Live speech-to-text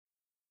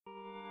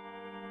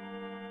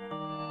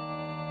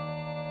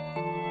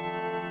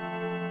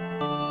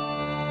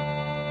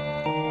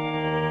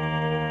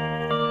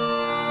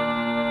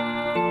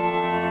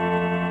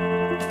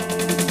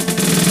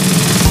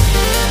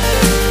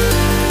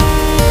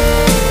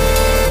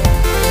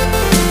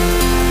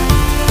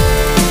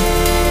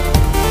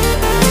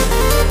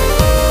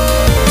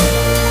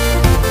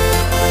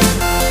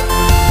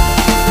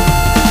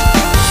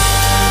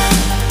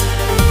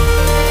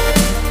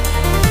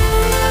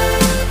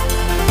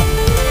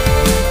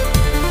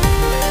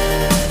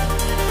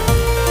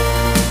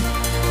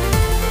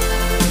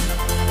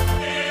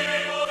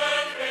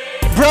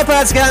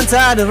Scott and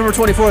Todd, November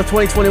 24th,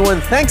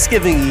 2021,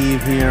 Thanksgiving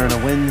Eve here on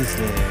a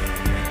Wednesday.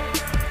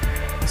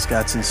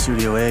 Scott's in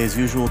Studio A as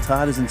usual.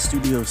 Todd is in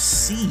Studio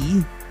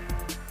C.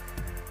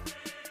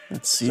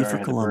 Let's see. Sorry, for I had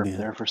to Columbia.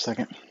 burp there for a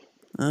second.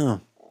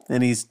 Oh,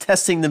 and he's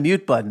testing the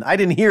mute button. I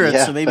didn't hear it,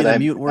 so maybe the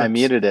mute works. I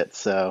muted it,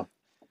 so.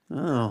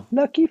 Oh.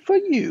 Lucky for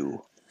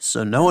you.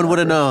 So no one would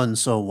have known,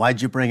 so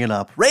why'd you bring it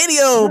up?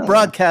 Radio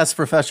Broadcast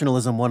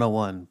Professionalism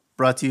 101,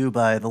 brought to you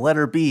by the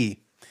letter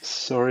B.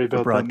 Sorry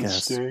about that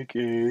mistake,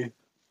 eh?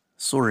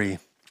 Sorry.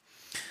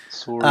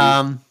 Sorry.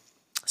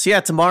 So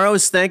yeah, tomorrow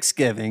is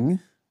Thanksgiving.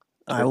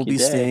 I will be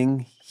Day.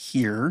 staying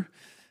here.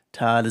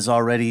 Todd is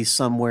already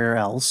somewhere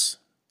else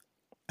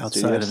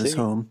outside of his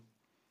home.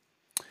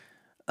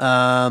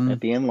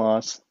 At the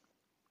in-laws.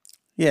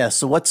 Yeah,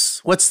 so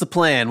what's the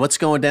plan? What's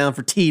going down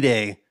for Tea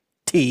Day?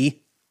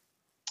 Tea?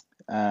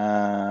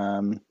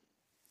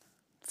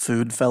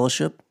 Food,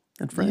 fellowship,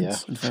 and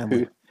friends and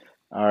family.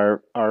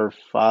 Our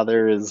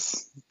father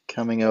is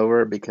coming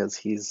over because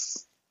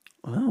he's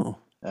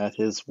at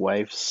his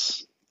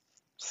wife's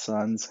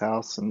son's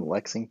house in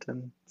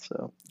Lexington.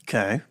 So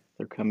okay,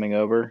 they're coming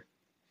over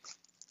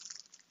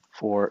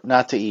for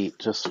not to eat,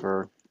 just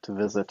to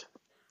visit.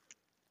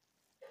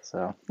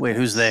 So wait,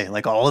 who's they?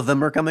 Like all of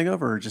them are coming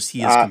over, or just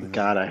he is coming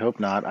God, over? I hope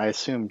not. I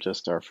assume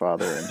just our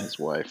father and his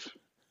wife.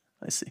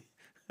 I see.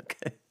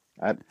 Okay.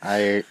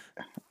 I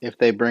if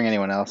they bring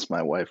anyone else,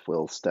 my wife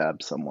will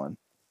stab someone.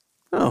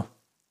 Oh.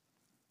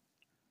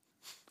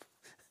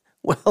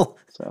 Well,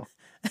 so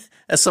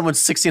as someone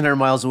 1,600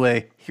 miles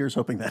away, here's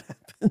hoping that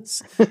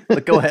happens.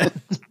 But go ahead.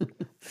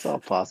 It's all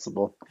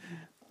possible.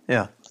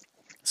 Yeah.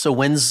 So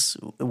when's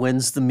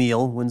the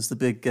meal? When's the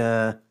big? We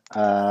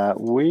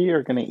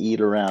are going to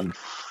eat around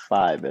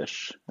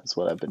 5-ish. That's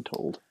what I've been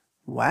told.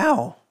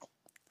 Wow.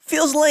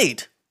 Feels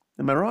late.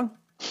 Am I wrong?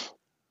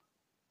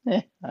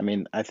 I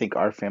mean, I think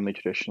our family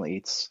traditionally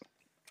eats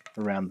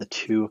around the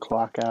 2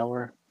 o'clock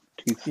hour,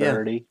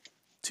 2:30. Yeah.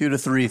 2 to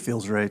 3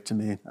 feels right to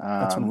me.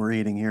 That's when we're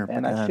eating here.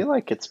 And I feel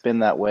like it's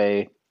been that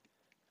way,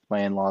 my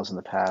in-laws in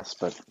the past,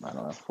 but I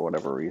don't know, for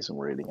whatever reason,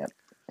 we're eating it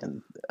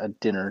in a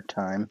dinner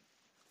time,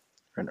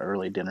 or an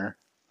early dinner.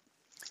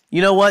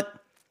 You know what?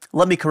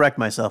 Let me correct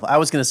myself. I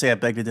was going to say I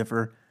beg to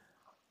differ.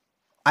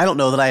 I don't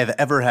know that I have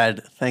ever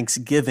had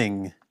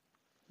Thanksgiving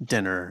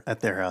dinner at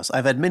their house.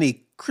 I've had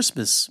many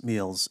Christmas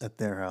meals at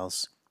their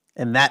house,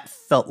 and that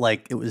felt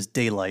like it was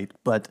daylight,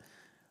 but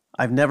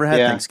I've never had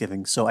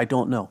Thanksgiving, so I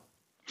don't know.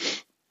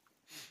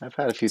 I've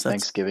had a few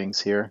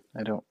Thanksgivings here.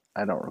 I don't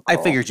recall. I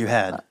figured you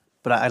had,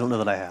 but I don't know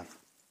that I have.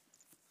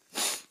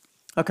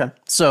 Okay.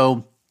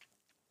 So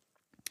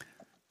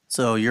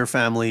your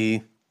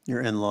family,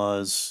 your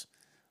in-laws,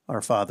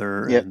 our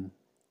father, and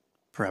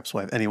perhaps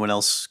wife. Anyone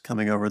else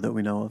coming over that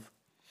we know of?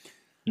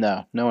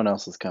 No one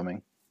else is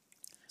coming.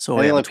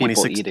 So the only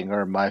people eating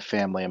are my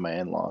family and my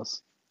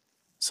in-laws.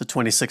 So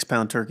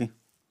 26-pound turkey?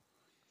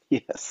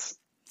 Yes.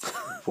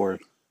 For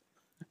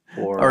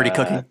already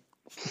cooking?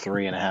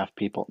 3.5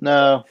 people.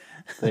 No,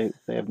 they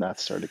have not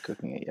started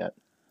cooking it yet.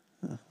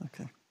 Oh,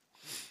 okay.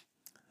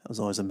 That was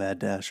always a mad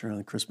dash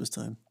around Christmas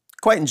time.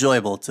 Quite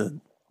enjoyable to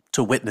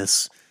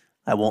witness.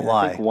 I won't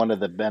lie. I think one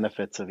of the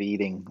benefits of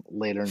eating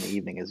later in the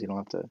evening is you don't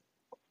have to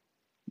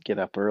get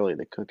up early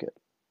to cook it.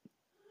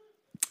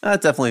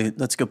 Definitely,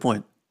 that's a good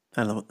point.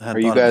 Are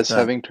you guys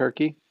having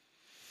turkey?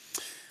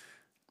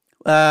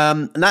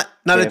 Not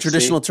KFC? a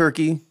traditional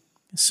turkey.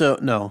 So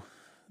no,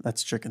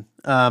 that's chicken.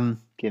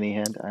 Guinea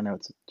hen. I know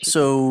it's a chicken.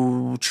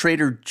 So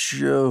Trader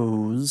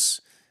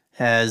Joe's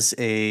has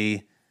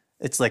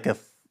it's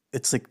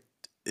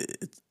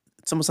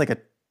almost like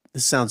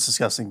this sounds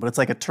disgusting, but it's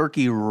like a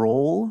turkey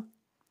roll,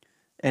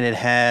 and it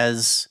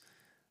has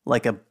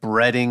like a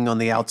breading on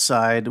the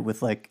outside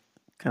with like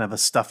kind of a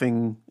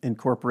stuffing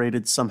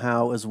incorporated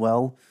somehow as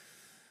well.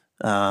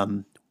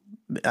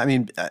 I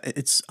mean,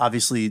 it's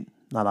obviously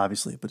not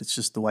obviously, but it's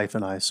just the wife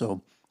and I,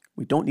 so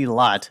we don't need a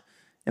lot.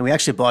 And we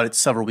actually bought it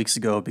several weeks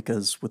ago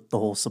because with the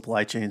whole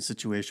supply chain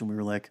situation, we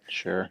were like,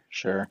 sure.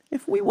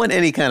 If we want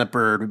any kind of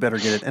bird, we better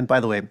get it. And by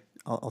the way,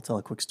 I'll tell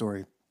a quick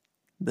story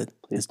that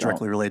is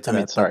directly related to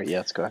that. Sorry,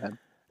 yes, go ahead.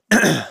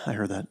 I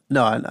heard that.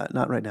 No,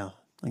 not right now.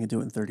 I can do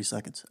it in 30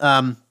 seconds.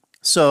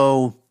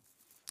 So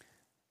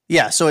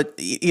it,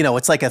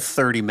 it's like a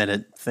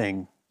 30-minute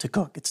thing to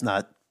cook. It's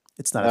not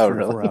a 3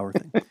 or 4 hour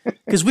thing.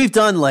 Because we've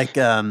done what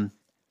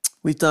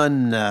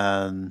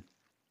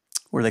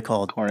are they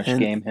called? Cornish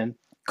game hen.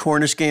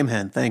 Cornish game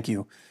hen, thank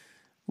you.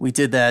 We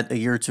did that a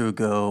year or two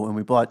ago, and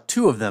we bought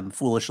 2 of them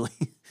foolishly.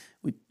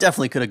 We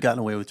definitely could have gotten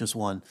away with just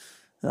one.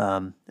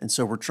 And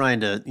so we're trying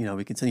to,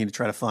 we continue to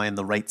try to find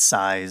the right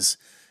size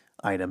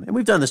item. And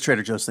we've done this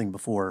Trader Joe's thing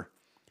before.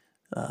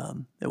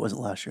 It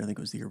wasn't last year. I think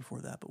it was the year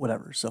before that, but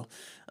whatever. So,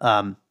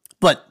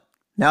 but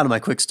now to my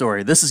quick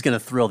story. This is going to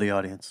thrill the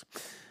audience.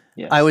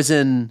 Yes. I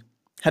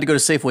had to go to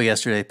Safeway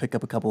yesterday, pick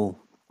up a couple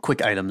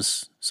quick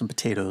items, some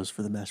potatoes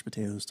for the mashed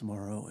potatoes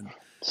tomorrow. And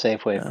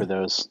Safeway, for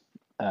those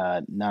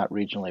not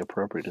regionally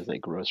appropriate, is a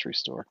grocery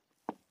store.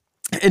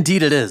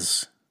 Indeed it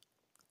is,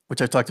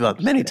 which I've talked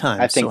about many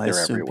times. I think so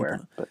they're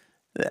everywhere. But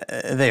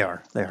they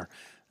are.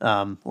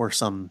 or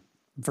some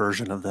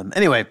version of them.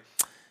 Anyway,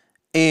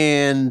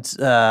 and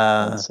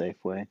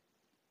Unsafe way.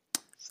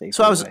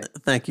 so I was. Way.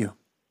 Thank you.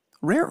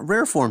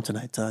 Rare form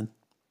tonight, Todd.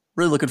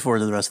 Really looking forward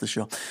to the rest of the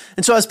show.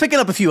 And so I was picking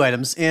up a few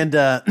items, and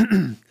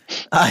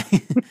I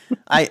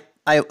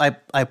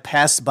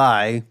passed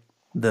by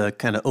the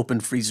kind of open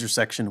freezer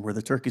section where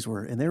the turkeys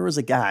were, and there was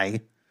a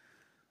guy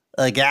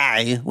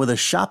with a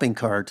shopping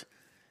cart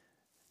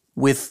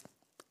with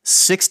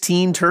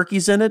 16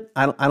 turkeys in it.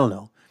 I don't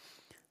know,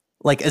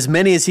 like as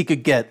many as he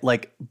could get,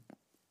 like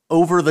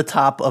over the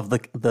top of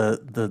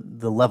the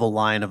level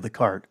line of the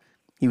cart.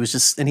 He was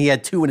just, and he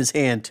had 2 in his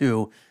hand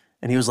too,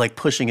 and he was like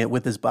pushing it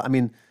with his body. I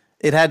mean,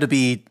 it had to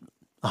be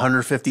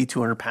 150,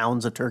 200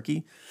 pounds of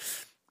turkey.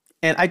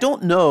 And I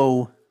don't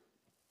know,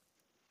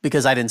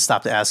 because I didn't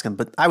stop to ask him,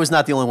 but I was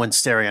not the only one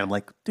staring at him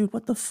like, dude,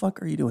 what the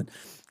fuck are you doing?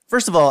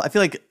 First of all, I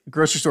feel like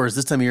grocery stores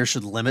this time of year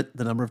should limit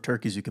the number of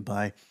turkeys you could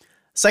buy.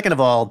 Second of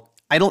all,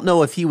 I don't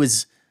know if he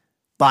was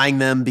buying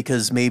them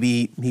because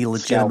maybe he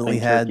legitimately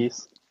had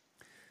turkeys.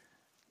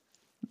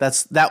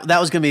 That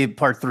was going to be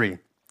part 3.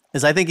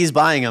 Is I think he's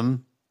buying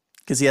them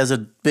because he has a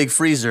big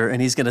freezer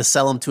and he's going to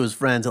sell them to his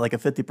friends at like a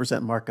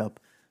 50% markup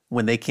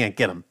when they can't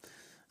get them.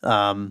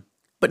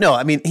 But no,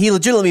 I mean, he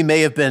legitimately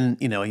may have been,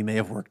 he may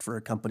have worked for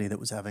a company that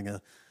was having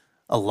a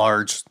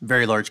large,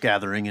 very large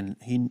gathering, and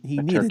he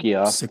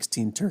needed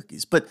 16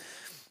 turkeys. But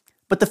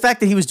the fact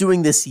that he was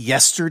doing this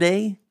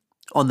yesterday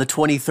on the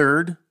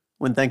 23rd,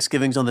 when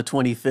Thanksgiving's on the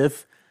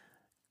 25th,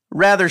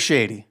 rather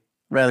shady.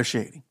 Rather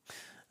shady.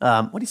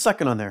 What are you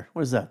sucking on there?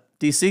 What is that?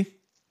 DC?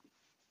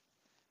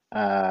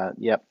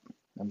 Yep.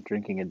 I'm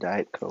drinking a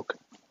Diet Coke.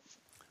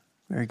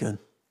 Very good.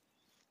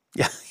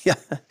 Yeah,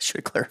 should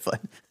have clarified.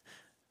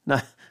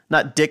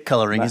 Not dick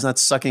coloring. He's not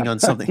sucking on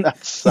something. Not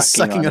He's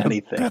sucking on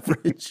anything. A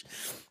beverage.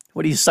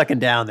 What are you sucking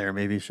down there?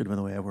 Maybe it should have been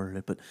the way I worded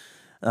it, but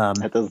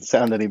that doesn't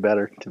sound any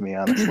better to me,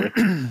 honestly.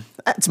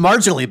 It's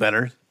marginally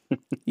better.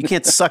 You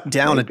can't suck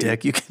down a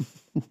dick. You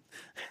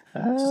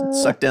can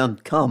suck down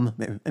cum.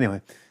 Maybe.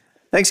 Anyway,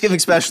 Thanksgiving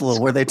special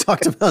where they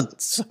talked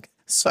about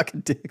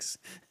sucking dicks.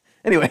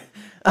 Anyway.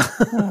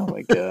 Oh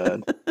my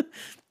God.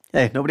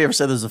 Hey, nobody ever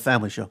said this was a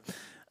family show.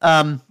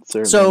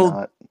 Certainly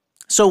not.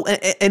 So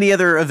any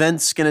other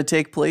events going to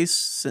take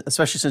place,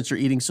 especially since you're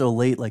eating so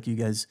late? Like you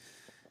guys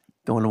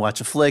going to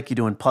watch a flick? You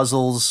doing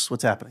puzzles?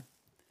 What's happening?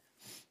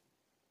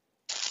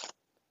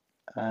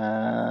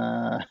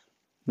 No,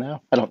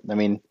 I don't. I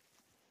mean,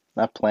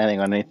 not planning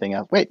on anything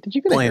else. Wait, did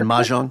you get playing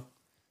mahjong?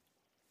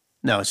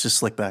 No, it's just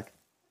slick back.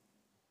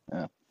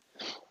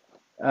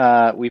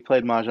 Oh. We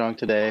played mahjong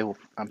today.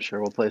 I'm sure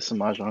we'll play some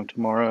mahjong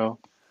tomorrow.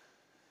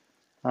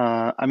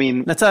 I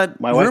mean, that's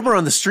my rumor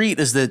on the street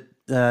is that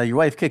your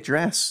wife kicked your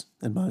ass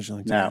in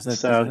mahjong. No,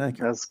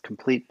 that's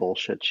complete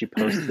bullshit. She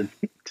posted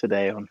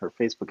today on her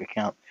Facebook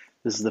account.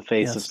 This is the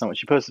face of someone.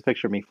 She posted a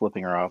picture of me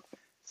flipping her off.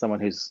 Someone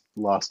who's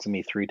lost to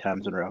me 3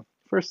 times in a row.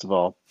 First of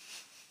all,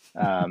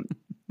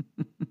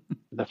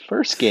 the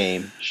first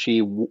game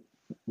she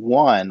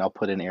won. I'll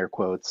put in air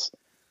quotes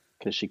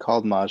because she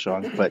called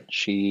mahjong, but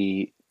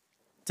she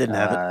didn't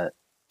have it.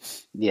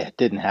 Yeah,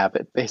 didn't have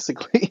it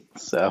basically.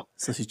 So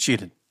she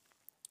cheated.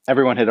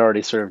 Everyone had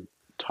already sort of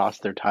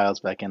tossed their tiles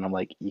back in. I'm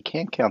like, you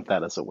can't count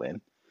that as a win.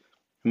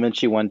 And then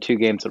she won 2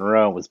 games in a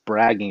row and was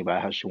bragging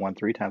about how she won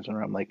 3 times in a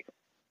row. I'm like,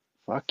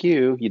 fuck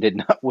you. You did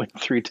not win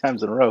 3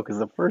 times in a row because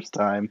the first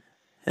time,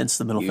 hence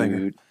the middle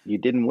finger, you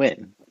didn't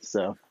win.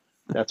 So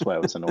that's why I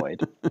was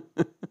annoyed.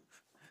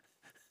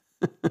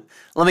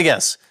 Let me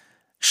guess.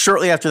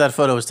 Shortly after that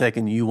photo was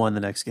taken, you won the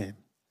next game.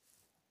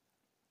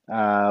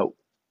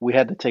 We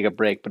had to take a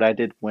break, but I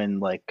did win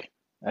like,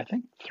 I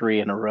think 3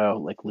 in a row,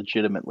 like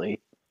legitimately.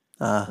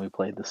 We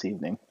played this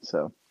evening,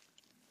 so.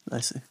 I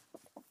see.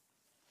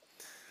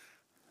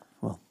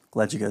 Well,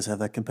 glad you guys have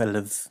that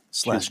competitive /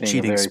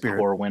 cheating spirit.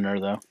 Poor winner,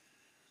 though.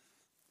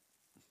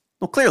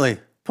 Well, clearly,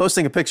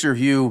 posting a picture of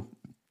you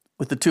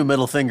with the 2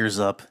 middle fingers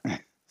up,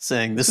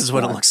 saying this is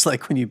what it looks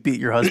like when you beat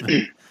your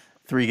husband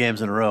 3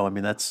 games in a row. I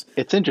mean, it's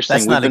interesting.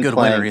 That's not a good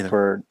winner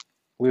either.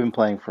 We've been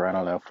playing for, I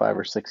don't know, 5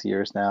 or 6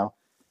 years now,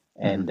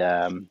 and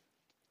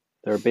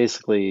there are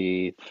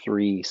basically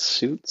 3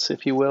 suits,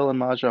 if you will, in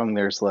mahjong.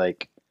 There's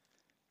like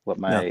what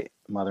my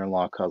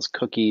mother-in-law calls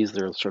cookies.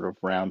 They're sort of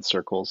round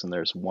circles, and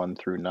there's 1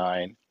 through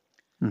 9.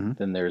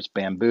 Then there's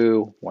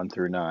bamboo, 1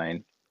 through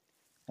 9.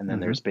 And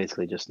then there's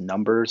basically just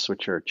numbers,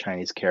 which are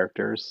Chinese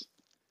characters.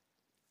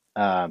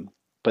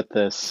 But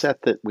the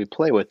set that we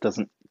play with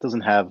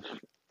doesn't have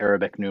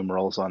Arabic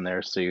numerals on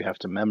there, so you have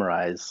to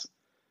memorize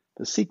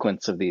the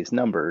sequence of these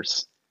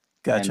numbers.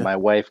 Gotcha. And my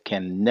wife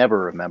can never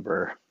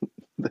remember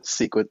the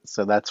sequence,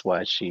 so that's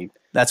why she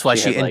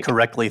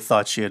incorrectly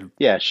thought she had.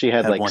 Yeah, she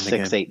had like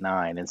 6, 8,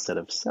 9 instead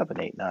of 7,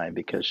 8, 9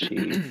 because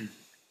the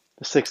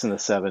 6 and the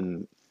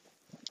 7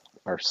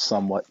 are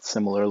somewhat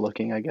similar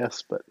looking, I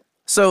guess. But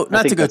so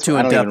not to go too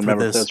in depth with this. I don't even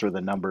remember if those were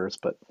the numbers,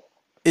 but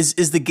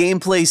is the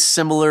gameplay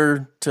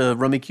similar to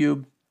Rummy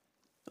Cube,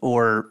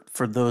 or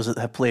for those that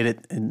have played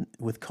it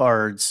with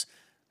cards,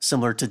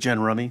 similar to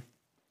Gen Rummy?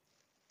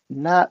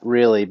 Not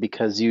really,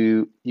 because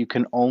you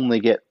can only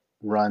get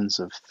runs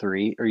of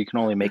 3, or you can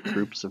only make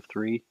groups of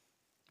 3.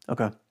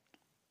 Okay.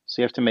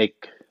 So you have to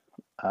make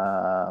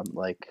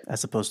like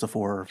As opposed to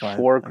 4 or 5.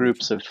 4 I get you.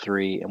 groups of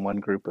 3 and 1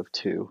 group of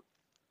 2,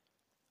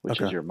 which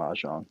is Okay. your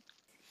mahjong.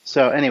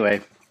 So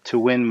anyway, to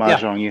win Yeah.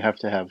 mahjong, you have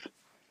to have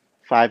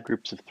 5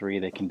 groups of 3.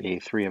 They can be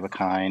 3 of a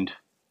kind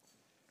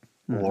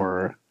Mm-hmm.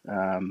 or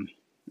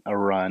a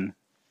run. You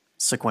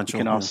Sequential.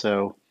 can Yeah.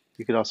 also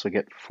you could also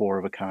get 4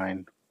 of a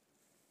kind,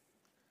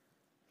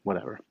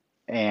 whatever,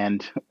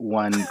 and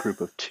 1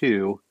 group of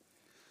 2,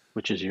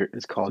 which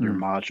is called your Mm.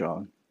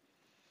 mahjong.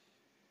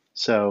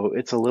 So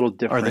it's a little Are the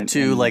different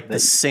two in like the that,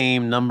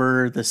 same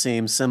number, the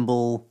same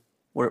symbol?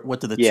 What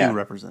do the two yeah,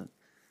 represent?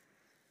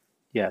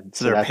 yeah. So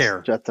So they're a that's pair,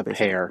 a basically.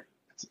 pair.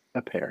 It's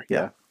a pair,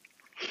 Yeah.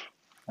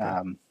 yeah.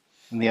 Okay.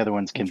 And the other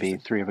ones can be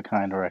Interesting. 3 of a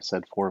kind, or I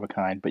said 4 of a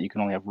kind, but you can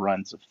only have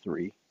runs of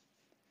 3.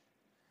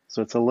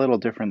 So it's a little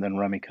different than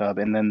Rummy Cub.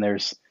 And then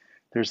there's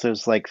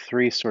those like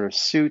 3 sort of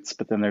suits,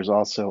 but then there's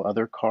also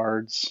other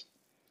cards.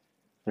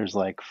 There's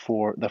like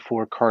the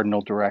 4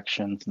 cardinal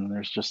directions, and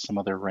there's just some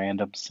other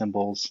random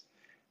symbols.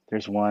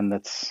 There's one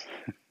that's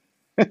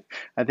I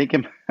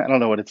don't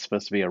know what it's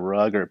supposed to be, a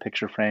rug or a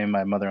picture frame.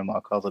 My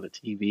mother-in-law calls it a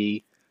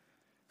TV.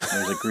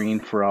 There's a green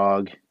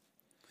frog,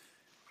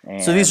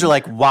 So these are and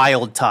like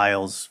wild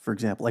tiles, for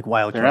example, like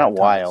wild they're not card tiles.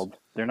 wild.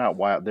 They're not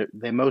wild.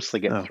 They mostly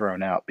get Oh.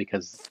 thrown out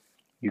because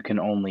you can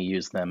only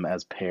use them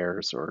as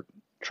pairs or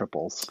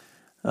triples.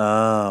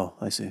 Oh,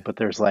 I see. But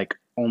there's like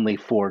only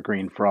 4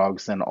 green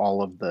frogs in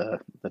all of the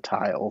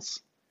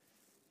tiles.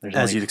 There's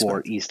As only you'd 4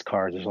 expect. east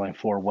cards. There's only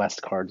 4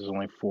 west cards. There's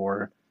only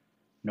 4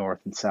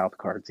 north and south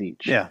cards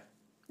each. Yeah.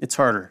 It's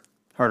harder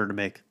to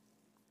make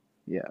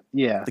Yeah,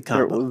 yeah. the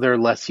They're combo. they're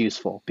less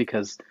useful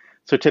because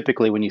so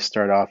typically when you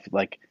start off,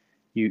 like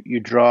you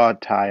draw a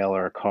tile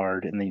or a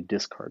card and then you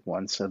discard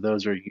one. So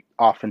those are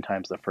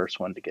oftentimes the first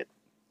one to get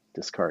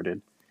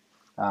discarded.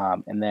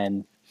 And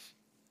then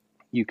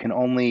you can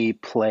only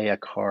play a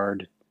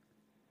card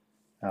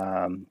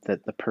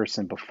that the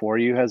person before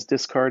you has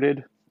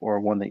discarded or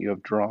one that you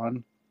have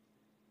drawn.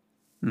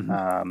 Hmm.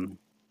 Um,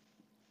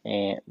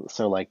 and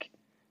so like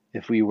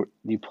if you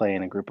play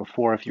in a group of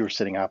 4, if you were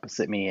sitting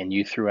opposite me and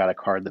you threw out a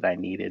card that I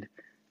needed,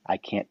 I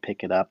can't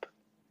pick it up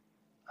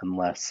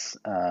unless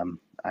I'm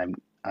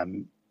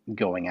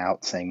going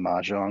out saying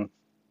mahjong.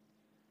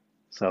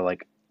 So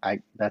like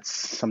that's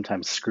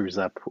sometimes screws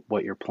up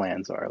what your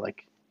plans are.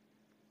 Like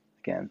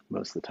again,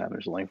 most of the time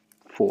there's only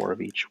 4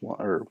 of each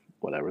one or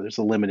whatever. There's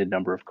a limited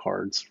number of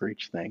cards for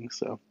each thing.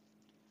 So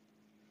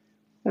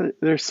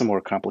there's some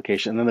more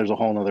complication. And then there's a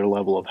whole other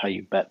level of how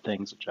you bet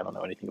things, which I don't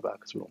know anything about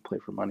because we don't play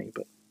for money,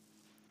 but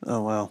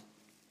Oh, wow.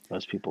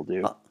 most people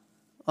do.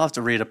 I'll have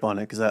to read up on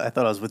it because I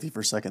thought I was with you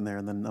for a second there,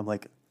 and then I'm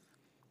like,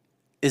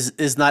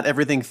 is not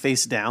everything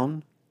face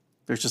down?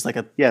 There's just like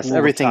a Yes, pool of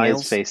everything is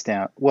tiles. face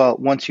down. Well,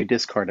 once you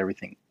discard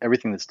everything,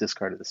 everything that's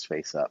discarded is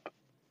face up.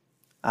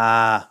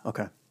 Ah,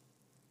 okay.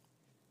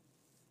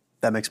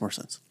 That makes more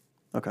sense.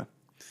 Okay.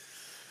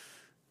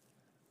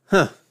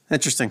 Huh.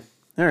 Interesting.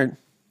 All right.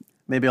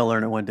 Maybe I'll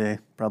learn it one day.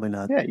 Probably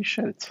not. Yeah, you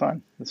should. It's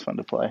fun. It's fun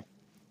to play.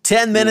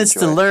 10 You'll minutes to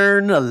enjoy it.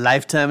 learn, a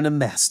lifetime to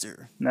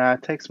master. Nah,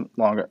 it takes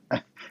longer.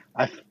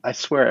 I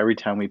swear every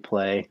time we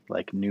play,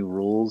 like new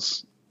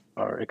rules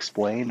are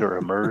explained or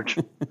emerge.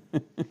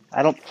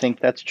 I don't think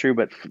that's true,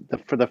 but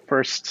for the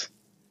first,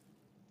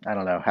 I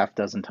don't know, half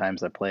dozen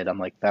times I played, I'm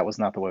like, that was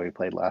not the way we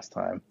played last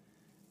time.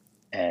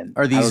 And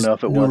Are I don't these know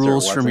if it new was or it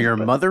rules from wasn't, your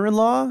but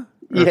mother-in-law or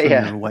yeah, from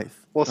yeah. your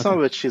wife? Well, some Okay.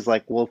 of it she's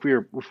like, well, if we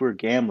were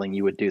gambling,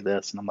 you would do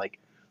this, and I'm like,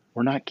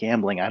 we're not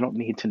gambling. I don't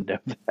need to know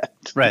that.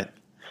 Right. You're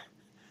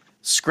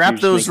Scrap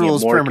just those making it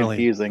rules more permanently.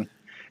 confusing.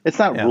 It's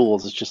not Yeah.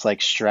 rules. It's just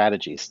like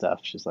strategy stuff.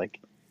 She's like,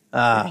 if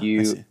Ah, I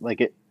you see. like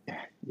it,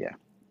 yeah.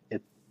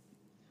 It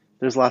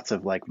there's lots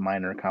of like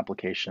minor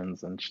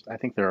complications, and I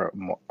think there are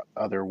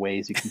other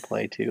ways you can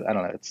play too. I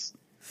don't know. It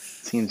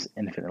seems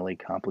infinitely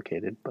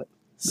complicated, but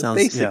the Sounds,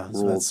 basic yeah, I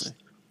was about to say. rules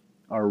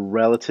are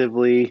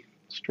relatively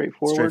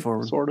straightforward,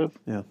 Straightforward. sort of.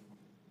 Yeah.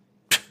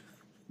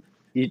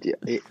 You,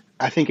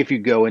 I think if you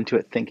go into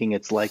it thinking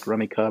it's like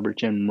Rummy Cub or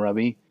Gin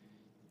Rummy,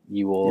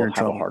 you You're will in have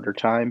a trouble. harder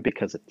time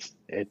because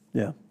it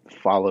Yeah.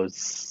 follows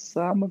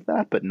some of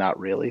that, but not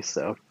really.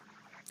 So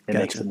it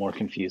makes Gotcha. it more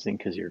confusing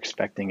because you're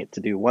expecting it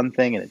to do one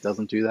thing and it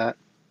doesn't do that.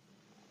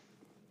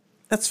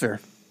 That's fair.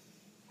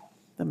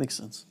 That makes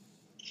sense.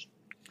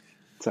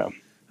 So All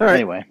right.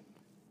 anyway,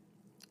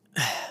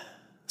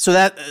 So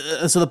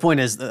so the point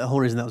is the whole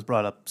reason that was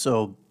brought up.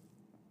 So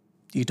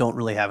you don't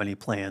really have any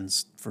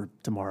plans for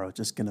tomorrow.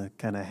 Just gonna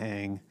kind of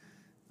hang.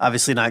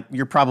 Obviously not.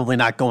 You're probably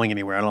not going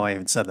anywhere. I don't know why I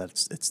even said that.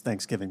 It's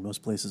Thanksgiving.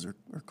 Most places are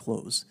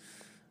closed.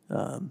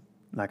 Not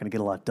gonna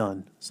get a lot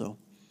done. So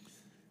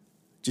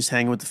just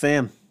hanging with the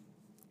fam.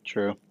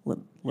 true. Let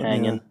me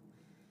Hanging.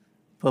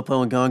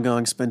 Popo and Gong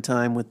Gong spend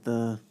time with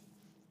the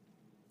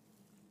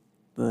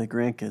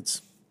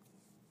grandkids.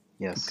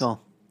 Good Yes.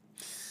 call.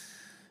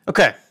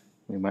 Okay.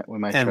 We might And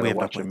try we to have no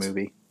watch a plans.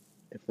 movie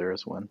if there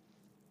is one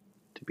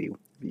to be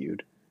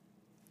viewed.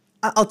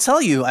 I'll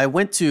tell you, I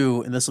went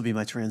to, and this will be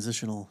my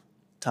transitional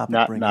topic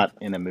Not bring up.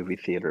 not in a movie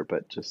theater,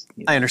 but just,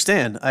 I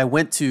understand. I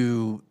went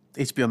to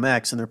HBO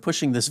Max and they're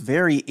pushing this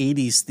very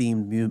 80s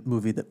themed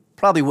movie that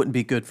probably wouldn't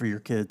be good for your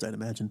kids, I'd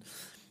imagine.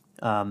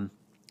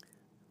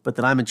 But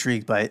that I'm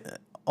intrigued by.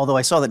 Although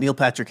I saw that Neil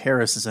Patrick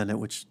Harris is in it,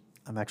 which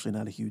I'm actually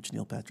not a huge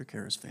Neil Patrick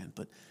Harris fan,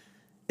 but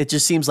it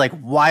just seems like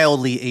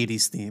wildly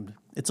 80s themed.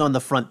 It's on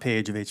the front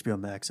page of HBO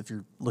Max if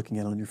you're looking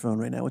at it on your phone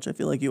right now, which I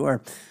feel like you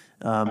are.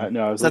 No,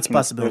 I was So that's a looking. There's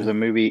possibility. a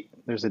movie.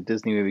 There's a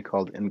Disney movie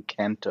called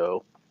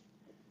Encanto,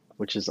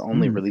 which is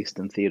only released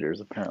in theaters.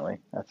 Apparently,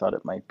 I thought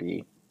it might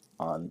be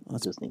on Well,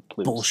 that's Disney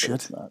Plus, but bullshit.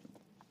 it's not.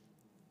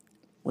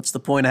 What's the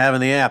point of having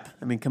the app?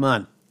 I mean, come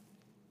on.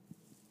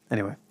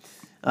 Anyway,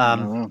 I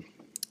don't know. but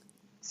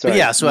Sorry,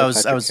 yeah, so Neil I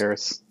Patrick was,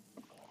 Harris.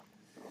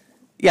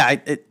 yeah,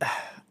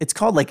 it's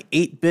called like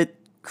 8-bit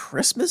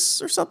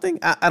Christmas or something.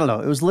 I don't know.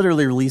 It was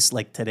literally released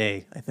like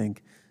today, I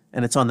think,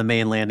 and it's on the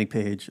main landing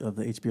page of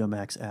the HBO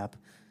Max app,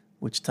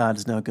 which Todd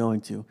is now going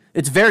to.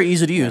 It's very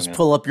easy to Yeah, use.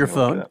 Pull up I'm your gonna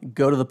look it phone, up.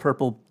 go to the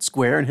purple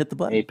square, and hit the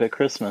button. 8-Bit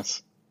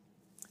Christmas.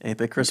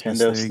 8-bit Christmas. Nintendo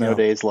There you Snow go.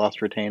 Days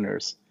Lost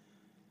Retainers.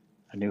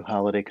 A new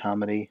holiday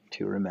comedy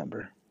to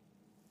remember.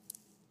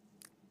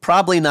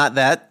 Probably not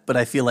that, but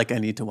I feel like I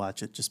need to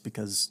watch it just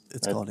because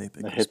it's That called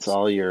 8-bit that hits Christmas.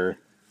 all your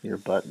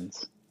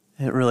buttons.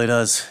 It really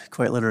does,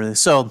 quite literally.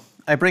 So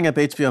I bring up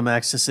HBO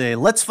Max to say,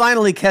 let's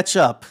finally catch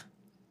up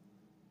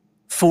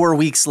 4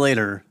 weeks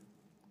later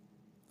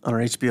on our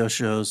HBO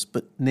shows,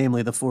 but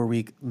namely the 4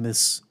 week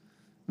missed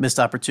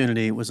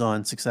opportunity was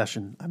on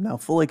Succession. I'm now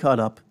fully caught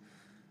up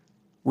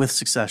with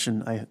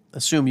Succession. I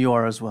assume you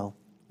are as well,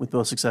 with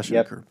both Succession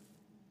and Yep. Curb.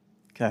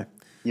 Okay.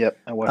 Yep.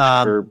 I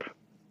watched Curb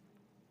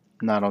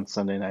not on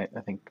Sunday night.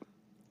 I think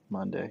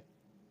Monday.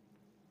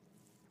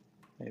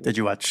 Maybe. Did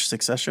you watch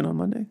Succession on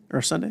Monday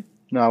or Sunday?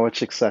 No, I watched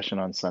Succession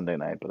on Sunday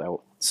night, but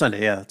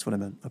Sunday, yeah, that's what I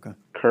meant. Okay.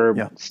 Curb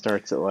Yeah.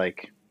 starts at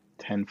like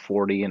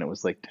 10:40 and it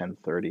was like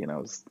 10:30 and I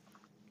was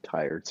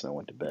tired, so I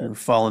went to You were bed.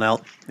 falling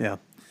out. Yeah.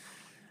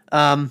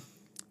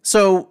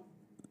 So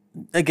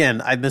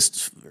again, I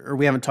missed, or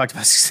we haven't talked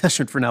about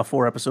Succession for now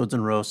 4 episodes in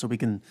a row, so we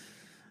can,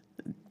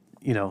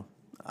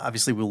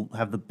 obviously we'll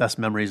have the best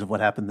memories of what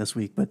happened this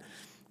week, but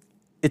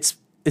it's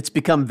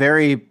become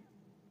very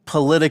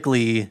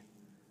politically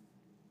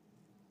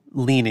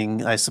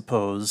leaning, I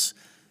suppose,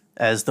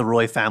 as the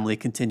Roy family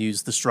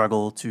continues the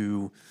struggle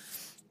to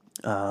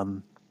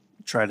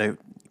try to,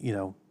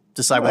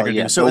 decide what Well, they're going to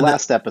yeah, do. the So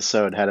last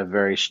episode had a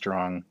very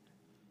strong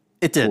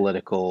it did,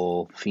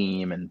 political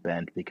theme and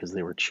bent because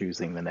they were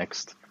choosing the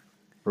next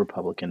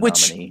Republican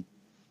which nominee.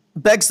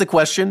 begs the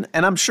question,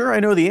 and I'm sure I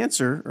know the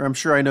answer, or I'm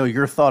sure I know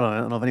your thought on it.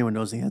 I don't know if anyone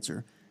knows the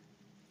answer.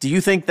 Do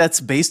you think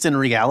that's based in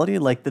reality?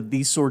 Like that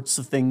these sorts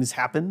of things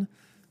happen?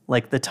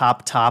 Like the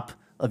top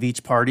of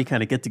each party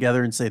kind of get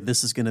together and say,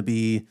 this is going to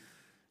be,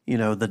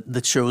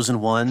 the chosen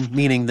one,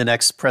 meaning the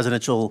next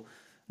presidential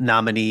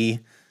nominee,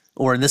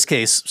 or in this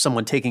case,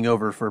 someone taking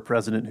over for a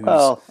president who's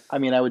Well, I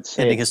mean, I would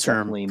say ending it's his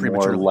term definitely more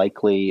prematurely.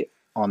 likely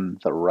on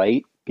the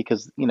right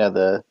because,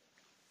 the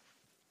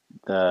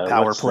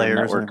Power what's the players and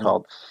network everything.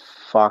 called?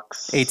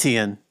 Fox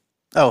ATN.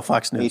 Oh,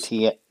 Fox News.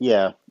 ATN,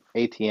 yeah,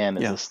 ATN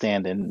is Yeah. a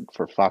stand-in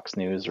for Fox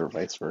News or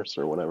vice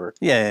versa or whatever.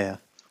 Yeah.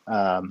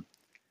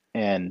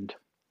 And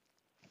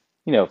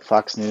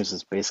Fox News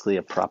is basically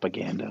a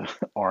propaganda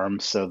arm,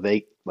 so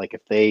they like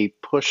if they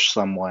push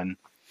someone,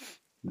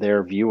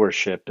 their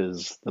viewership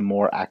is the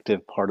more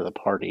active part of the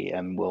party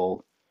and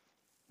will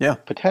Yeah.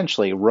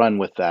 potentially run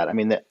with that. I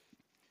mean, that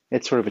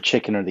it's sort of a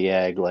chicken or the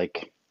egg,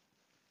 like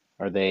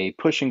are they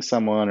pushing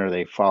someone? Are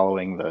they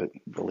following the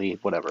lead?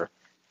 Whatever.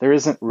 There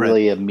isn't Right.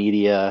 really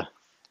a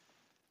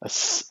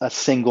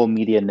single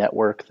media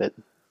network that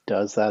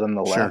does that on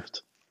the Sure.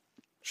 left.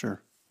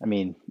 Sure. I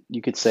mean,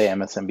 you could say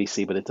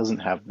MSNBC, but it doesn't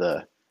have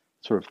the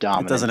sort of It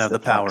doesn't dominance have the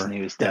that Fox power.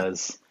 News Yeah.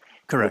 does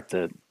with Correct.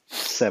 the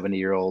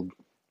 70-year-old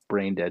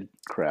brain dead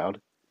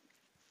crowd.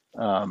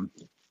 Um,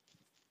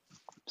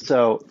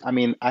 so, I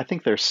mean, I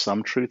think there's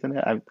some truth in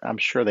it. I'm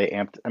sure they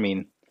amped. I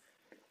mean,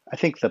 I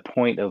think the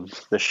point of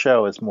the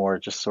show is more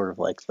just sort of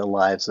like the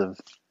lives of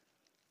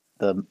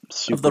the Of the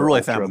super Roy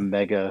ultra family.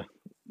 mega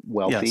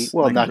wealthy. Yes.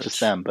 Well, Mega not just rich.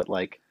 them, but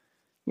like,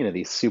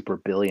 these super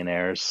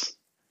billionaires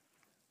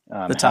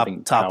The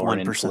having top power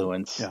and 1%.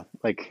 influence. Yeah.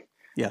 Like, I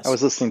Yes.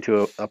 was listening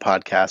to a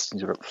podcast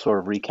and sort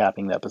of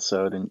recapping the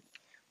episode and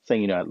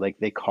saying, like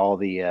they call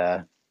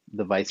the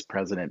vice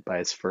president by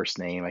his first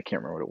name. I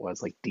can't remember what it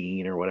was, like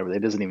Dean or whatever. They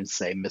doesn't even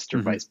say Mr.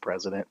 Hmm. Vice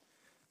President.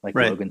 Like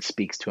Right. Logan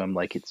speaks to him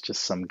like it's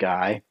just some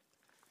guy.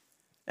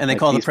 And they Like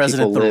call the these people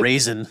president the live,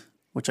 raisin,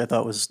 which I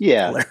thought was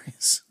yeah,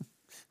 hilarious,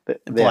 yeah,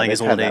 implying they've his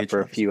had old that age. for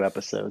a Obviously. few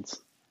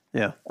episodes.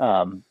 Yeah.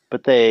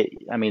 But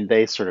I mean,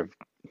 they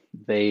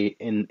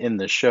in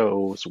the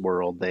show's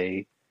world,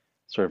 they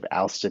sort of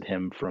ousted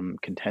him from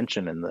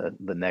contention in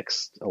the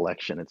next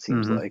election. It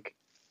seems Hmm. like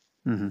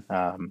Hmm.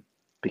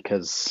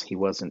 because he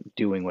wasn't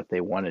doing what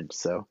they wanted.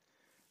 So,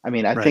 I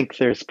mean, I Right. think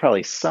there's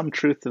probably some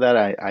truth to that.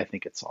 I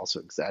think it's also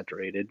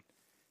exaggerated.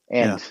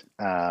 Yeah.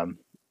 And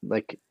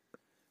like,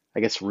 I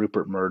guess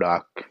Rupert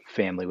Murdoch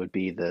family would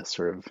be the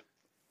sort of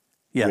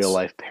real Yes.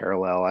 life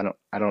parallel.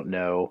 I don't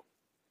know.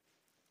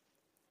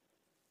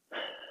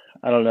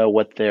 I don't know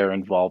what their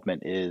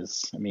involvement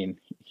is. I mean,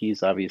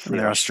 he's I mean, obviously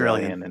they're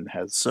Australian, Australian and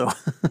has, so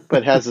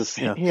but has his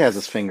yeah, he has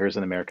his fingers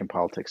in American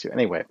politics too.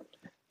 Anyway,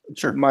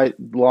 sure, my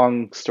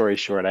long story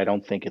short, I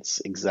don't think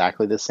it's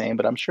exactly the same,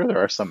 but I'm sure there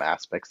are some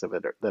aspects of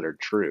it that are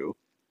true.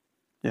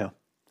 yeah.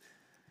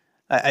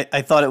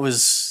 I thought it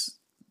was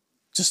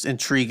just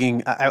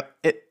intriguing. I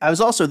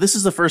was also, this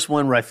is the first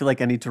one where I feel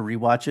like I need to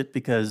rewatch it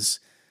because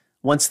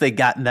once they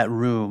got in that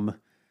room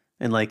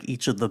and like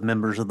each of the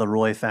members of the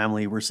Roy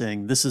family were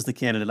saying, this is the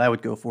candidate I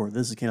would go for.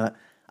 This is the candidate.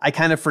 I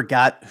kind of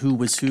forgot who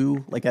was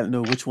who. Like, I don't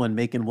know which one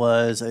Macon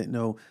was. I didn't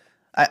know.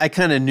 I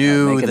kind of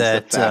knew Megan's the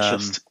that,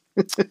 fascist.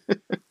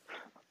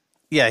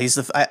 yeah,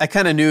 I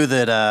kind of knew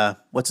that,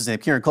 what's his name?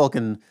 Kieran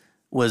Culkin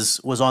was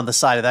on the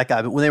side of that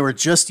guy. But when they were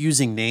just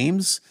using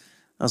names,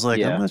 I was like,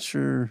 Yeah. I'm not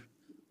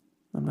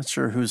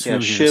sure who's Yeah, who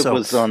here. Shiv So,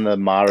 was on the eh,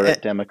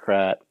 moderate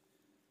Democrat.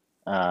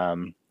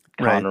 right,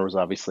 Connor was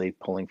obviously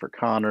pulling for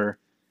Connor.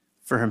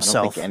 for I don't think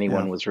himself.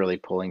 anyone Yeah. was really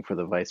pulling for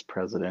the vice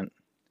president.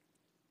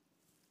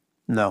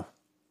 No,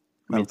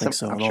 I I mean, don't think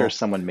so I'm at sure all.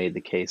 someone made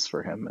the case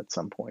for him at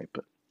some point,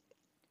 but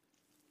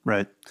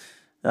Right.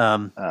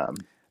 Um, um,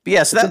 but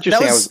yeah, so it's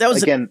interesting. that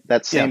was Again,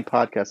 that yeah. same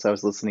podcast I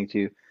was listening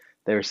to,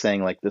 they were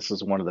saying like this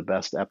was one of the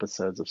best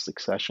episodes of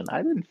Succession.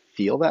 I didn't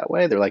feel that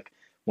way. They're like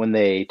when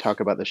they talk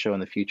about the show in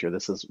the future,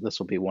 this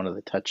will be one of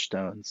the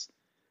touchstones.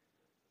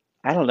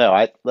 I don't know.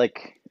 I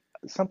like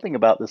something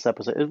about this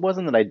episode. It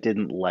wasn't that I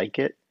didn't like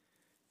it.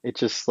 It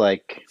just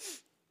like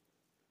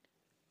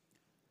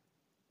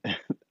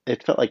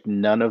it felt like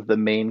none of the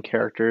main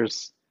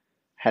characters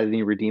had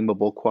any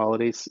redeemable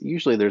qualities.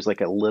 Usually there's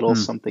like a little Hmm,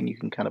 something you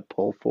can kind of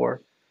pull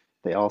for.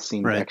 They all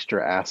seemed right.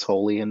 extra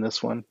assholey in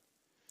this one.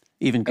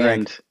 Even Greg.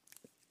 And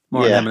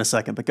More on him yeah, in a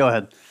second, but go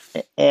ahead.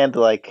 and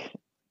like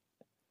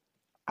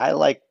I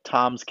like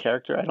Tom's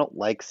character. I don't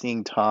like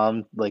seeing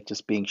Tom like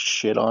just being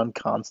shit on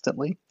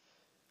constantly.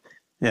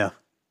 Yeah.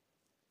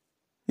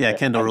 Yeah,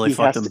 Kendall And really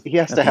fucked him he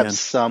has at to the have end.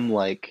 some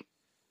like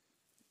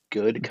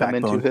good come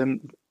into Backbone.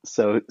 him.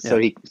 So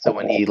Yeah. so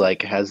when he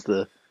like has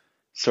the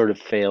sort of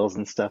fails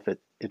and stuff, it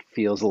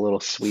feels a little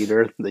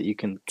sweeter that you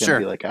can be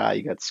Sure. like, ah,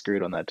 you got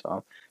screwed on that,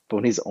 Tom. But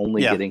when he's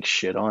only Yeah. getting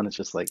shit on, it's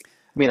just like,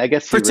 I mean, I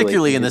guess he really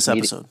Particularly in this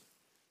episode.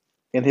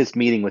 in his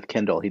meeting with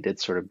Kendall, he did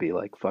sort of be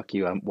like, fuck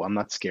you, I'm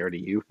not scared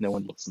of you. No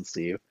one listens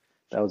to you.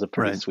 That was a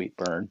pretty Right. sweet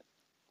burn.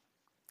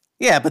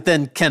 Yeah, but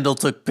then Kendall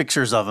took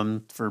pictures of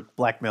him for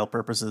blackmail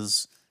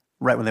purposes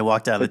right when they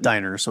walked out of the But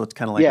diner. So it's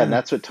kind of like, yeah, and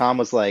that's what Tom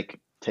was like,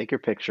 take your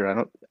picture.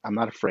 I'm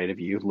not afraid of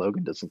you.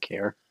 Logan doesn't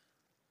care.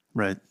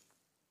 right,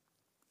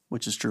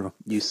 which is true.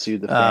 You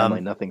sued the family,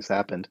 Um, nothing's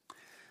happened.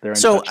 They're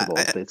so, untouchable,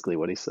 is basically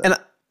what he said. and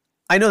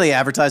I know they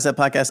advertise that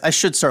podcast. I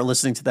should start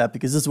listening to that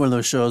because this is one of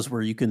those shows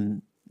where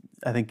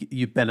I think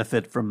you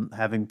benefit from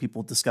having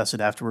people discuss it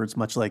afterwards,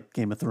 much like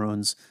Game of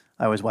Thrones.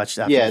 I always watched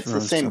After Yeah, the it's the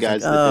Thrones. So same I was like,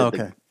 guys that oh, did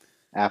okay.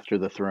 the After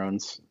the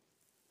Thrones,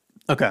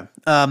 Okay.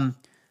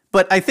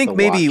 But I The think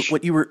maybe Watch.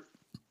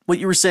 what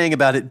you were saying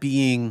about it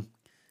being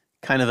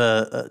kind of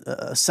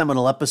a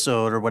seminal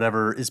episode or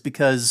whatever is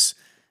because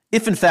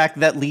if in fact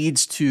that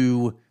leads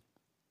to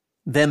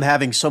them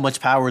having so much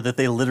power that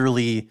they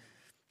literally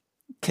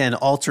can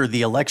alter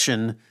the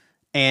election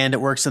and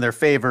it works in their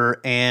favor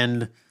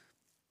and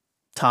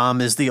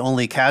Tom is the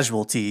only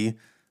casualty,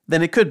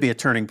 then it could be a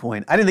turning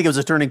point. I didn't think it was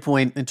a turning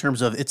point in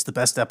terms of it's the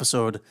best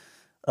episode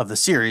of the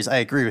series. I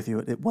agree with you.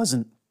 It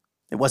wasn't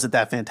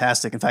that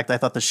fantastic. In fact, I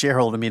thought the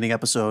shareholder meeting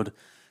episode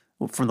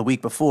from the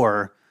week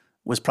before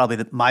was probably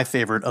my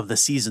favorite of the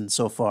season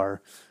so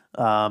far.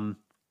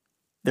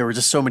 There were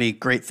just so many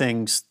great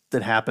things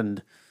that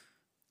happened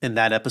in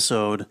that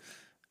episode.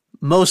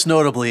 Most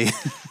notably, this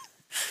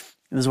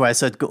is why I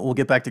said we'll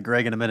get back to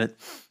Greg in a minute.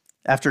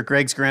 After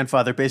Greg's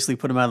grandfather basically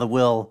put him out of the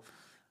will,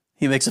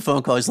 he makes a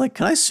phone call. He's like,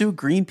 "Can I sue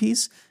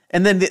Greenpeace?"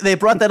 And then they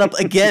brought that up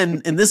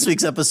again in this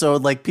week's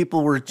episode. Like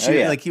people were Oh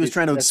yeah, like he was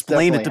trying to that's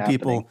explain it definitely to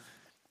happening. people,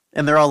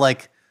 and they're all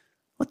like,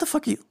 "What the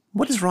fuck are you?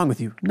 What is wrong with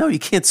you? No, you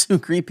can't sue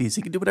Greenpeace.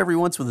 He can do whatever he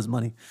wants with his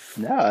money."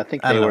 No, I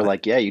think I they don't were know.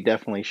 like, yeah, you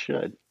definitely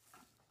should.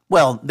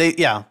 Well, they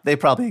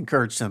probably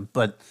encouraged him,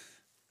 but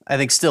I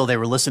think still they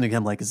were listening to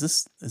him. Like, is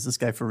this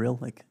guy for real?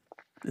 Like,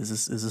 is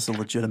this a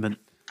legitimate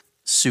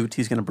suit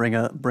he's going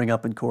to bring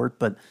up in court?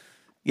 But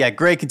yeah,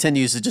 Greg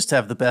continues to just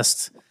have the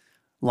best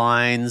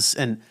lines,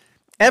 and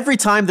every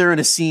time they're in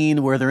a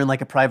scene where they're in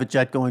like a private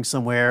jet going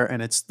somewhere,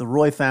 and it's the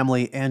Roy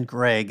family and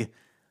Greg,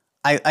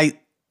 I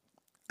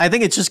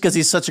think it's just because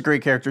he's such a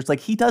great character. It's like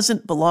he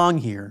doesn't belong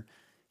here.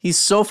 He's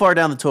so far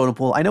down the totem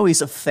pole. I know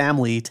he's a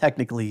family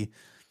technically,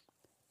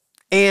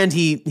 and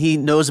he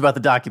knows about the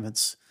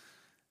documents,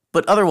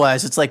 but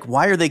otherwise, it's like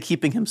why are they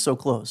keeping him so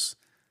close?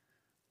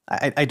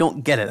 I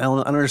don't get it. I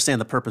don't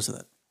understand the purpose of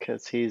that.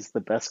 Because he's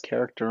the best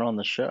character on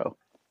the show.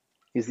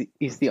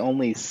 He's the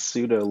only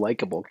pseudo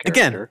likable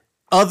Again, character.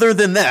 other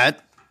than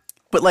that,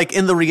 but like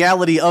in the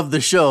reality of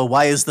the show,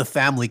 why is the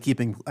family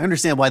keeping? I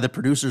understand why the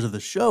producers of the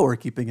show are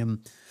keeping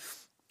him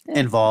I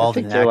involved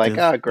think and they're like,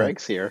 active. ah, But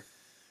Greg's here.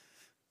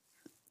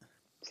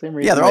 Same yeah,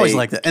 reason they're always they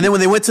like that. And then keep.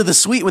 when they went to the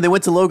suite, when they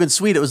went to Logan's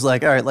suite, it was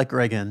like, all right, let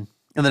Greg in.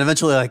 And then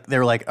eventually, like they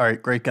were like, "All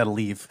right, Greg got to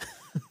leave."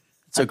 I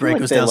So feel Greg like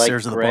goes they like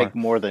downstairs to the Greg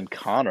bar. more than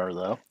Connor,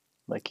 though.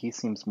 Like he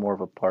seems more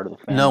of a part of the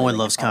No family one than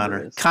loves Connor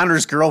Connor. is.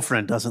 Connor's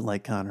girlfriend doesn't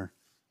like Connor,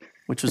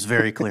 which was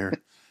very clear.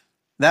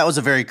 That was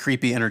a very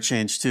creepy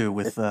interchange too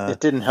with It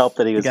didn't help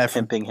that he the was guy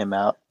from pimping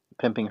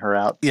her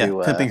out yeah,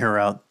 to pimping her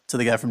out to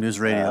the guy from News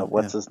Radio. Yeah,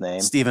 what's his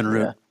name? Stephen Yeah,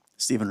 Root.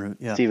 Stephen Root.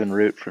 Yeah. Stephen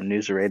Root from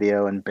News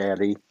Radio and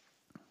Batty.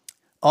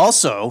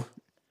 Also,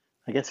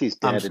 I guess he's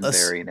I'm dead and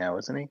buried now,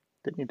 isn't he?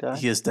 Didn't he die?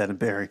 he is dead and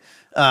buried.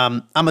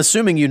 I'm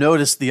assuming you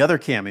noticed the other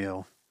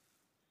cameo.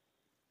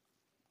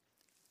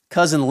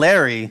 Cousin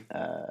Larry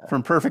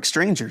from Perfect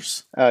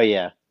Strangers Oh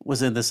yeah,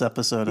 was in this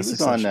episode he of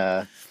was on.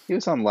 Succession. He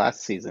was on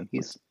last season.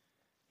 He's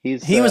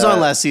He was on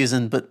last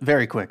season, but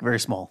very quick, very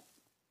small.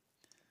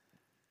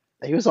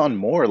 he was on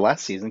more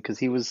last season because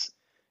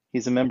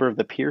he's a member of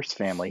the Pierce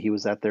family. He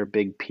was at their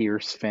big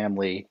Pierce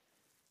family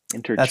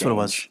That's what it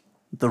was. interchange.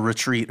 The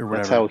retreat or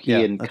That's whatever. how he Yeah,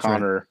 and that's right.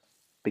 Connor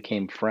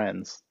became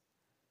friends.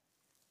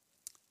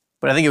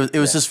 But I think it was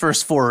Yeah. his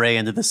first foray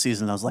into this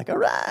season. I was like, all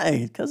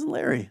right, Cousin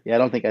Larry. Yeah, I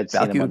don't think I'd seen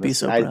Balky him would on be this.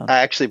 so I proud.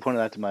 actually pointed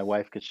that to my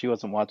wife because she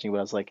wasn't watching, but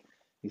I was like,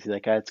 "You see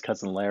that guy? It's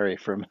Cousin Larry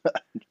from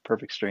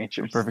Perfect From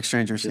Strangers." Perfect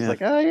Strangers, She's yeah.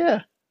 like, "Oh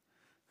yeah."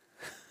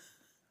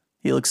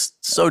 He looks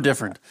so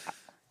different. I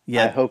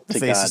Yet hope the to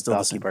face is God still the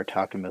Balky same.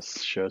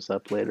 Bartokomous shows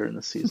up later in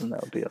the season.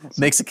 That would be awesome.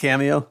 Makes a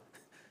cameo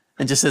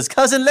and just says,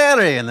 Cousin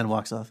Larry, and then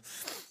walks off.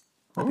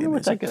 I That'd be wonder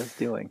what amazing. that guy's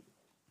doing.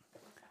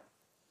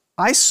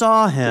 I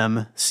saw him.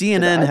 Did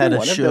CNN either had a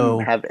one of them show,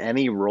 have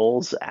any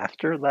roles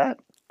after that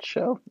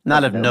show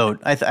not of of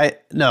note? note.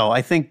 No,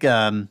 I think,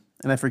 and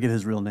I forget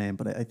his real name,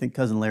 but I think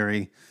Cousin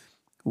Larry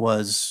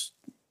was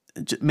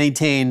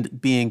maintained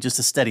being just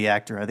a steady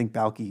actor. I think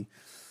Balky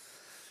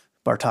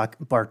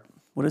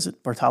what is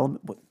it? Bartolome,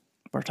 what,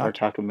 Bartok,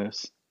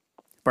 Bartokomous is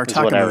what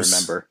I Bartakamus.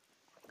 remember.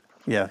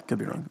 Yeah, could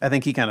be wrong. I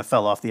think he kind of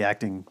fell off the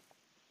acting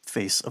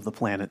face of the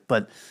planet,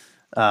 but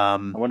I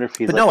wonder if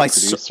he's but like no, a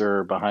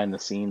producer behind the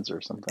scenes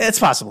or something. it's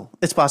possible.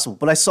 It's possible.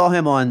 But I saw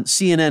him on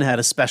CNN had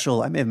a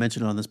special. I may have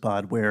mentioned it on this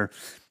pod where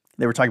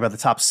they were talking about the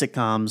top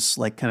sitcoms,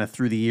 like kind of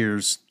through the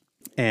years,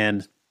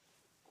 and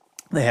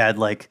they had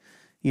like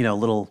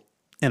little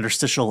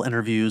interstitial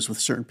interviews with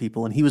certain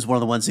people, and he was one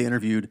of the ones they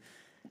interviewed.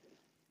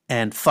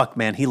 And fuck,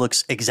 man, he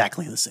looks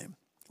exactly the same.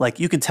 Like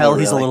you can tell Oh,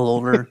 he's a really? little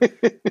older.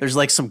 There's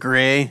like some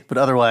gray, but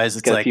otherwise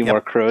it's Got a like few yep,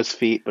 more crow's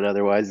feet, but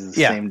otherwise he's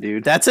the yeah, same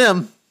dude. that's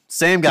him.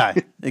 Same guy,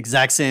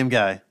 exact same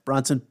guy.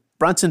 Bronson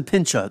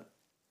Pinchot,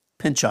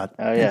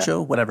 Oh yeah,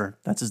 Pinchot, whatever.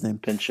 That's his name.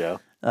 Pinchot.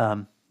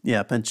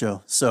 Yeah,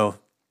 Pinchot. So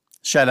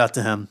shout out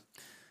to him.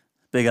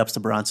 Big ups to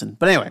Bronson.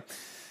 But anyway,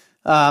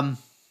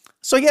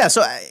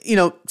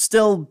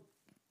 still,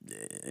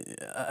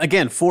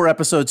 again, 4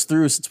 episodes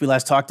through since we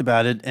last talked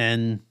about it,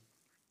 and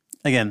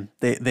again,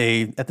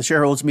 they at the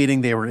shareholders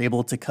meeting they were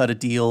able to cut a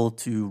deal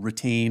to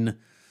retain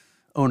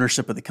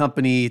ownership of the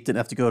company. Didn't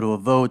have to go to a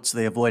vote, so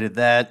they avoided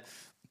that.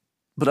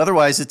 But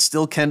otherwise, it's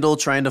still Kendall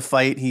trying to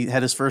fight. He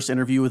had his first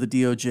interview with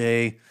the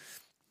DOJ,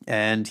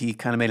 and he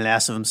kind of made an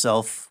ass of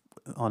himself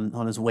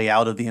on his way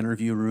out of the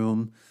interview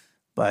room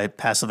by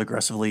passive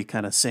aggressively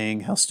kind of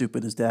saying how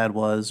stupid his dad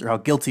was, or how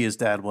guilty his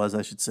dad was,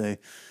 I should say.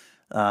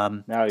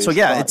 Now It's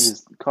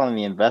he's calling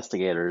the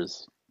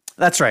investigators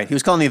that's right. He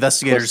was calling the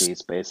investigators,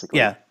 pussies, basically.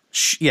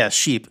 yeah,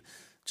 sheep,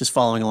 just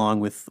following along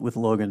with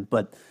Logan.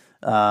 But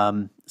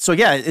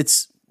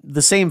it's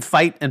the same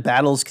fight and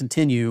battles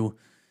continue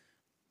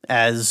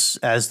as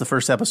the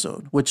first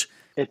episode, which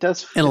It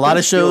does. in a It lot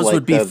of does feel shows like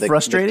would be the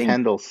frustrating.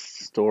 Kendall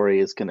story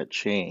is going to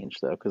change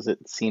though, because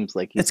it seems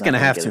like he's It's not going to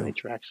going have to get to. any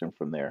traction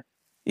from there.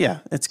 Yeah,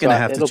 it's So going to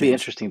have to it'll be change.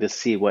 interesting to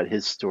see what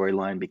his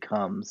storyline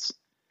becomes,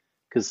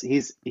 because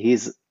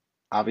he's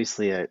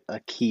obviously a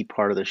key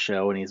part of the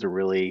show, and he's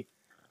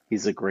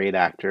a great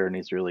actor, and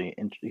he's a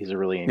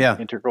really Yeah,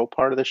 integral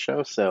part of the show.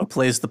 he So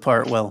plays the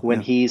part well. when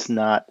Yeah, he's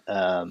not,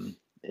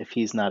 if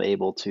he's not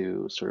able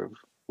to sort of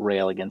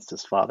rail against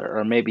his father,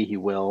 or maybe he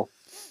will,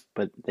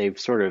 but they've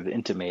sort of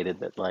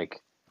intimated that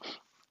like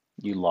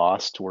you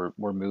lost, we're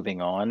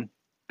moving on,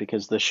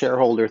 because the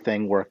shareholder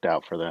thing worked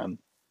out for them.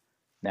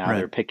 Now right.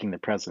 they're picking the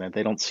president.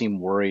 They don't seem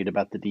worried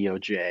about the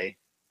DOJ,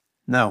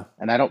 No,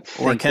 and I don't or think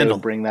they would Kendall.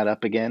 bring that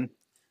up again.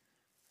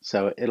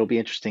 So it'll be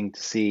interesting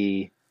to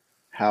see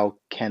how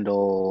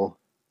Kendall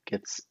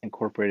gets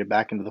incorporated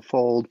back into the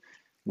fold.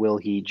 Will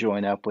he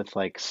join up with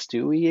like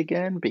Stewie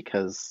again?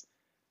 Because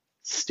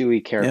Stewie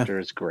Yeah, character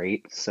is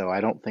great, so I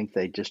don't think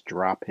they just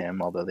drop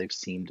him, although they've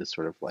seemed to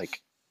sort of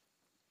like,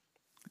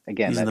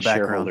 again, he's in the that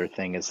background. shareholder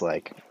thing is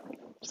like,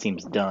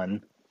 seems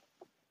done.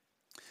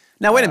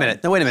 Now wait a Um,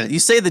 minute. Now wait a minute. You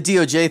say the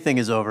DOJ thing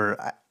is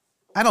over.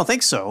 I don't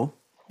think so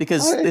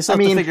because they I still have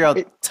to mean, figure out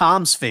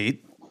Tom's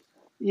fate.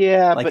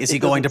 yeah, Like, but is he it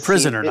going to doesn't seem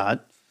prison or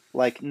not?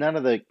 like none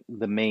of the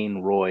main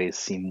Roys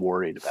seem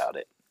worried about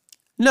it.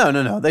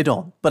 No, they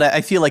don't. But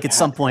I feel like at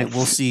some God, point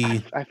we'll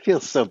see. I feel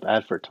so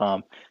bad for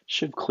Tom.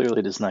 Shiv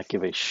clearly does not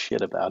give a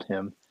shit about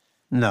him,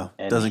 No,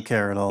 and doesn't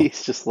care at all.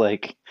 he's just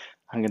like,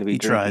 I'm going to be He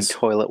drinking tries.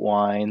 toilet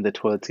wine. The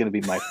toilet's going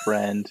to be my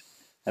friend.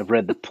 I've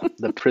read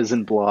the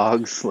prison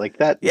blogs. Like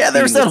that Yeah,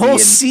 there's scene that with whole he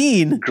and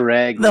scene.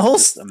 Greg The was whole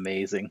just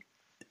amazing.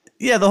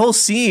 Yeah, the whole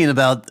scene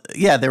about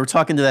they were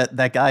talking to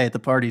that guy at the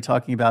party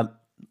talking about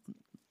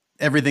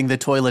everything the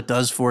toilet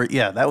does for it.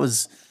 Yeah, that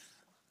was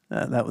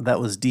that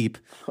was deep.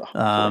 Oh,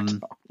 poor Um,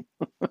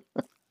 Tom.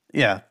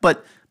 yeah,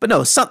 but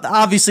no,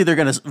 obviously they're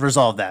going to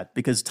resolve that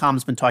because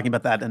Tom's been talking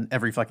about that in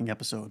every fucking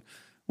episode.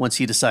 Once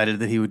he decided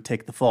that he would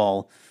take the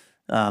fall,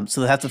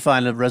 so they have to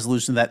find a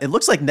resolution to that. It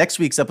looks like next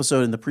week's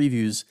episode in the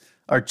previews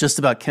are just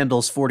about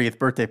Kendall's 40th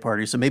birthday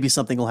party. So maybe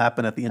something will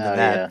happen at the end of Oh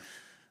that. yeah.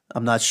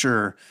 I'm not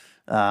sure.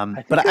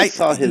 I But think I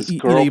saw his you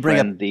bring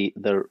up girlfriend,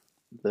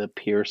 the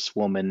Pierce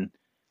woman,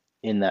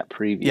 in that yeah,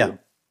 preview.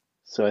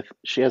 So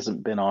she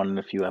hasn't been on in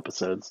a few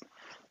episodes.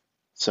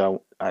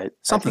 So I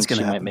something's think going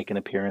she to might happen. make an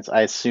appearance.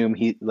 I assume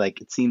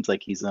it seems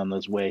like he's on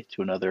his way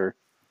to another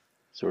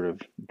sort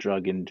of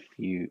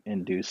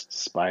induced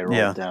spiral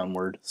Yeah,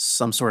 downward.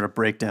 some sort of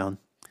breakdown.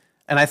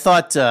 And I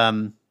thought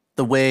the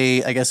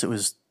way I guess it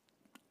was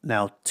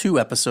now 2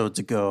 episodes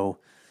ago,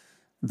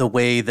 the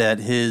way that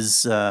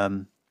his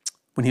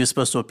when he was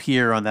supposed to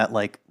appear on that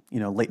late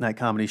night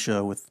comedy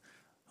show with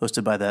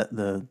hosted by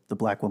the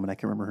black woman, I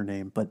can't remember her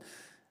name, but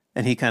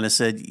and he kind of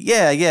said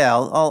yeah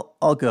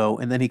I'll go,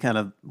 and then he kind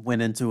of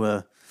went into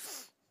a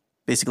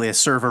basically a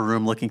server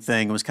room looking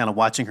thing and was kind of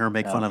watching her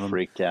make Oh, fun of him.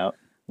 freaked out.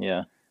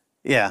 Yeah.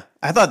 Yeah,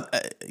 I thought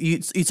you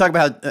talk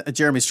about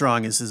Jeremy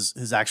Strong is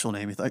his actual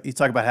name. You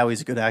talk about how he's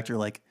a good actor,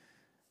 like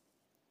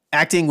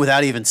acting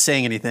without even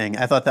saying anything.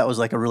 I thought that was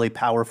like a really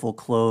powerful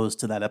close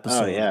to that Oh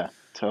episode. yeah,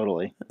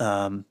 totally.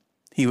 Yeah,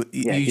 You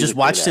he's just a great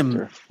watched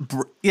him,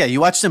 actor.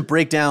 you watched him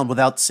break down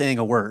without saying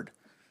a word,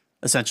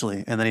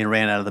 essentially, and then he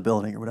ran out of the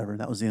building or whatever, and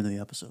that was the end of the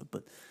episode.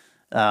 But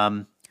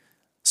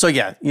so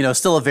yeah,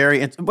 still a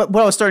very. But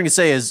what I was starting to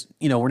say is,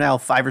 we're now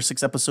 5 or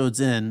 6 episodes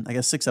in, I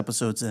guess 6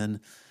 episodes in,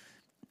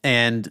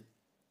 and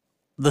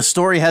the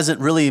story hasn't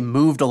really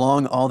moved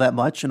along all that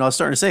much. And I was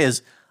starting to say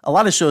is a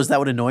lot of shows that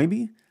would annoy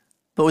me,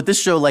 but with this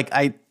show, like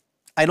I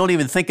don't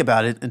even think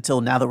about it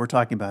until now that we're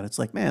talking about it. It's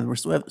like, man, we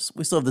still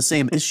have the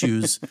same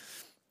issues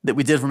that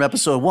we did from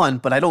episode 1,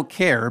 but I don't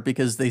care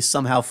because they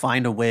somehow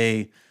find a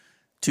way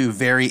to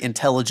very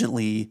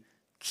intelligently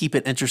keep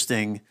it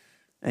interesting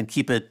and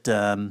keep it,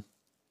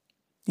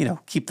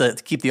 keep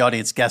the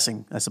audience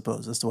guessing, I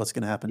suppose, as to what's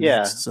going to happen Yeah,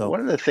 next. So one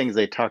of the things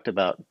they talked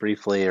about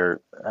briefly,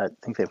 or I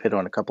think they've hit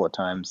on a couple of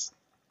times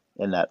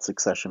in that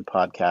Succession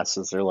podcast,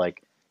 is they're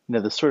like,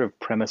 the sort of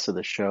premise of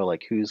the show,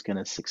 like who's going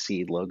to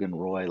succeed Logan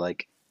Roy,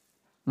 like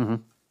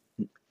mhm.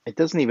 it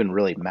doesn't even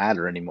really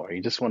matter anymore.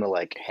 You just want to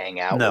like hang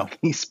out with No,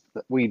 these.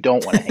 Well, you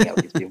don't want to hang out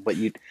with these people, but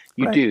you do.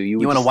 right? You You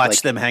would want to just watch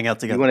like them hang out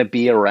you together. want to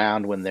be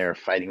around when they're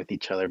fighting with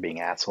each other,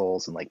 being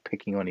assholes and like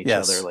picking on each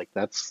other. Yes, Like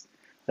that's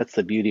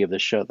the beauty of the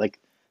show. Like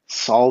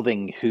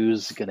solving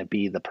who's going to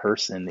be the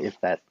person, if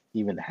that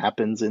even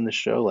happens in the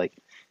show. Like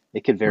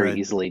it could very right.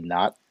 easily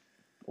not,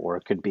 or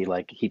it could be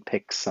like he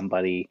picks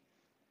somebody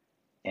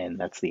and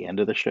that's the end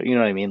of the show. You know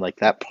what I mean? Like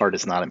that part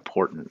is not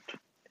important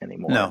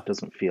anymore. It No,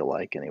 doesn't feel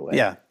like anyway.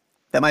 yeah,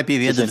 that might be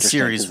the Which end is of the interesting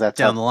because series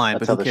down the line,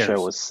 that's but how who the show cares?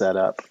 was set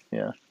up.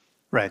 Yeah.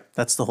 Right,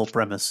 that's the whole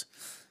premise.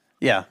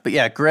 Yeah, but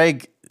yeah,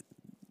 Greg,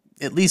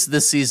 at least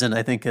this season,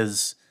 I think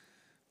has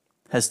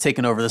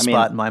taken over the I mean,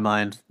 spot in my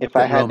mind if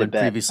I that had to Roman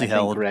bet, previously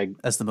held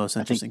as the most I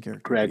think interesting character.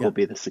 But Greg yeah, will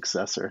be the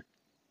successor,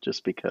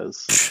 just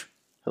because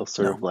he'll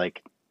sort no, of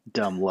like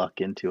dumb luck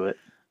into it.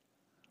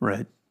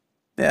 right.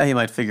 Yeah, he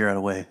might figure out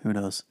a way. Who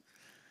knows?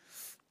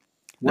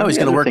 One No, of he's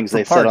the going to other work things for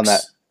they said on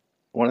that, Parks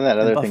one of that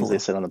in other things they Buffalo.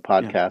 said on the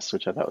Yeah. podcast,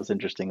 which I thought was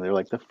interesting, they're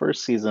like the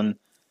first season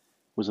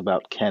was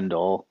about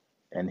Kendall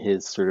and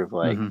his sort of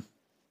like, hmm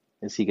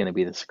is he going to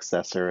be the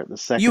successor? The You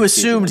second season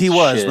assumed was he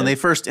was when they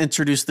Shiv. first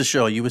introduced the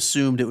show. You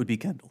assumed it would be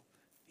Kendall.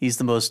 He's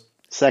the most.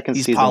 Second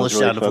He's season was polished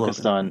really out of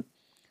focused Logan. on,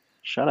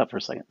 shut up for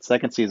a second.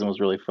 Second season was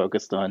really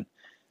focused on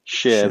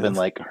Shiv and Shiv.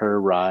 like her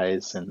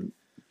rise and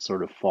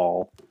sort of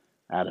fall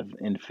out of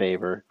in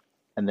favor.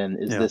 And then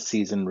is Yeah. this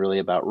season really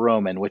about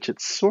Roman, which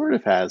it sort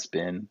of has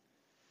been,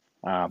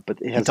 but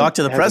it He talked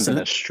to the hasn't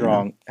been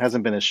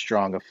president. as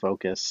strong a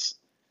focus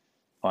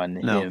on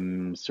No.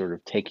 him sort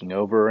of taking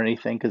over or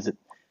anything, because it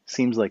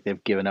seems like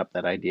they've given up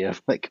that idea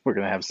of like we're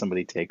gonna have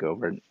somebody take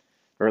over,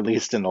 or at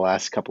least in the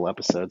last couple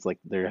episodes, like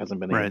there hasn't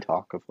been any Right.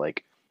 talk of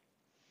like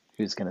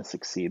who's gonna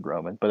succeed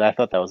Roman. But I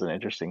thought that was an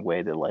interesting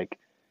way to like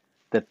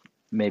that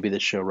maybe the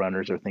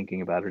showrunners are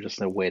thinking about, or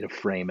just a way to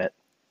frame it.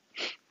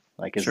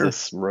 Like, is Sure.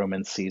 this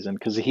Roman season?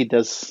 Because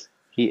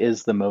he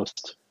is the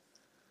most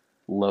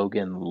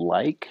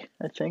Logan-like,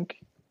 I think,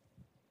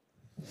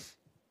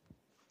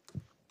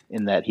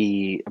 in that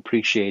he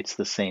appreciates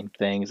the same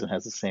things and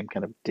has the same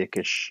kind of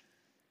dickish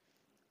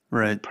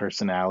Right.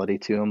 personality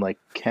to him. Like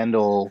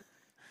Kendall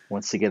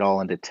wants to get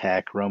all into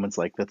tech. Roman's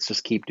like, let's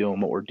just keep doing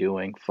what we're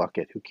doing. Fuck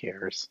it, who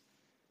cares?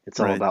 It's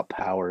all Right. about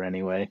power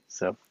anyway.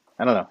 So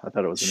I don't know. I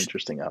thought it was an Sh-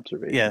 interesting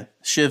observation. Yeah.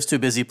 Shiv's too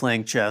busy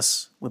playing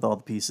chess with all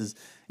the pieces.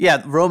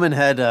 Yeah. Roman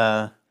had.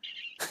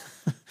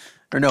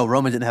 Or no,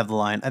 Roman didn't have the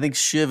line. I think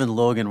Shiv and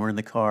Logan were in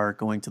the car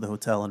going to the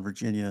hotel in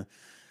Virginia,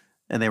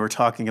 and they were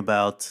talking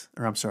about.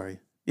 Or I'm sorry.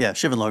 Yeah,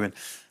 Shiv and Logan.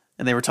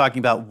 And they were talking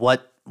about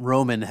what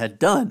Roman had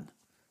done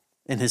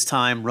in his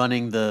time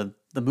running the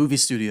movie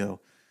studio.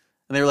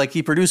 And they were like,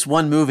 he produced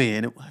one movie,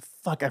 and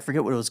I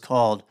forget what it was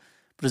called,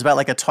 but it was about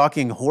like a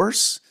talking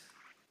horse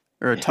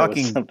or a Yeah, it was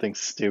talking. something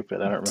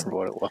stupid. I don't remember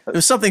what it was. It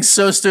was something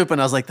so stupid.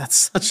 And I was like, that's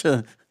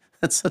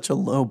such a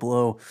low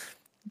blow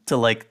to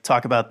like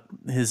talk about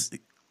his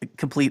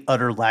complete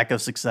utter lack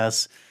of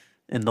success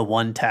in the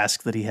one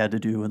task that he had to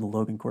do in the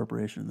Logan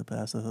Corporation in the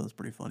past. I thought it was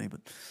pretty funny,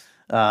 but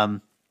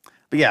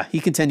yeah, he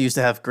continues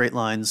to have great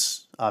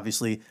lines.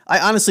 Obviously, I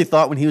honestly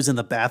thought when he was in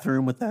the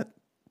bathroom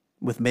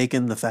with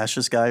Macon, the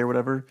fascist guy or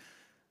whatever,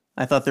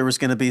 I thought there was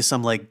going to be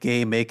some like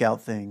gay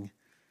makeout thing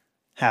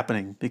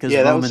happening because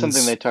Yeah, that was Roman's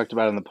something they talked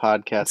about in the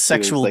podcast too. Is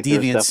sexual like there's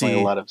definitely a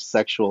deviancy. lot of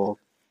sexual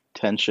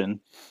tension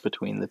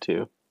between the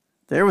two.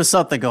 There was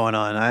something going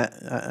on.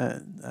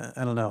 I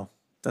don't know.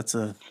 That's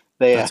a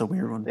They that's a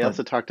weird one, they but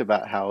also talked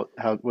about how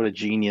what a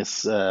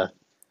genius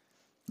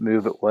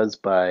move it was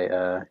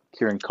by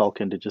Kieran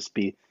Culkin to just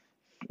be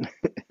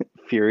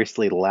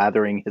furiously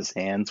lathering his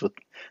hands with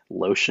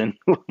lotion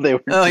while they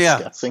were oh yeah,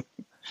 discussing.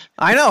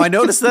 I know. I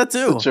noticed that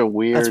Such too. a That's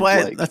weird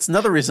why. like That's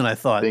another reason I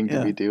thought. thing to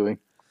Yeah, be doing.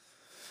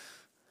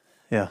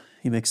 yeah.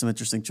 He makes some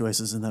interesting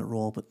choices in that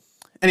role. But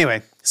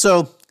anyway,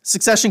 so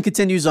Succession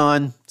continues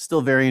on.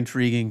 Still very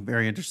intriguing,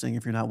 very interesting.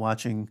 If you're not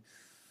watching,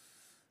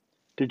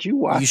 Did you you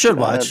watch should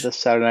watch. the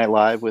Saturday Night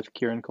Live with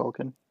Kieran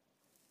Culkin?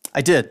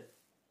 I did.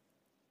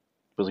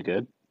 Was it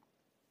good?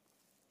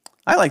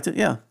 I liked it.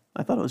 Yeah,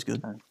 I thought it was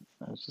good.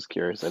 I was just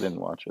curious. I didn't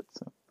watch it,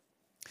 so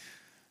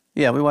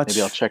Yeah, maybe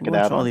I'll check we it watch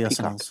out all on the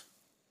Peacock. SNLs.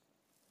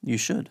 You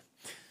should.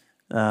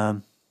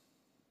 Um,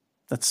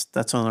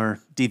 that's on our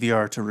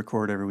DVR to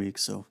record every week.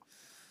 So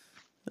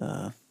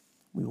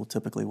we will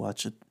typically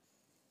watch it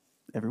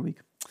every week.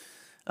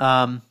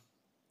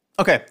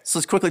 Okay, so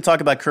let's quickly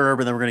talk about Curb,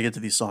 and then we're going to get to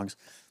these songs.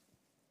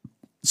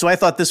 So I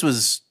thought this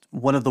was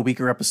one of the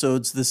weaker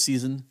episodes this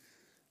season.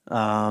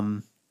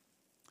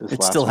 This It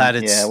last still one, had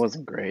its yeah, it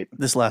wasn't great.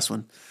 this last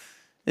one.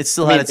 It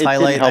still I had mean, its it didn't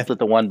highlight. help that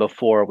the one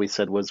before we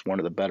said was one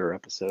of the better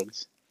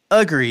episodes.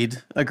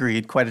 Agreed.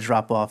 Quite a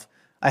drop off.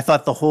 I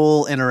thought the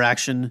whole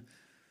interaction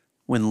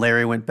when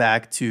Larry went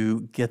back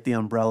to get the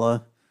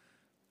umbrella,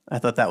 I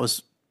thought that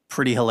was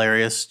pretty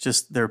hilarious.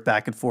 Just their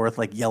back and forth,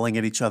 like yelling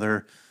at each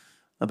other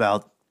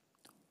about,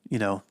 you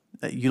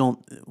don't,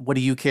 what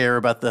do you care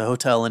about the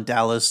hotel in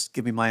Dallas?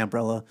 Give me my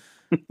umbrella.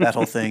 That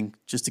whole thing,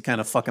 just to kind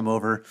of fuck him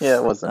over. Yeah,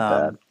 it wasn't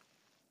bad.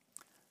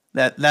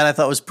 That I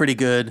thought was pretty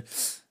good.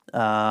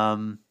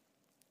 The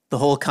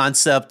whole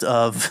concept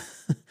of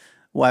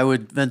why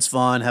would Vince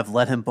Vaughn have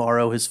let him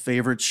borrow his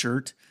favorite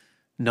shirt,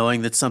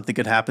 knowing that something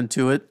could happen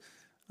to it,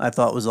 I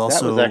thought was That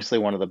also was actually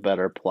one of the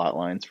better plot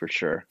lines for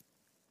sure.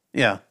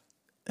 yeah.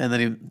 And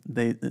then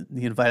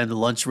he invited him to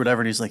lunch or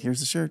whatever, and he's like, "Here's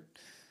the shirt.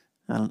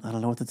 I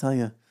don't know what to tell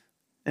you."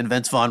 And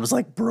Vince Vaughn was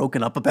like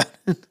broken up about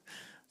it.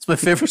 It's my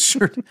favorite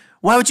shirt.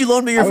 Why would you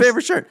loan me your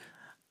favorite shirt?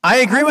 I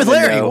agree with wanna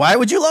Larry. know- Why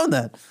would you loan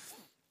that?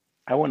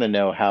 I want to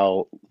know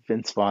how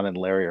Vince Vaughn and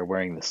Larry are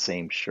wearing the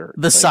same shirt.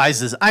 The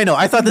sizes. I know.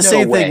 I thought the No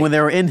same way. thing when they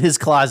were in his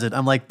closet.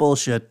 I'm like,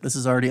 bullshit. This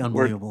is already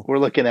unbelievable. We're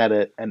looking at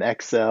an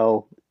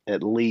XL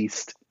at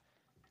least,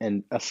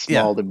 and a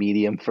small to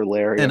medium for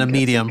Larry. And I'm a guessing,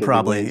 medium, 'cause he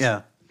probably. weighs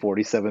Yeah.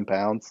 47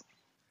 pounds.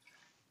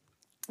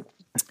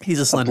 He's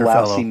a A slender blousy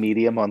fellow.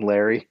 medium on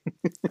Larry.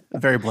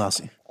 Very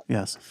blousy.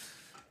 Yes.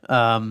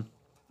 And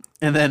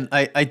then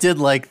I did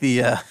like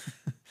the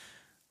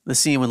the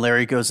scene when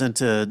Larry goes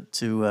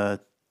into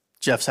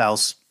Jeff's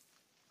house,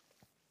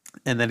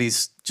 and then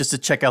he's just to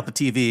check out the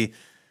TV.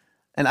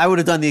 And I would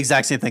have done the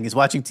exact same thing. He's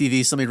watching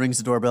TV. Somebody rings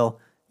the doorbell.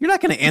 You're not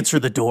going to answer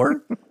the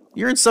door.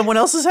 You're in someone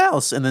else's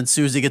house. And then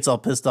Susie gets all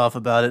pissed off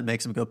about it,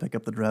 makes him go pick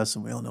up the dress,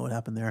 and we all know what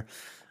happened there.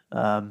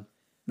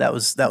 That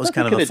was kind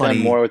of could a have funny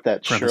done more with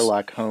that premise.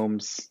 Sherlock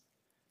Holmes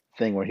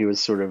thing where he was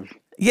sort of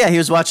Yeah, he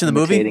was watching the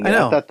movie. imitating I it.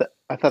 know.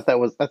 I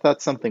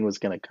thought something was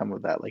going to come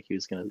of that, like he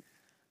was going to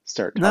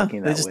start No,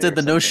 talking they that just way did or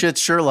the no something. shit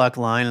Sherlock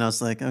line, and I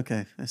was like,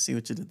 okay, I see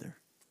what you did there.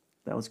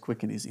 That was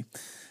quick and easy.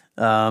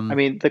 I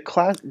mean, the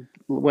class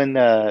when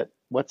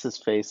what's his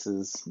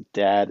face's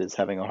dad is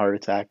having a heart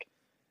attack,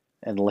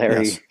 and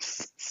Larry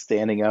Yes.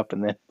 standing up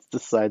and then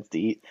decides to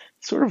eat.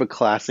 Sort of a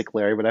classic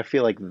Larry, but I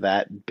feel like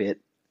that bit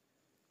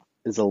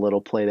is a little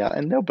played out,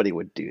 and nobody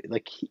would do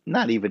like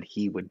not even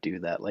he would do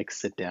that. Like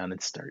sit down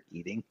and start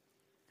eating.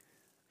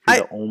 If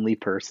you're the only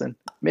person.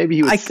 Maybe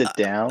he would sit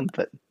down,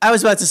 but I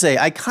was about to say,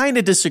 I kind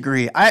of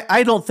disagree.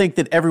 I don't think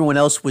that everyone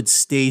else would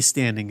stay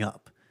standing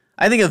up.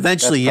 I think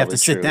eventually that's you have to probably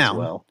sit true as down.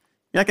 well.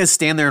 You're not going to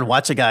stand there and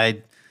watch a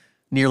guy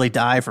nearly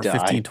die for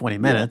 15, 20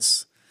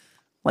 minutes.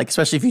 Like,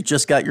 especially if you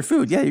just got your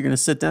food. Yeah, you're going to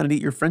sit down and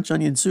eat your French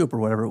onion soup or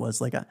whatever it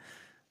was. Like,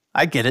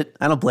 I get it.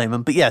 I don't blame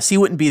him. But yes, he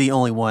wouldn't be the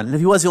only one. And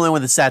if he was the only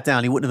one that sat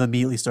down, he wouldn't have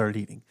immediately started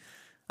eating.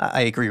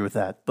 I agree with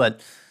that.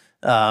 But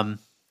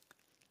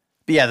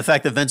yeah, the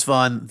fact that Vince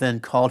Vaughn then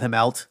called him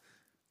out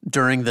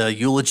during the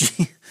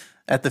eulogy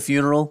at the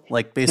funeral,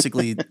 like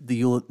basically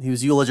he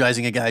was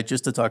eulogizing a guy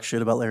just to talk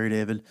shit about Larry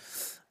David,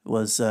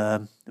 was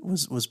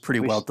pretty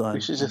well done.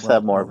 We should just Well-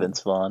 have more well-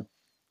 Vince Vaughn.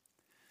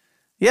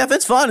 Yeah,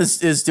 Vince Vaughn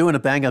is doing a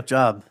bang up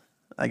job.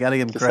 I got to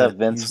give him Just have credit.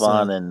 Vince He's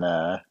Vaughn and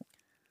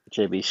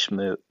JB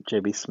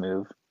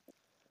Smoove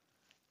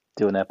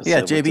do an yeah,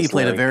 episode with JB just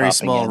played a Larry very popping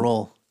small in.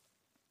 role.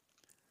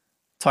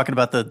 Talking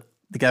about the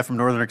guy from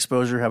Northern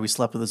Exposure, how he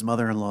slept with his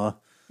mother-in-law.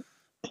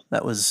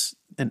 That was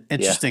an Yeah, I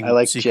interesting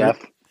like secret.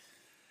 Jeff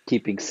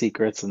keeping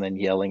secrets and then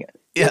yelling,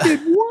 "You Yeah, did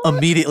what?"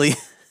 immediately.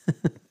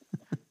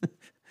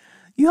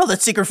 You held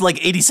that secret for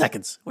like 80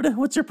 seconds.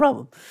 What's your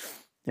problem?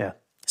 Yeah.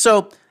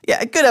 So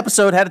yeah, a good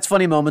episode. Had its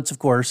funny moments, of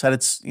course. Had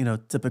its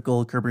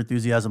typical Curb Your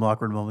Enthusiasm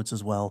awkward moments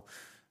as well.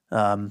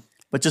 But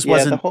just Yeah, the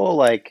wasn't whole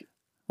like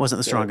wasn't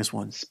the the strongest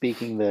one.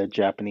 speaking the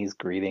Japanese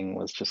greeting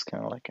was just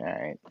kind of like, all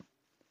right,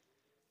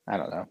 I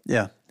don't know.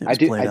 Yeah, it was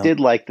I played out. did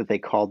like that they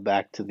called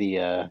back to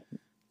the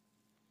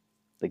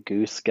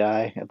goose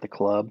guy at the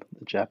club,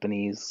 the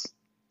Japanese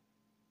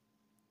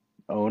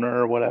owner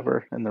or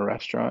whatever in the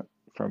restaurant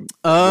from way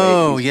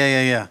Oh yeah,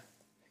 yeah, yeah.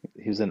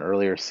 he's in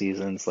earlier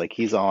seasons. Like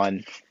he's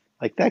on,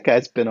 like that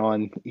guy's been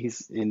on.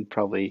 He's in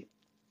probably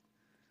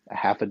a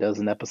half a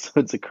dozen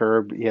episodes of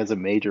Curb. He has a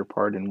major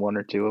part in one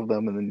or two of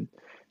them, and then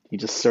you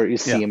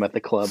see Yeah. him at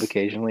the club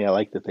occasionally. I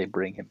like that they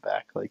bring him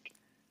back. Like,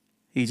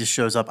 He just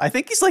shows up. I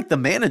think he's like the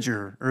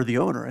manager or the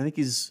owner. I think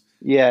he's.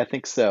 yeah, I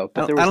think so.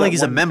 But there I was don't think that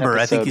he's a one member.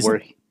 I think episode he's where,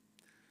 a.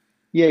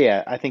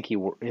 yeah, I think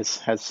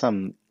has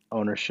some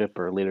ownership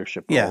or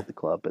leadership role Yeah, at the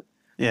club. But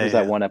yeah, there's yeah,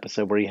 that yeah. one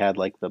episode where he had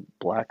like the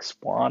black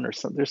swan or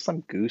something. There's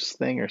some goose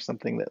thing or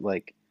something that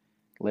like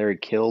Larry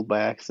killed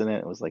by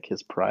accident. It was like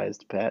his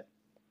prized pet.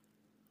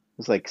 It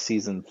was like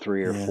season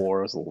 3 or 4.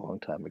 It was a long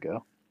time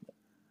ago.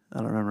 I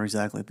don't remember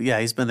exactly, but yeah,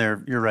 he's been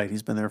there. You're right.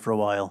 He's been there for a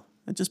while.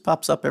 It just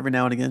pops up every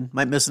now and again.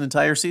 Might miss an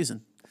entire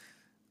season,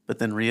 but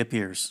then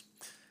reappears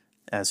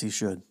as he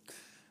should.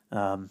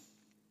 Um,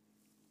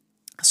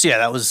 so yeah,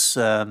 that was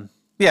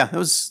yeah, it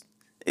was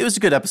a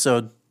good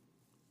episode.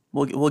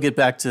 We'll get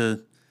back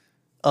to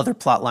other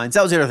plot lines.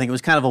 That was the other thing. It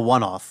was kind of a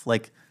one off.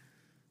 Like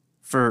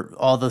for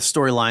all the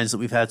storylines that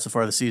we've had so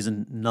far this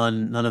season,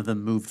 none of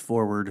them moved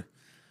forward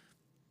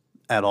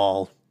at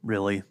all,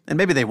 really. And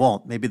maybe they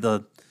won't. Maybe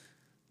the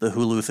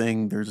Hulu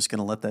thing, they're just going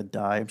to let that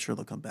die. I'm sure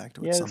they'll come back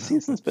to it Yeah, the somehow. But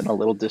season's been a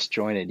little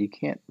disjointed. You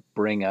can't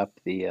bring up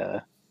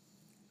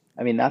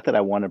I mean, not that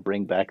I want to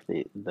bring back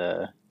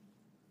the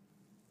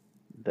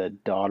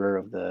daughter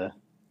of the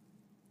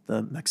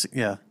the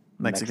Mexican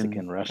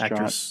Mexican restaurant.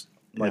 actress.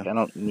 Yeah. Like, I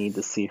don't need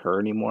to see her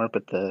anymore,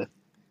 but the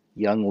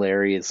young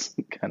Larry is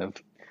kind of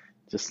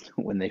just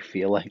when they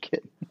feel like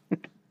it.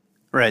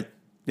 Right.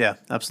 Yeah,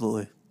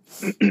 absolutely.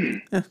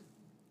 Yeah.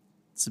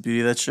 It's the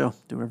beauty of that show.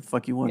 Do whatever the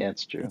fuck you want. Yeah,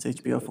 it's true. It's Do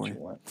HBO what for you you.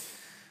 want.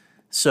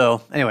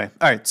 So anyway,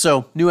 all right.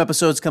 So new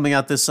episodes coming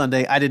out this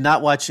Sunday. I did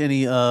not watch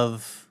any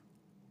of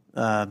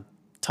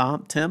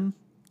Tim?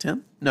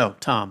 No,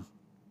 Tom.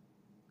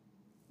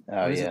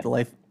 Oh What is it? yeah, The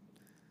life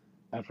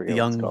I the forget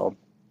what it's called.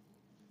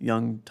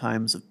 young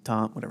times of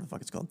Tom, whatever the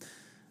fuck it's called.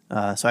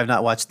 So I've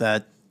not watched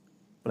that,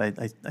 but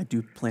I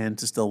do plan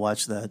to still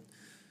watch that.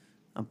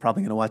 I'm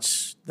probably gonna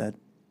watch that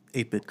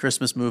 8-bit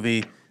Christmas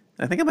movie.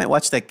 And I think I might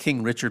watch that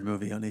King Richard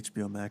movie on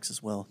HBO Max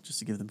as well, just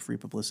to give them free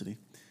publicity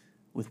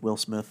with Will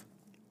Smith.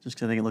 Just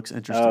because I think it looks Oh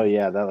interesting.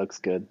 yeah, that looks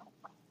good.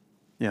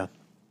 Yeah.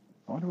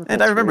 I wonder what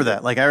And I that's remember rated.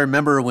 that. Like I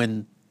remember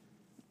when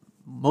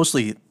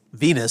mostly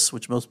Venus,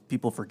 which most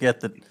people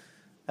forget that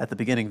at the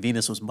beginning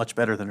Venus was much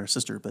better than her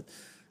sister, but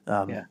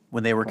Yeah,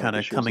 when they were probably kind 'cause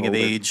of she was coming of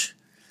older. age,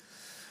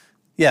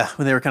 yeah,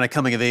 when they were kind of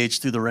coming of age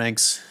through the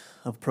ranks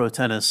of pro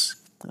tennis.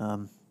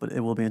 But it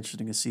will be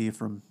interesting to see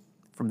from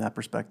that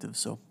perspective.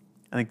 So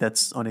I think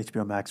that's on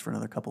HBO Max for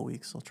another couple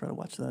weeks. I'll try to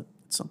watch that at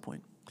some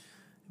point.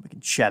 We can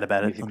chat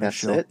about You it think on the that's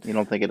show. it? You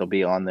don't think it'll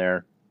be on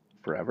there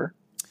forever?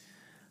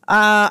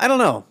 I don't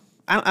know.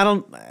 I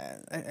don't.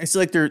 I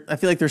feel like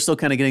they're still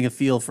kind of getting a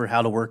feel for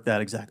how to work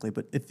that exactly.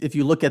 But if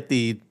you look at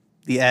the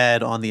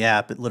ad on the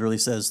app, it literally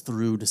says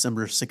through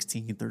December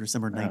 16th or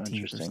December 19th or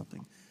Interesting.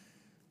 something.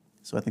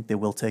 So I think they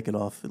will take it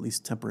off at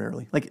least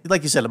temporarily. Like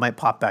you said, it might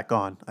pop back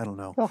on. I don't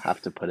know. They'll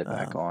have to put it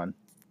back on.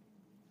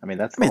 I mean,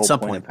 that's I mean, the at whole some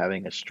point point. of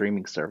having a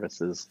streaming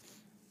service is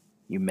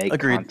you make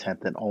Agreed.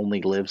 content that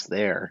only lives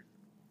there,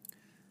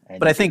 and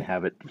But you I can think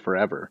have it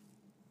forever.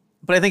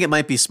 But I think it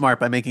might be smart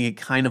by making it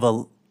kind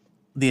of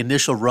the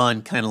initial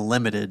run kind of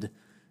limited.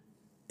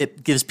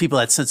 It gives people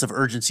that sense of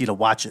urgency to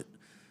watch it,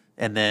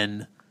 and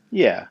then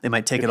Yeah, they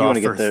might take if it you off want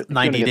to for get if you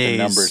want 90 to get days.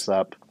 the numbers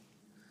up,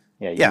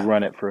 yeah, you Yeah.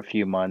 run it for a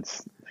few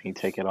months, then you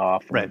take it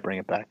off, and you Right. bring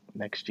it back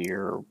next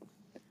year or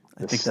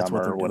I this think that's what summer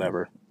they're or doing.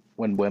 whatever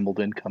when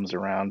Wimbledon comes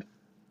around.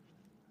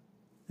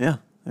 Yeah,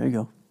 there you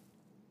go.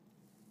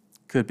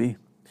 Could be.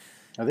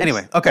 Are they,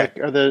 Anyway, okay. like,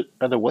 are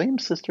the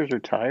Williams sisters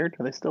retired?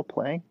 Are they still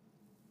playing?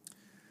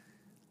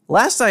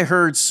 Last I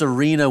heard,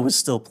 Serena was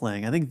still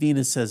playing. I think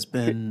Venus has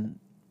been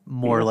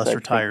more or Venus, less I think,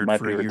 retired might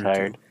for be a year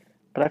retired, or two.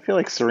 but I feel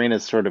like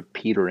Serena's sort of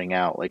petering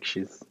out. Like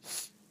she's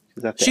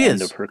at the She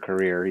end of is. her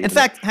career. In Even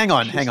fact, if hang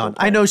on. she's still I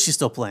playing. know she's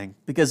still playing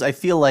because I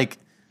feel like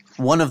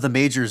one of the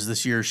majors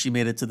this year, she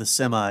made it to the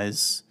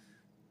semis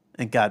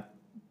and got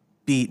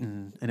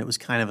beaten, and it was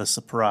kind of a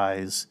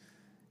surprise.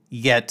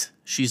 yet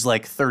she's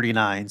like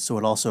 39, so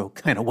it also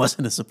kind of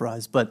wasn't a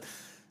surprise. But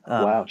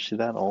Wow, she's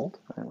that old?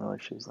 I didn't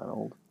realize she was that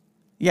old.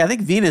 yeah, I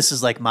think Venus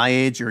is like my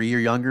age or a year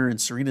younger, and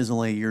Serena's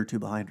only a year or two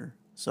behind her.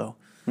 So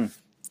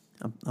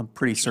I'm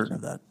pretty certain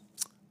of that.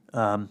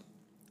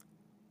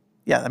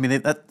 Yeah, I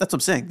mean, that's what I'm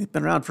saying. They've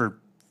been around for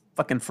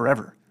fucking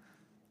forever.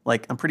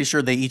 Like, I'm pretty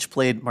sure they each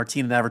played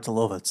Martina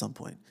Navratilova at some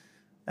point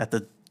at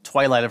the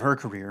twilight of her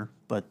career,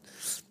 but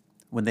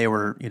when they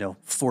were,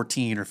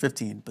 14 or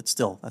 15, but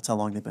still, that's how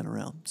long they've been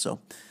around. So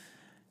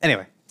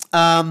anyway,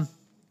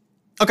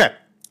 okay.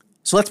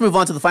 So let's move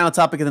on to the final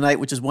topic of the night,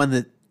 which is one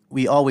that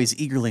we always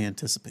eagerly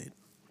anticipate,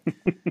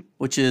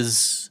 which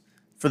is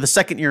for the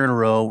second year in a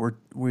row,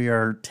 we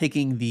are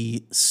taking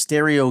the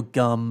Stereo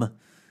Gum,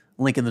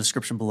 link in the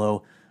description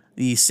below,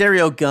 the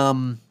Stereo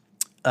Gum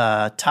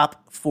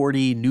top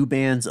 40 new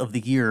bands of the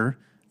year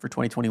for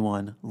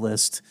 2021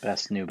 list.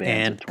 Best new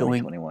bands of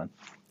 2021.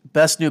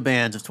 Best new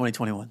bands of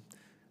 2021.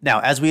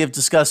 Now, as we have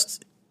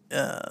discussed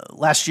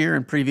last year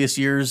and previous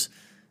years,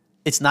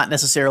 it's not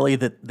necessarily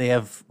that they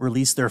have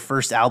released their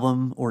first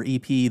album or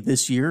EP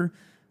this year.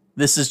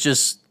 This is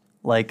just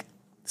like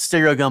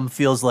Stereo Gum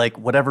feels like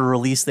whatever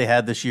release they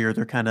had this year,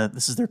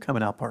 this is their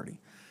coming out party.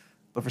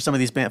 But for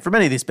many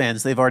of these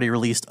bands, they've already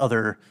released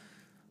other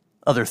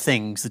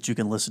things that you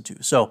can listen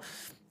to. So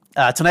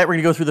tonight we're going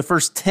to go through the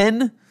first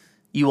 10.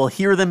 You will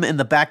hear them in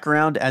the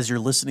background as you're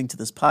listening to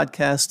this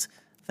podcast.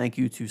 Thank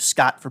you to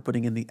Scott for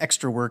putting in the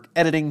extra work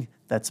editing.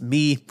 That's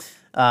me,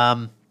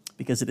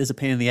 because it is a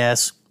pain in the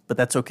ass, but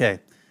that's okay.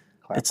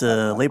 It's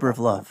a labor of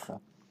love,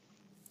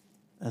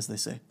 as they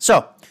say.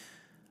 So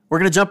we're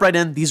going to jump right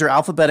in. These are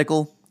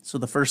alphabetical, so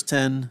the first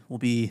 10 will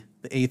be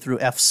the A through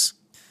Fs,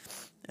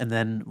 and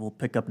then we'll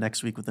pick up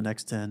next week with the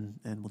next 10,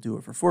 and we'll do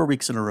it for 4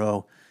 weeks in a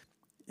row.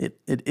 It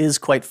is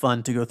quite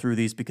fun to go through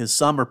these because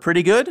some are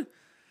pretty good,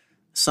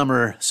 some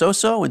are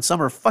so-so, and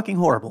some are fucking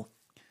horrible.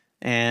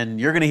 And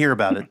you're going to hear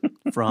about it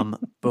from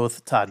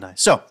both Todd and I.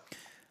 So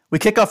we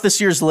kick off this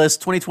year's list,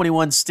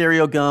 2021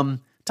 Stereo Gum,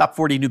 top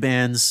 40 new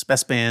bands,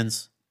 best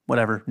bands,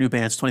 whatever, new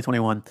bands,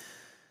 2021.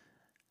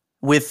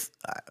 With,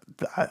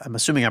 I'm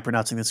assuming I'm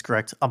pronouncing this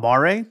correct,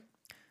 Amare.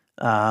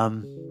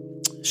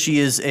 She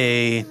is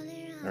a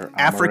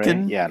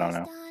African. Yeah, I don't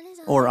know.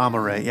 Or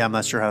Amare. Yeah, I'm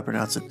not sure how to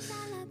pronounce it.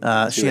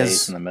 She has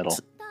A's in the middle.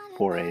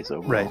 4 A's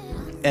overall. Right.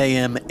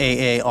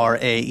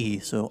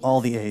 Amaarae. So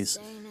all the A's.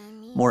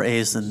 More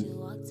A's than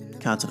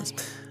consonants.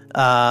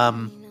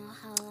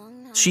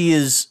 She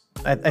is,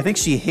 I think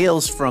she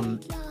hails from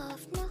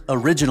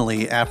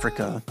originally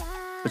Africa,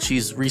 but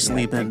she's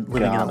recently been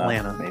living Ghana, in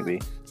Atlanta.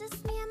 Maybe.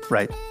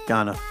 Right.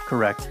 Ghana.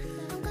 Correct.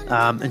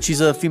 And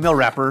she's a female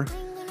rapper.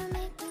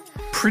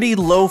 Pretty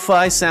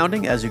lo-fi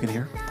sounding, as you can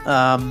hear.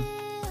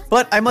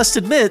 But I must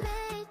admit,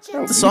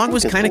 the song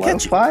was kind of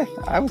catchy. I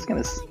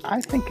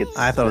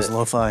thought it was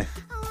lo-fi.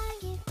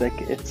 Like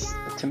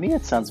to me,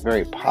 it sounds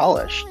very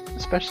polished,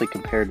 especially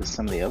compared to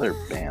some of the other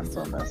bands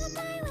on this.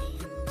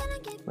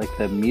 Like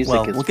the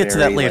music is we'll get to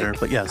that later,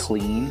 but yes,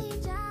 clean.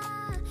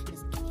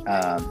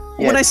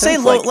 When I say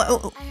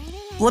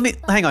let me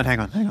hang on.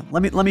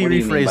 Let me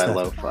rephrase that.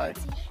 Lo-fi?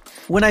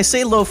 When I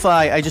say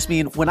lo-fi, I just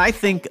mean when I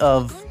think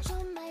of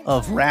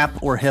rap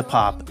or hip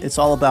hop, it's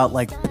all about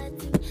like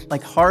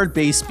hard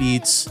bass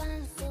beats.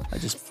 I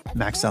just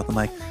maxed out the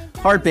mic.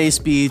 Hard bass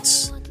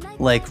beats,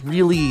 like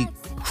really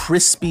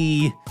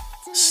crispy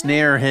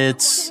snare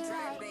hits,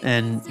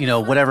 and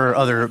whatever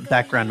other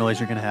background noise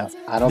you're gonna have.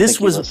 I don't think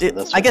you listen to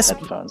this with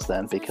headphones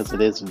then, because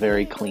it is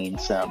very clean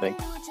sounding.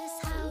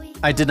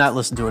 I did not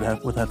listen to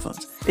it with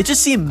headphones. It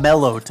just seemed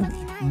mellow to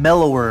me,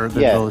 mellower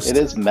than most. Yeah, it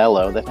is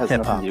mellow. That has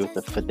hip-hop. nothing to do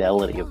with the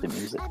fidelity of the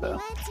music, though.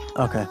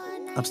 Okay,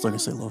 I'm still gonna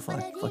say lo-fi.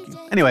 Fuck you.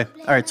 Anyway,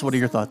 all right. So, what are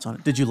your thoughts on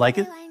it? Did you like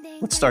it?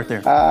 Let's start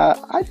there.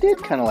 I did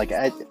kind of like it.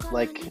 I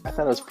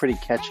thought it was pretty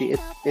catchy.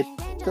 It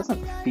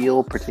doesn't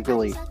feel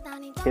particularly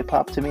hip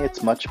hop to me.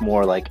 It's much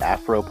more like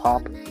Afro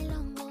pop,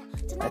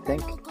 I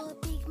think.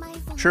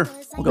 Sure,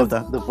 we'll go with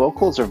that. The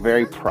vocals are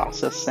very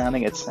processed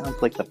sounding. It sounds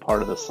like the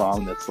part of the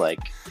song that's like,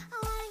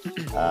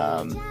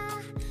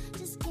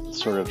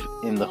 sort of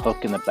in the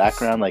hook in the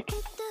background. Like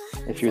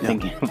if you're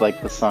thinking of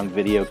like the song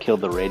 "Video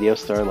Killed the Radio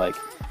Star," like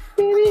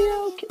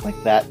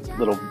that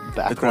little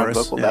background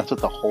vocal. Yeah. That's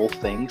what the whole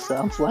thing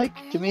sounds like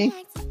to me.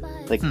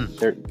 Like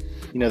they're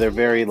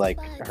very like,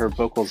 her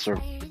vocals are.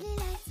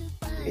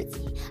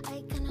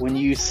 When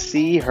you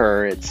see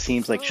her, it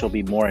seems like she'll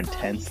be more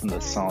intense than the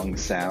song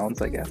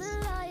sounds, I guess.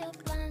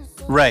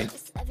 Right.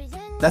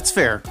 That's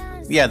fair.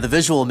 Yeah, the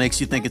visual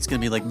makes you think it's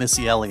going to be like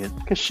Missy Elliott.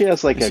 Because she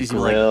has like a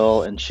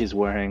grill and she's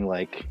wearing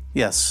like...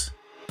 Yes.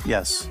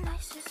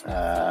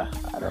 I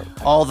don't know.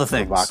 All the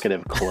things.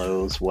 Provocative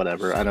clothes,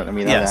 whatever. I don't know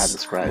how to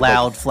describe it.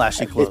 Loud,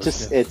 flashy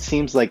clothes. It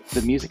seems like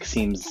the music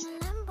seems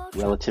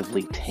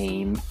relatively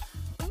tame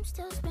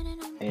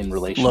in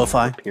relation to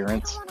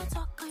appearance.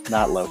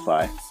 Not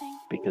lo-fi.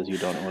 Because you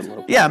don't know what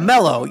lo-fi is.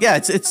 Mellow. Yeah,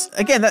 it's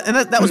again,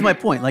 that was my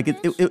point. Like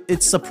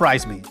it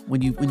surprised me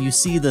when you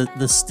see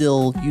the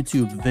still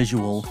YouTube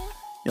visual.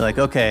 You're like,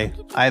 okay,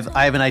 I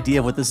have an idea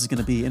of what this is going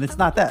to be, and it's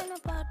not that.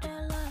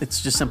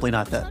 It's just simply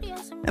not that.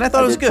 And I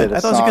thought it was did say good. the I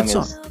thought it was a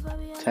good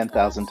song is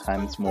 10,000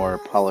 times more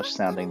polished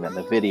sounding than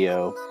the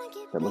video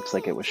that looks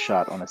like it was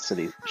shot on a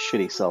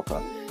shitty cell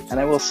phone. And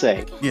I will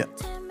say, Yeah.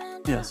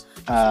 Yes.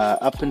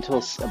 up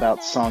until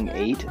about song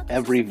 8,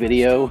 every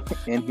video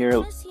in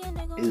here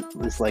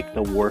is like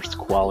the worst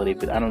quality.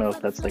 But I don't know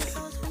if that's like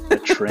a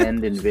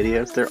trend in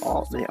videos. They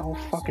all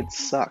fucking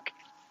suck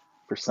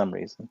for some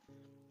reason.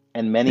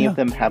 And many of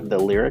them have the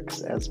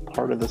lyrics as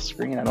part of the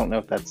screen. I don't know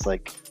if that's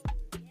like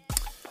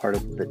part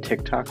of the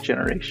TikTok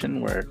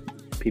generation where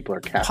people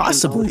are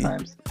captioned all the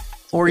times.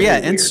 Or really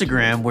weird.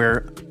 Instagram,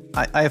 where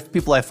I have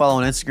people I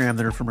follow on Instagram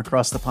that are from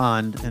across the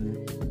pond,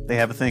 and they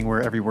have a thing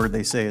where every word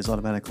they say is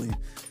automatically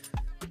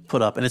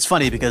put up. And it's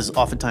funny because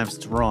oftentimes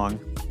it's wrong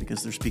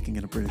because they're speaking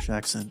in a British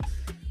accent,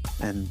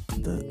 and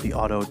the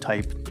auto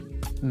type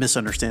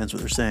misunderstands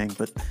what they're saying.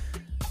 But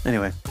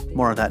anyway,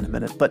 more on that in a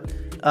minute. But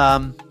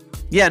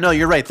yeah, no,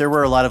 you're right. There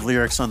were a lot of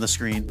lyrics on the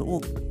screen, but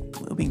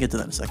we can get to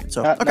that in a second.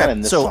 So not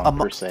in this song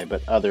per se,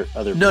 but other.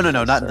 No,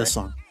 not in this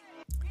song.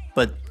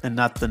 But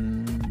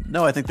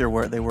I think they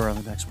were on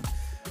the next one.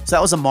 So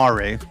that was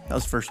Amare. That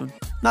was the first one.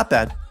 Not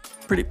bad.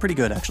 Pretty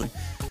good actually.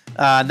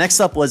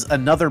 Next up was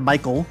Another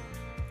Michael,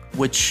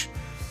 which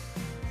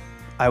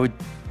I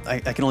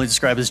can only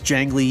describe as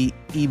jangly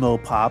emo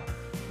pop.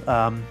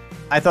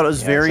 I thought it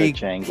was very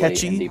jangly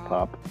catchy. Indie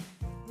pop.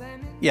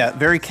 Yeah,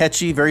 very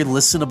catchy, very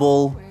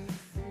listenable.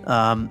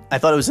 I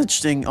thought it was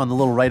interesting. On the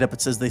little write-up,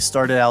 it says they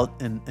started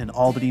out in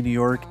Albany, New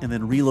York, and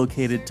then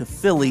relocated to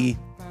Philly.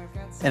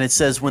 And it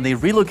says when they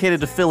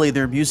relocated to Philly,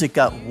 their music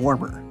got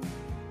warmer,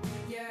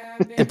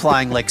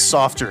 implying like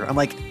softer. I'm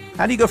like,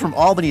 how do you go from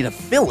Albany to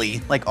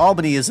Philly? Like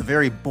Albany is a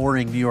very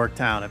boring New York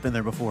town. I've been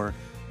there before.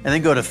 And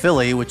then go to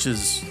Philly, which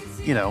is,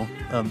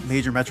 a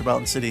major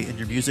metropolitan city, and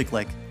your music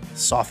like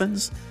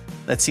softens.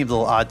 That seemed a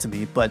little odd to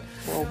me, but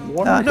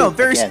warmer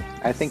again,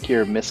 I think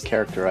you're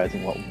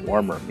mischaracterizing what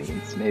warmer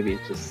means. Maybe it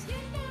just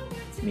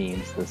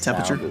means the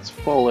temperature sound is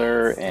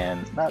fuller,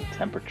 and not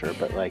temperature,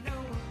 but like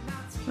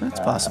that's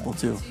possible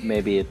too.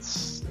 Maybe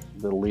it's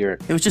the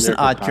lyric. It was just an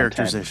odd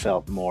characterization.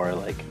 Felt more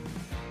like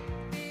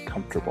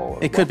comfortable.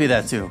 It could be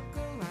that too.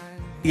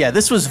 Yeah,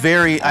 this was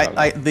very.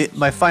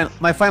 My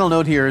final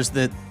note here is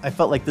that I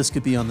felt like this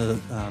could be on the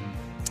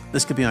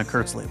this could be on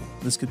Kurt's label.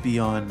 This could be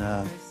on.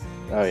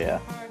 Oh yeah.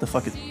 The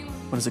fucking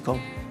what is it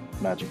called?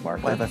 Magic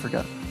Marker. Why have I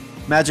forgot?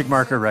 Magic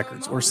Marker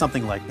Records or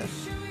something like that.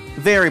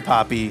 Very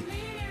poppy.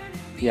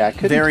 Yeah, I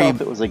couldn't tell if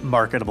it was like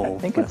marketable. I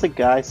think it's a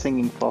guy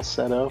singing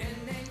falsetto.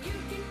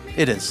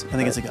 It is. I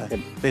think it's a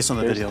guy, based on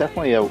the video. There's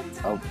definitely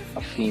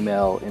a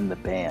female in the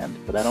band,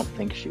 but I don't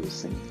think she was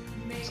singing.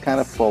 It's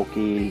kind of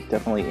folky,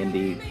 definitely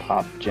indie,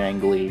 pop,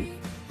 jangly.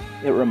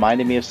 It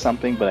reminded me of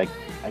something, but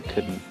I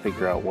couldn't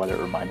figure out what it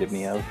reminded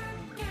me of.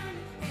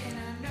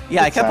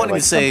 Yeah, I kept wanting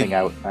to say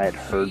something I had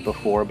heard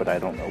before, but I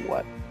don't know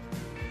what.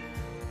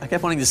 I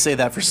kept wanting to say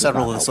that for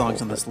several of the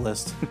songs on this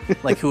list,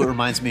 like who it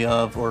reminds me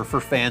of, or for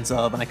fans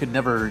of, and I could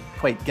never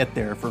quite get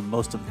there for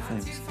most of the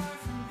things,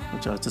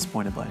 which I was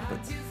disappointed by.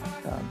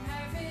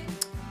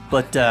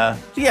 But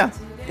yeah,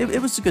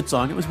 it was a good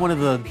song. It was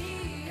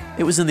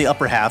it was in the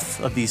upper half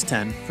of these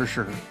 10 for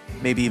sure,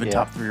 maybe even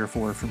top 3 or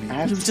 4 for me. I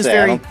have it was to just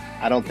say,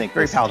 I don't think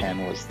very this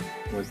palatable. 10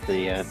 was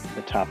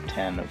the top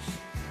 10 of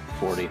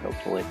 40.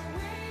 Hopefully.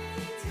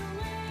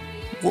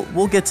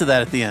 We'll get to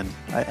that at the end.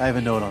 I have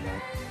a note on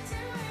that.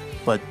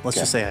 But let's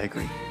just say I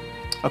agree.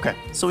 Okay,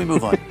 so we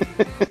move on.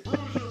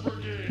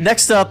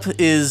 Next up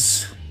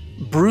is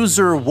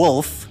Bruiser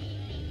Wolf,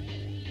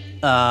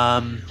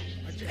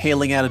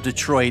 hailing out of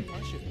Detroit.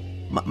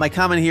 My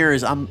comment here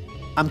is I'm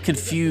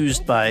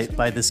confused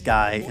by this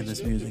guy and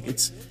this music.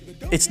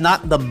 It's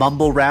not the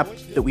mumble rap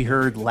that we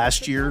heard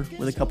last year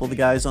with a couple of the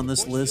guys on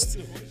this list,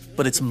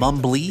 but it's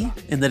mumbly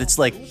in that it's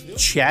like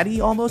chatty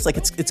almost, like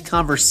it's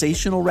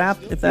conversational rap,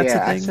 if that's a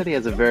thing. I said he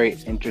has a very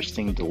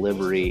interesting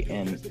delivery,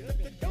 and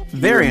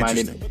very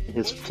interesting.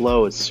 His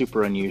flow is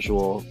super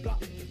unusual.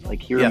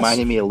 Like he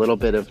reminded me a little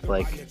bit of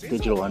like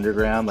Digital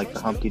Underground, like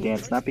the Humpty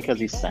Dance, not because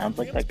he sounds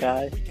like that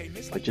guy,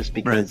 but just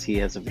because he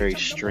has a very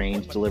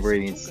strange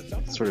delivery and he's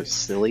sort of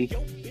silly.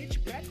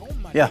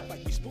 Yeah,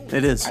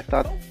 it is. I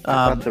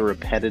thought the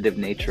repetitive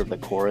nature of the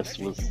chorus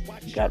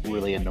got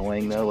really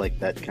annoying though. Like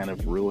that kind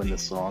of ruined the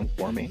song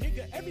for me.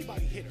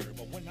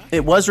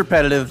 It was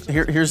repetitive.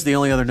 Here's the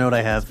only other note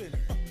I have.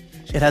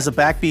 It has a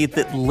backbeat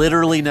that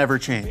literally never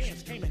changed.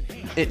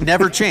 It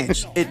never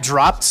changed. It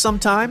dropped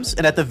sometimes,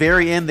 and at the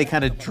very end, they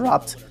kind of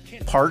dropped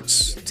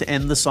parts to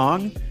end the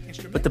song.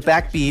 But the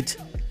backbeat,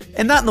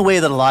 and not in the way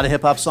that a lot of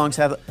hip-hop songs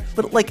have,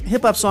 but like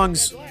hip-hop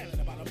songs,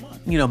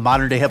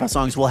 modern-day hip-hop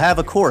songs will have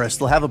a chorus,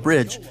 they'll have a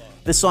bridge.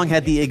 This song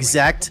had the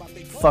exact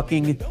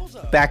fucking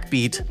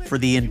backbeat for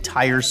the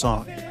entire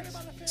song.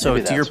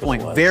 So to your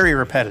point, very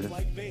repetitive.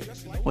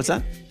 What's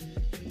that?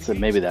 So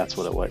maybe that's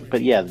what it was.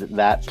 But yeah,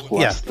 that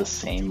plus the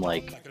same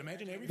like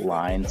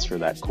lines for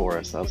that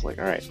chorus. I was like,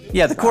 all right.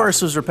 Yeah, the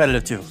chorus was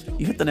repetitive too.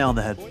 You hit the nail on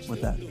the head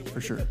with that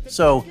for sure.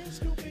 So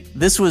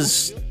this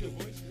was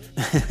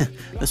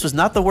this was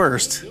not the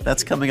worst.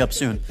 That's coming up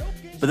soon.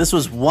 But this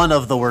was one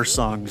of the worst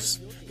songs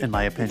in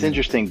my opinion. It's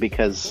interesting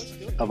because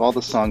of all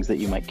the songs that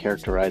you might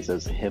characterize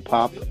as hip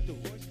hop,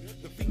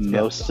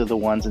 most of the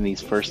ones in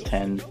these first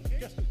 10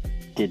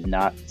 did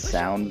not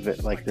sound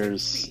like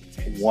there's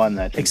one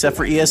that. Except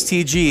for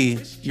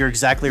ESTG, you're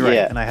exactly right,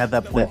 Yeah, and I had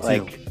that point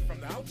too.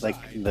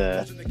 Like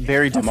the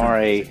very different.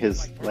 Amare,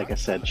 like I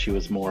said, she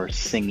was more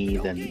singy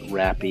than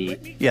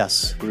rappy.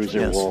 Yes.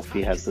 Bruiser Wolf,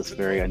 he has this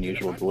very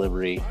unusual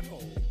delivery,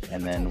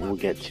 and then we'll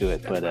get to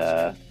it. But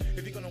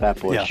Fat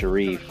Boy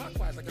Sharif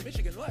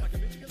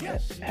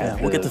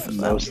had we'll get the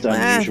most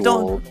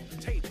unusual.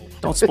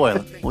 Don't spoil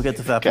it. We'll get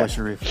to Fat Boy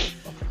Sharif.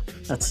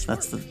 That's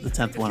the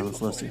 10th one on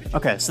this list here.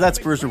 Okay, so that's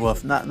Bruiser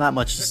Wolf. Not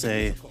much to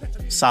say.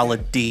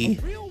 Solid D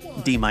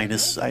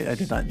minus. I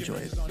did not enjoy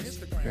it. It was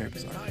very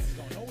bizarre.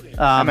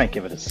 I might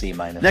give it a C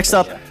minus. Next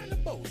up,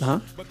 I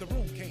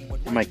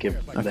might give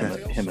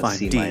him a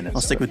C minus.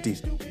 I'll stick with D.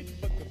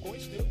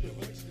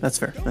 That's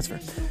fair.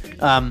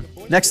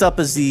 Next up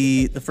is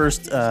the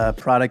first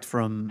product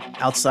from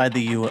outside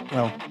the U.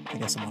 Well, I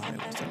guess I'm already.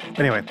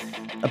 Anyway,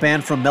 a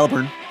band from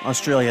Melbourne,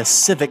 Australia.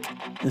 Civic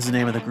is the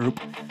name of the group.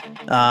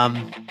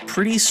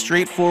 Pretty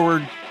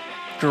straightforward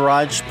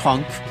garage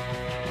punk.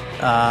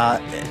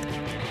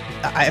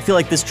 I feel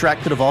like this track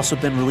could have also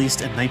been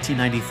released in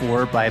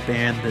 1994 by a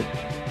band that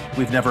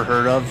we've never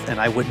heard of, and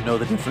I wouldn't know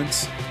the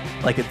difference.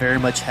 Like, it very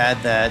much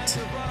had that.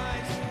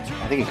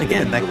 I think it could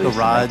again, have been that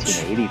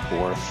garage. 1984.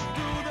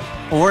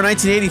 Or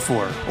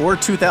 1984, or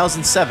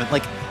 2007.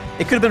 Like,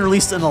 it could have been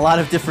released in a lot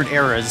of different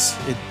eras.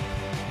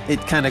 It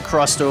kind of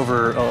crossed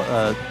over,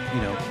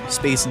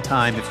 space and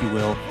time, if you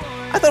will.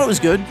 I thought it was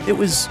good. It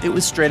was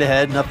straight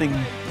ahead. Nothing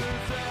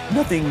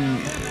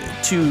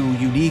too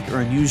unique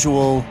or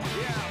unusual.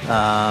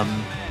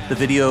 The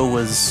video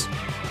was,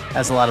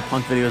 as a lot of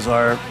punk videos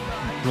are,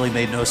 really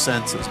made no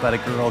sense. It was about a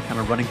girl kind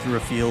of running through a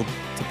field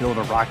to build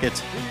a rocket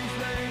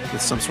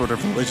with some sort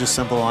of religious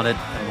symbol on it.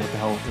 I don't know what the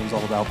hell it was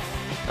all about.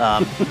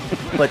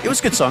 But it was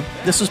a good song.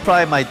 This was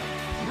probably my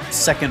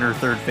second or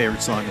third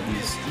favorite song of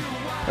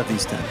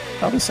these 10.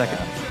 Probably second.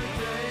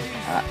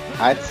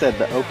 I'd said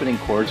the opening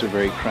chords were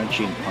very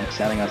crunchy and punk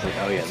sounding. I was like,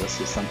 oh yeah, this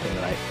is something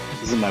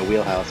this is my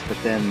wheelhouse. But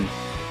then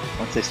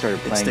once they started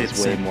playing, it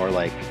was way more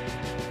like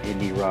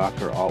indie rock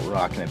or alt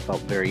rock, and it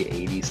felt very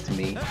 80s to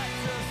me.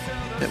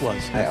 It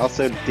was. I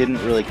also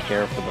didn't really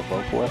care for the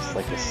vocalist,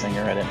 like the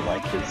singer. I didn't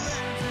like his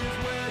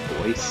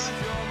voice,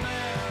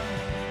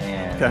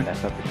 and I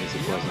thought the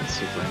music wasn't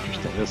super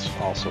interesting. This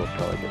also would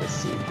probably get a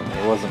C for me.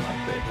 It wasn't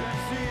my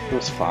favorite. It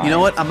was fine. You know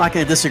what? I'm not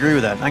going to disagree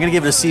with that. I'm going to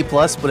give it a C+,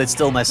 but it's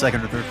still my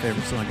second or third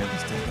favorite song of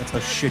this day. That's how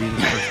shitty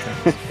this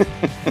first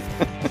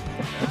is.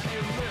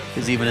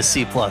 Because even a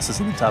C+ is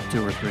in the top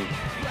 2 or 3.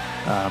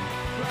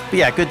 But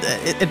yeah, good.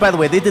 And by the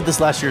way, they did this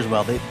last year as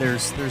well.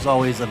 There's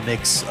always a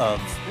mix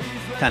of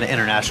kind of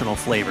international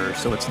flavor,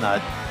 so there's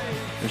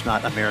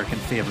not American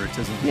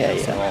favoritism. Yeah.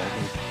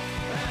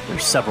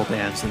 There's several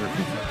bands that are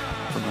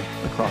from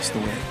across the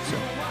way. So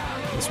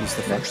this was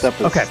the next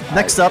first. up.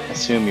 Next up.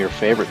 Assume your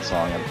favorite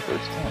song of the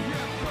first 10.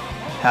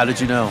 How did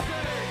you know?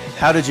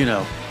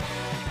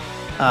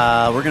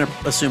 We're gonna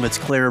assume it's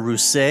Claire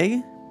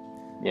Rousay.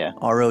 Yeah.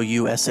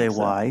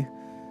 Rousay.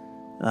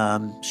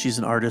 She's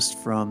an artist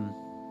from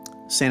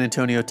San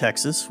Antonio,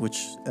 Texas,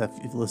 which, if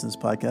you've listened to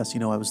this podcast, you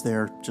know I was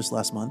there just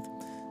last month.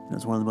 It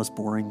was one of the most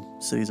boring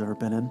cities I've ever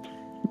been in.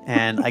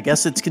 And I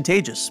guess it's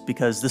contagious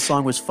because this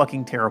song was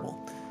fucking terrible.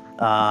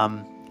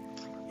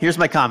 Here's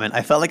my comment.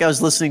 I felt like I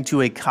was listening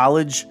to a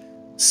college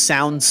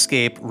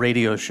soundscape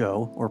radio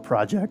show or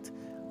project.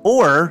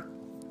 Or,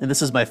 and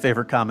this is my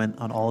favorite comment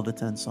on all of the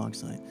 10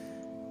 songs tonight,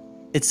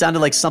 it sounded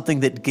like something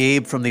that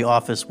Gabe from The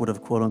Office would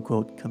have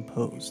quote-unquote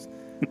composed.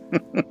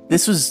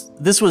 This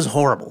was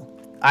horrible.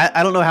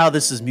 I don't know how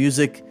this is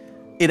music.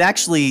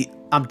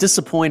 I'm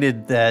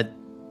disappointed that,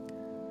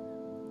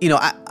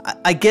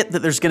 I get that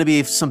there's going to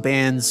be some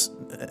bands,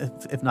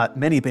 if not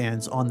many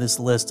bands, on this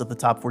list of the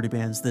top 40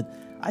 bands that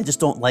I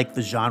just don't like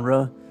the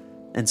genre.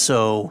 And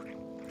so,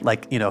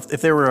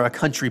 if there were a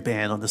country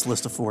band on this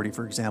list of 40,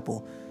 for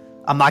example,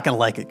 I'm not going to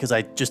like it because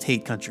I just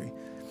hate country.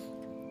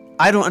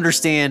 I don't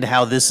understand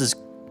how this is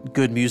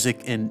good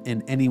music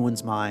in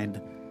anyone's mind.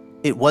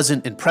 It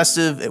wasn't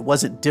impressive. It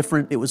wasn't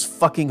different. It was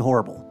fucking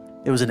horrible.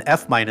 It was an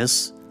F-.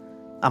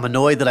 I'm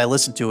annoyed that I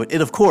listened to it.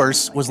 It, of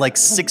course, was like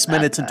 6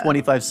 minutes and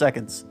 25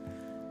 seconds.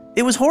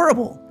 It was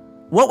horrible.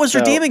 What was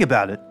redeeming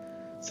about it?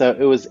 So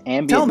it was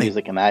ambient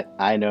music, and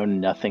I know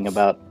nothing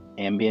about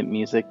ambient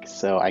music,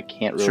 so I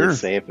can't really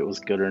say if it was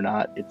good or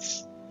not.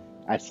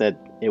 I said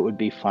it would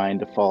be fine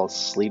to fall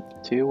asleep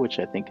to, which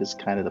I think is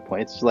kind of the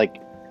point. It's like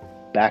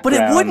background. But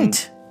it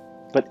wouldn't.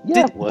 But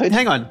yeah, it would.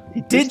 Hang on.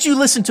 Did you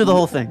listen to the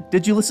whole thing?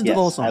 Did you listen to the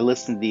whole song? I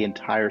listened to the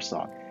entire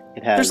song.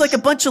 There's like a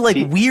bunch of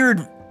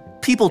weird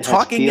people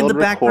talking in the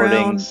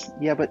background.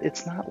 Yeah, but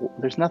it's not.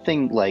 There's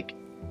nothing like.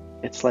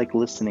 It's like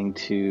listening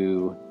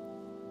to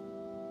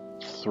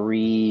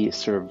 3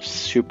 sort of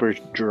super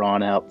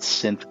drawn out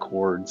synth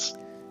chords.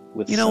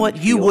 With you know what?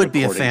 You would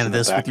be a fan of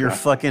this with your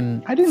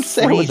fucking I didn't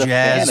say I was a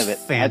fan of it.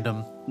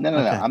 Fandom. No.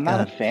 I'm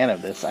not a fan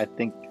of this. I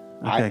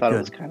thought it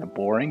was kind of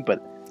boring,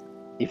 but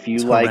if you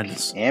It's like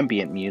horrendous.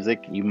 ambient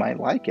music, you might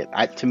like it.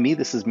 To me,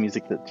 this is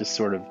music that just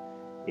sort of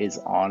is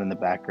on in the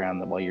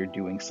background while you're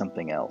doing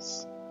something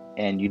else,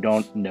 and you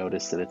don't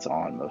notice that it's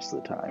on most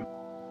of the time.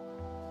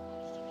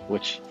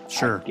 Which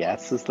Sure. I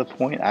guess is the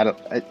point.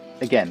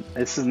 Again,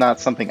 this is not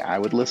something I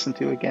would listen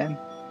to again.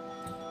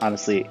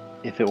 Honestly,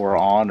 if it were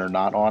on or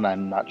not on,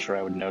 I'm not sure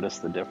I would notice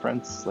the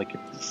difference. Like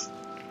it's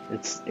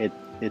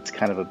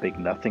kind of a big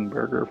nothing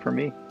burger for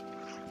me.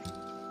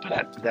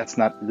 But that's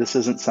not. This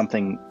isn't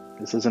something.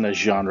 This isn't a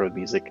genre of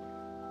music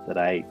that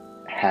I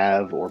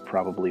have or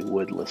probably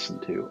would listen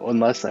to,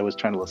 unless I was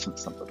trying to listen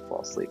to something to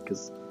fall asleep,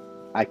 because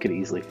I could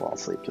easily fall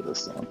asleep to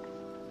this song.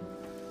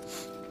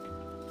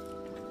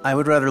 I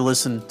would rather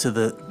listen to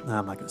the. No,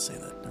 I'm not going to say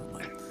that. Never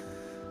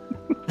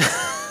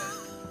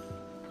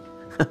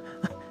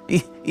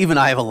mind. Even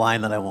I have a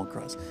line that I won't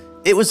cross.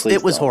 It was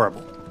Please don't.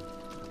 horrible.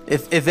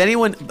 If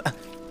anyone,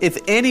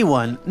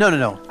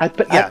 no. I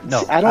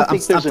don't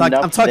think there's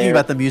enough. I'm talking there.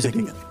 about the music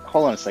again.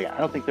 Hold on a second. I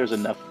don't think there's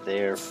enough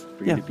there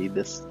for you to be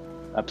this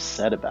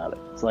upset about it.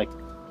 It's like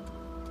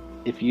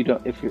if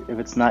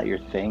it's not your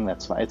thing,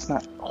 that's fine. It's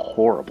not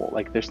horrible.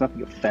 Like there's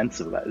nothing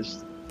offensive about it.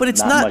 But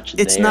it's not much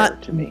it's there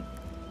not to me.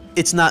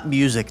 It's not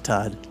music,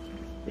 Todd.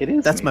 It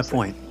is. That's music. my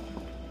point.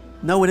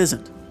 No, it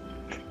isn't.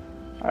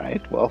 All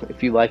right. Well,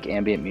 if you like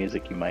ambient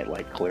music, you might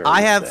like Claire.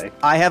 I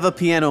have a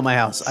piano in my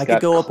house. Scott I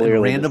could go up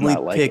and randomly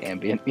does not pick like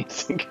ambient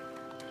music.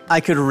 I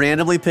could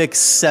randomly pick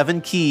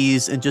 7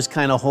 keys and just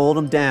kind of hold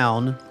them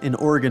down in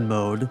organ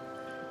mode,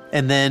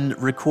 and then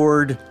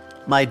record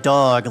my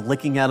dog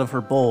licking out of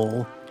her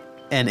bowl,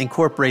 and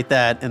incorporate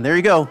that. And there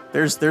you go.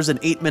 There's an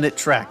 8-minute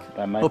track.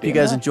 Hope you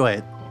guys enjoy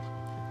it.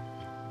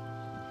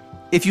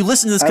 If you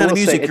listen to this kind of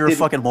music, you're a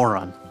fucking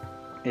moron.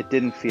 It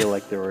didn't feel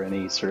like there were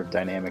any sort of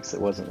dynamics.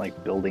 It wasn't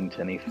like building to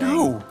anything.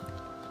 No,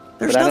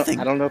 there's nothing.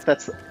 I don't know if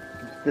that's.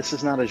 This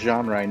is not a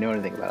genre I know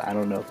anything about. I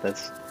don't know if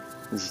this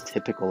is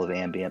typical of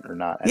ambient or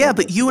not. Yeah,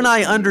 but you and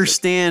I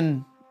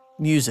understand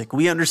music.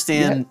 We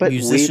understand but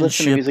musicianship we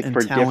listen to music and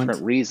for talent.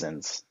 different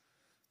reasons.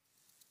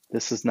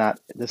 This is not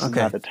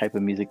the type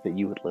of music that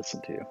you would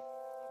listen to.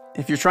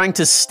 If you're trying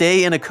to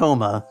stay in a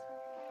coma,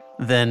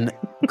 then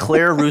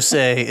Claire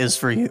Rousset is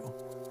for you.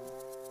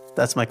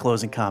 That's my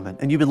closing comment.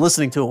 And you've been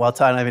listening to it while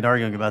Todd and I have been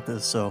arguing about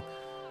this, so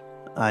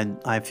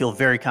I feel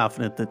very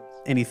confident that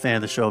any fan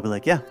of the show will be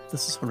like, yeah,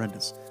 this is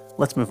horrendous.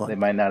 Let's move on. They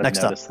might not have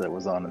Next noticed up. that it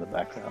was on in the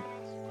background.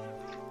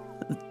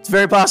 It's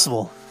very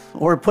possible.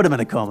 Or put him in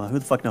a coma. Who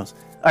the fuck knows?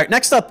 All right,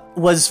 next up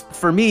was,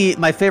 for me,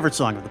 my favorite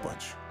song of the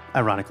bunch,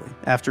 ironically,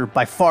 after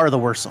by far the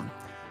worst song.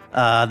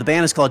 The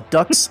band is called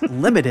Ducks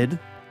Limited,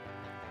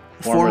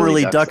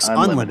 formerly Ducks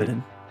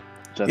Unlimited.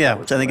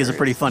 Which I think is a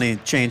pretty funny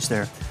change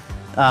there.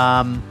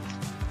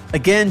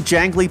 Again,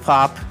 jangly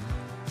pop,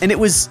 and it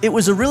was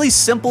a really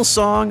simple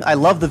song. I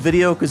love the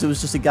video because it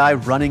was just a guy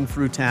running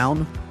through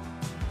town.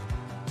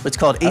 It's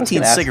called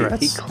 18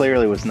 Cigarettes. He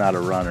clearly was not a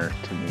runner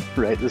to me,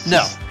 right?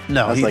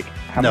 No. I was like,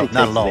 how many takes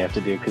not at did all. they have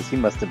to do? Because he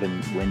must have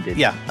been winded.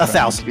 Yeah,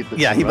 1,000.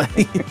 Yeah,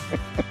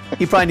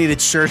 he probably needed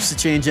shirts to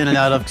change in and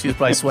out of because he was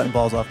probably sweating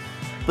balls off.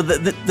 But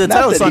the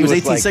title of the song was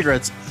 18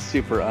 Cigarettes.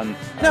 Super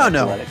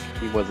unathletic.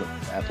 He wasn't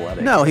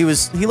athletic. No, he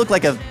looked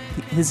like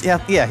he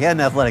had an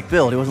athletic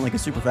build. He wasn't like a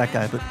super fat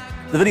guy, but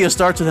the video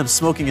starts with him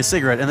smoking a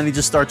cigarette, and then he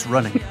just starts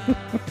running.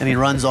 And he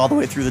runs all the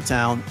way through the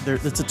town.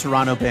 It's a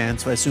Toronto band,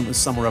 so I assume it was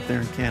somewhere up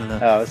there in Canada.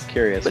 Oh, I was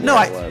curious where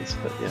it was,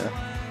 but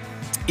yeah.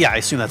 Yeah, I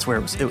assume that's where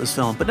it was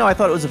filmed. But no, I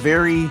thought it was a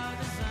very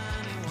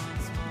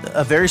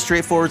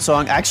straightforward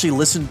song. I actually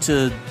listened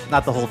to,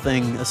 not the whole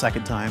thing a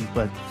second time,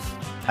 but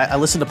I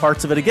listened to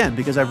parts of it again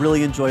because I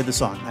really enjoyed the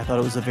song. I thought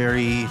it was a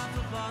very,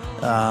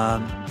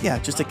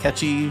 just a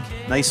catchy,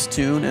 nice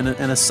tune and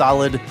a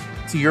solid,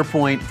 to your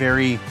point,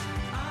 very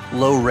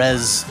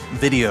low-res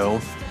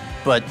video,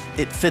 but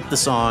it fit the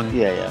song.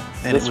 Yeah.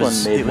 And this one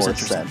made more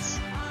interesting. Sense.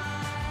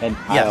 And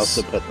I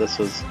also put this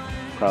was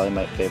probably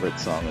my favorite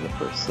song of the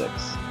first 6,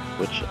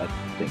 which I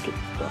think it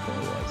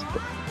definitely was.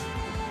 But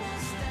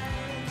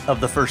of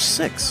the first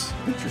 6,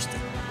 interesting.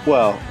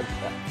 Well,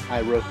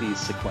 I wrote these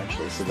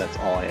sequentially, so that's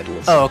all I had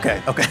listened. Oh,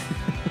 okay.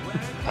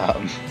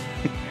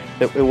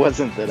 It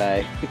wasn't that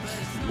I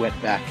went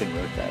back and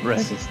wrote that.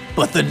 Right.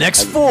 But the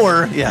next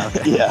 4, yeah.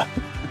 Okay. Yeah.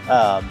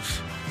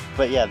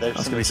 But yeah, there's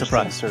some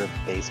interesting sort of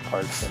bass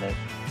parts in it.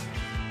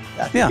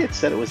 I think it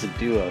said it was a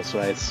duo, so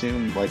I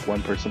assume like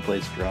one person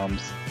plays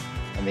drums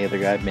and the other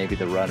guy, maybe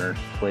the runner,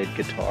 played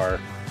guitar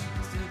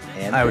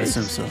and I would bass.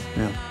 assume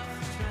so.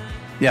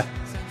 Yeah.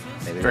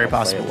 Maybe very they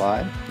possible.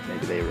 play it live.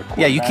 Maybe they record.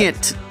 Yeah, you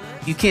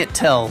can't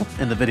tell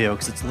in the video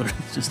because it's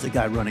literally just a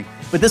guy running.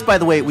 But this, by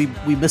the way, we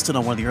missed it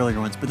on one of the earlier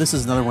ones. But this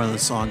is another one of the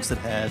songs that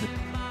had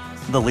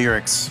the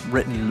lyrics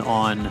written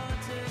on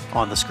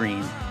the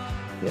screen.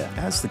 Yeah.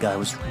 As the guy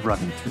was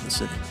running through the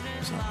city.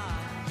 So,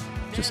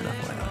 just an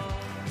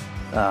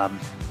FYI.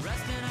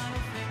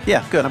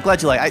 Yeah, good. I'm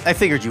glad you like. I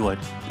figured you would.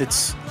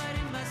 It's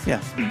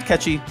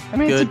catchy. I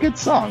mean, good. It's a good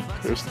song.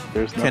 There's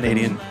nothing,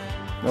 Canadian.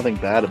 Nothing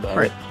bad about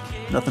it.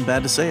 Nothing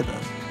bad to say about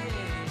it.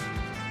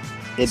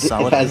 It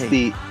has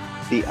the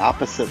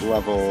opposite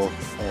level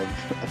of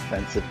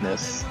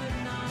offensiveness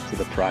to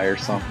the prior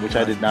song, which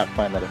I did not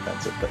find that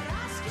offensive, but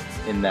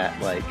in that,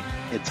 like,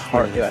 it's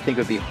hard. I think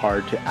it would be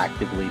hard to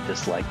actively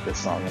dislike this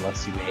song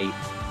unless you hate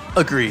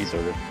Agreed.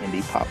 sort of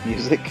indie pop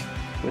music,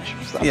 which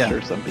I'm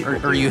sure some people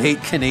do. Or you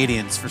hate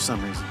Canadians for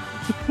some reason.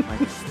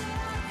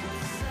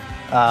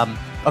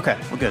 Okay,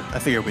 well, good. I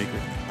figure we agree.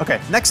 Okay,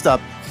 next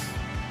up,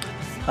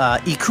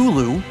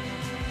 Ikulu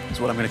is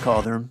what I'm going to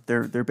call them.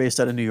 They're based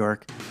out of New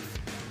York.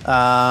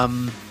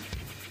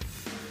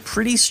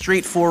 Pretty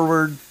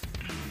straightforward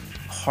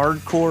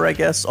hardcore, I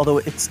guess. Although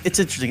it's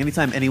interesting.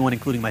 Anytime anyone,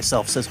 including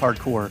myself, says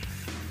hardcore,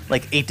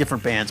 like 8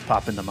 different bands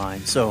pop into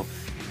mind. So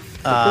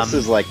this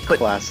is like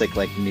classic,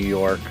 like New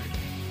York.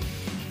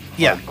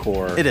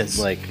 Hardcore. It is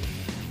like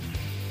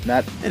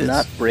not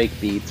break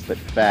beats, but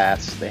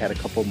fast. They had a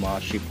couple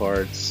moshy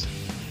parts,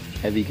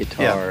 heavy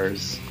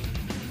guitars.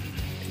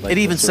 Like it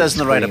even says in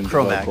the write-up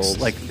Chromax, vocals.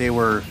 like they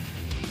were.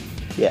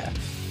 Yeah,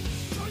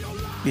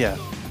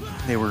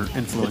 they were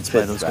influenced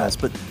by those guys,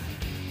 but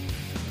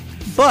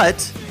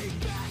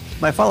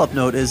my follow-up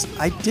note is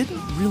I didn't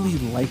really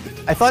like it.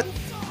 I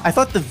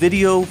thought the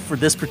video for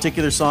this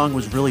particular song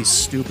was really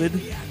stupid.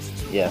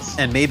 Yes.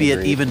 And maybe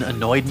agreed. it even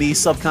annoyed me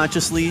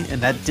subconsciously,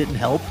 and that didn't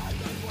help.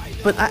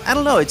 But I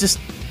don't know. It just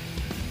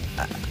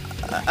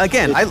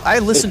again, I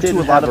listened to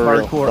a lot of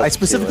hardcore. I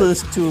specifically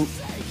listened to.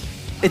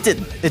 It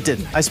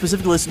didn't. I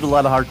specifically listened to a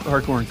lot of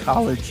hardcore in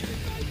college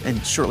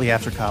and shortly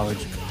after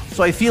college.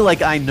 So I feel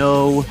like I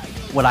know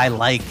what I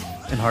like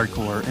in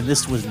hardcore, and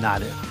this was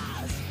not it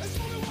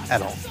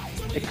at all.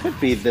 It could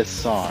be this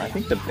song. I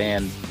think the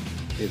band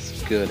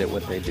is good at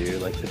what they do.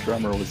 Like the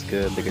drummer was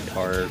good, the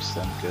guitars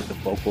sound good, the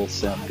vocals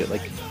sound good.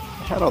 Like it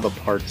had all the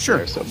parts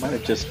there, so it might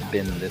have just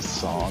been this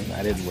song.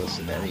 I didn't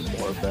listen to any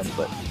more of them,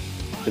 but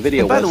the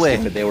video was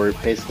stupid. They were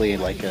basically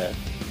like a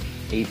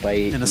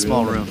 8x8 in a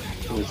small room.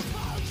 It was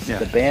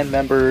the band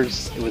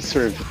members. It was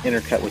sort of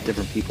intercut with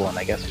different people, and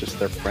I guess just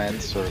their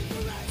friends, sort of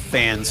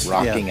fans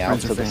rocking out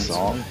to the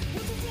song.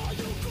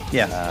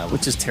 Yeah,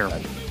 which is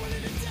terrible.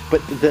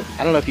 But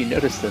I don't know if you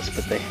noticed this,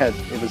 but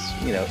it was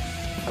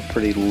a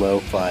pretty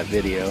lo-fi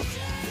video.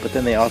 But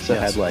then they also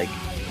had like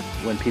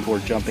when people were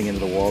jumping into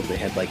the walls, they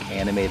had like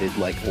animated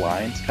like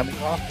lines coming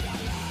off.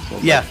 So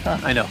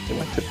I know. They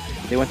went to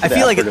the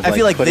effort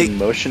of putting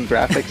motion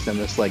graphics in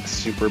this like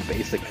super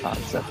basic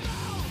concept.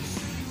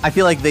 I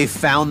feel like they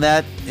found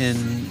that in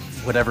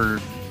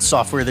whatever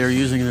software they were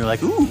using, and they're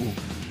like, ooh,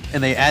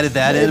 and they added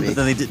that in, but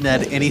then they didn't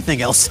add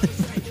anything else.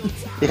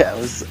 Yeah,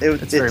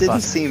 it didn't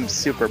seem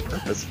super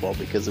purposeful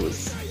because it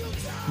was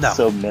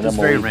so minimally it was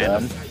very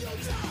random. done.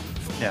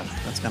 Yeah,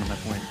 that's kind of my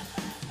point.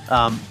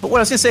 But what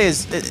I was going to say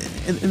is,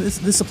 and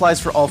this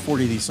applies for all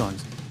 40 of these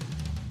songs,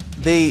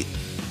 they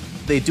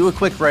do a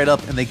quick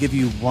write-up and they give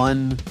you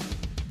one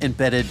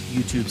embedded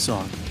YouTube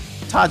song.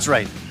 Todd's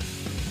right.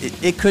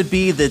 It could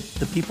be that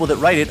the people that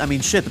write it,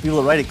 the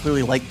people that write it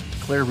clearly like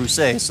Claire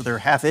Rousset, so they're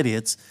half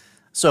idiots.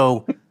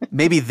 So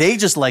maybe they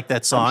just like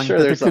that song. I'm sure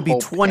but there's there could a whole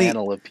be 20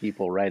 panel of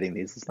people writing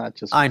these. It's not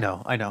just I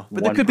know.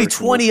 But there could be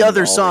 20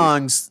 other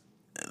songs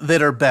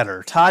that are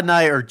better. Todd and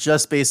I are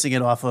just basing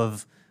it off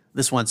of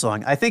this one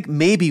song. I think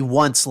maybe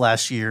once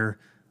last year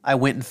I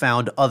went and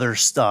found other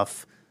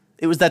stuff.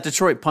 It was that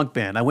Detroit punk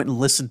band. I went and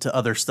listened to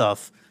other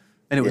stuff,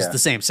 and it was the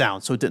same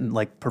sound, so it didn't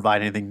like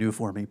provide anything new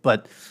for me.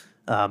 But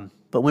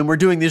when we're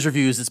doing these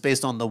reviews, it's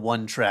based on the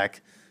one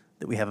track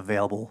that we have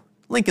available.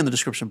 Link in the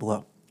description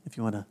below if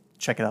you want to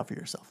check it out for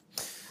yourself.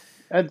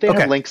 They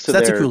have links to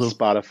their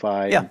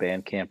Spotify and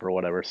Bandcamp or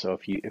whatever. So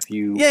if you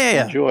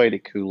enjoyed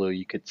Ikulu,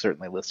 you could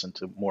certainly listen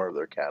to more of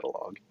their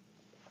catalog.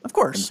 Of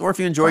course. Or if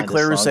you enjoyed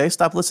Claire Rousset,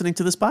 stop listening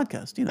to this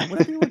podcast.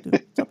 Whatever you want to do.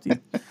 It's up to you.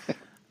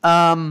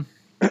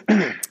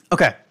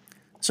 Okay.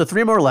 So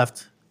 3 more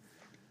left.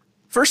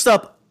 First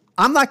up,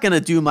 I'm not going to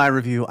do my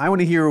review. I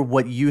want to hear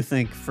what you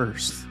think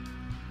first.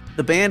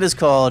 The band is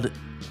called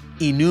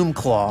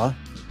Enumclaw.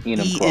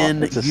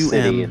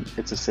 Enumclaw.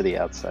 It's a city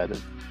outside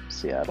of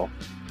Seattle.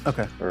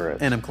 Okay. Or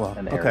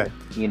Enumclaw. Okay.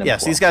 Yeah,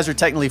 so these guys are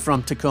technically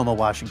from Tacoma,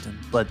 Washington,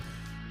 but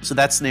so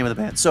that's the name of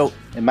the band. So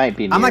it might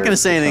be. I'm not going to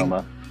say Tacoma.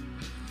 anything.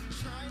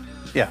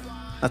 Yeah,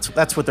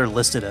 that's what they're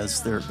listed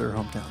as their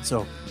hometown.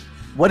 So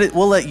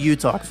we'll let you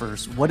talk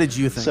first. What did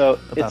you think? So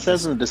it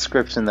says in the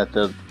description that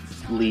the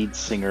lead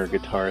singer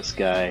guitarist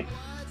guy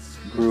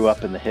grew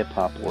up in the hip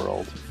hop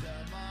world.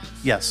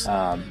 Yes.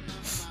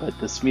 But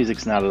this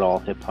music's not at all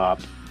hip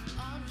hop.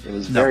 It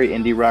was very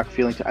indie rock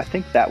feeling. I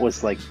think that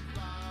was like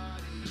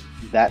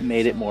that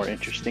made it more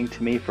interesting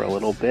to me for a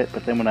little bit.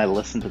 But then when I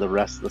listened to the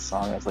rest of the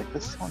song, I was like,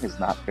 this song is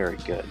not very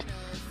good.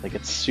 Like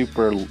it's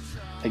super.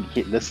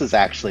 This is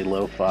actually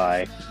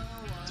lo-fi.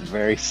 It's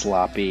very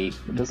sloppy.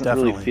 It doesn't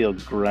really feel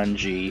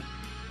grungy.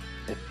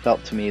 It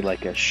felt to me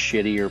like a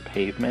shittier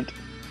Pavement,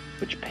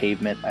 which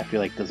Pavement I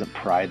feel like doesn't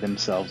pride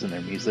themselves in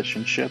their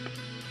musicianship.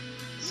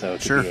 So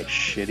to be a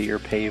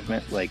shittier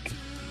Pavement, like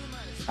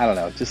I don't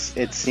know,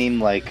 it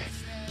seemed like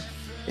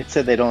it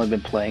said they'd only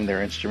been playing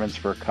their instruments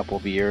for a couple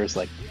of years,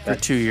 like for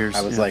 2 years.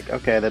 I was like,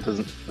 okay, that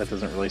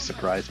doesn't really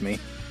surprise me.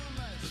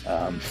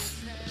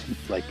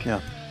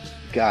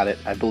 Got it,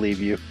 I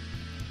believe you.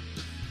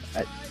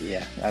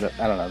 I don't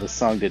know. The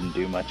song didn't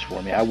do much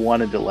for me. I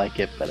wanted to like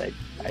it, but I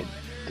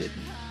didn't.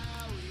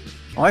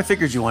 Oh, I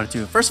figured you wanted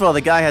to. First of all,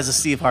 the guy has a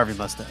Steve Harvey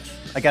mustache.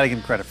 I gotta give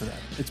him credit for that.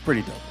 It's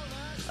pretty dope.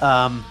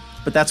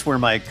 But that's where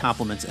my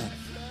compliments end.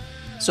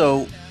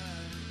 So,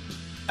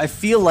 I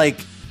feel like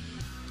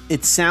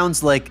it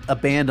sounds like a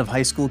band of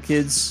high school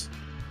kids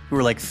who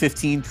are like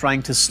 15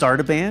 trying to start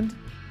a band,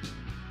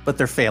 but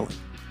they're failing.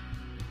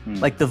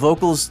 Like the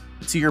vocals,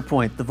 to your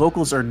point, the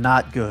vocals are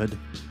not good.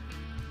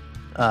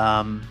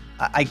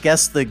 I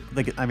guess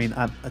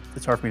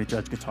it's hard for me to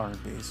judge guitar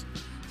and bass.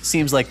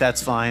 Seems like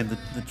that's fine.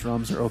 The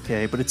drums are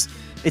okay, but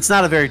it's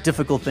not a very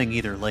difficult thing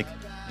either. Like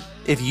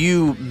if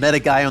you met a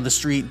guy on the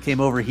street and came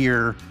over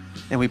here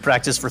and we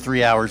practiced for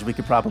 3 hours, we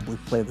could probably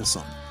play this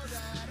song.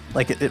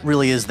 Like it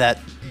really is that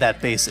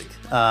basic.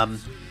 And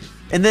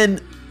then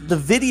the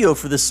video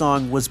for this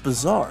song was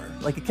bizarre.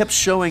 Like it kept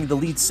showing the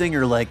lead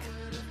singer like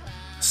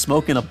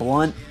smoking a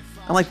blunt.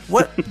 I'm like,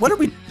 what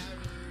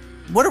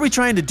are we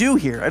trying to do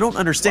here? I don't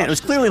understand. It was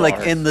clearly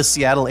like in the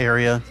Seattle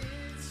area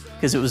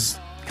because it was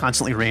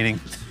constantly raining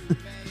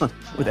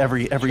with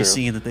every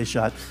scene that they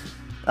shot.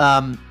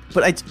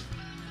 But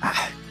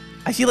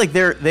I feel like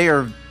they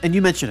are, and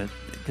you mention it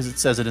because it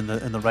says it in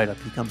the write up.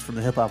 He comes from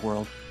the hip hop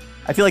world.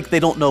 I feel like they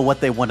don't know what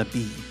they want to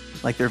be.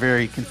 Like they're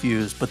very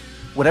confused. But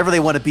whatever they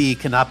want to be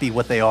cannot be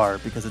what they are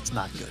because it's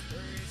not good.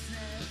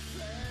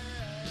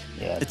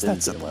 Yeah, it's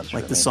that simple.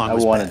 Like the me. song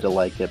was I wanted bad. to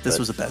like it. This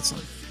was a bad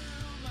song.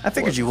 I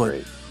figured you would,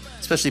 great.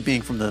 Especially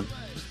being from the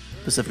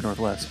Pacific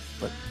Northwest.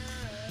 But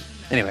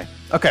anyway,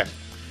 okay.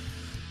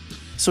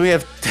 So we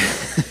have.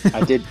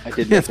 I did make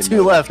a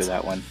note after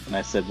that one, and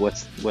I said,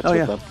 "What's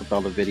up with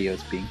all the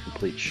videos being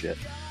complete shit?"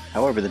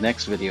 However, the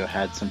next video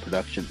had some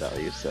production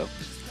value, so.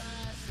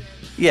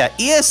 Yeah,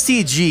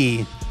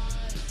 ESTG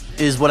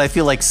is what I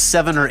feel like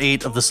 7 or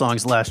 8 of the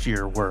songs last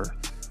year were.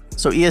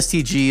 So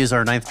ESTG is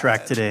our 9th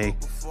track today.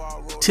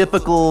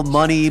 Typical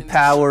money,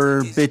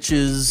 power,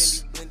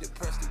 bitches,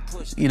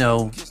 you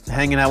know,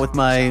 hanging out with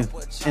my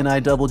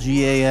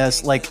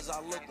NIGGAS. Like,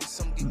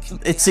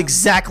 it's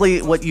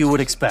exactly what you would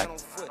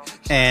expect.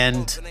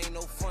 And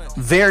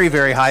very,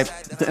 very high.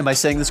 Am I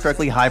saying this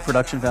correctly? High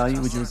production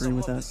value. Would you agree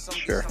with that?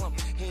 Sure.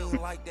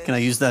 Can I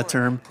use that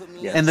term?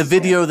 Yes. And the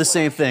video, the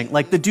same thing.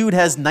 Like, the dude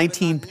has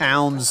 19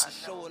 pounds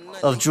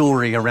of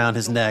jewelry around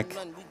his neck.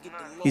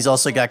 He's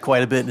also got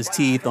quite a bit in his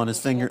teeth, on his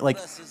finger. Like,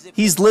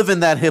 he's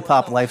living that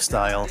hip-hop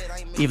lifestyle,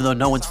 even though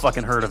no one's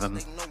fucking heard of him.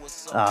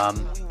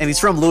 And he's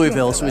from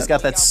Louisville, so he's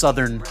got that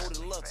southern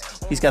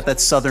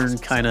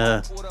kind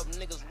of,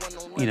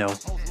 you know,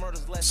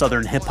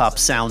 southern hip-hop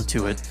sound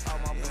to it.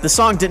 The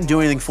song didn't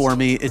do anything for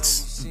me.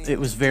 It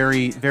was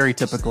very, very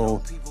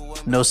typical.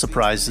 No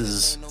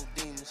surprises.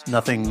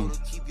 Nothing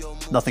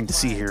to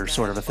see here,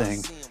 sort of a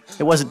thing.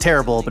 It wasn't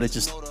terrible, but it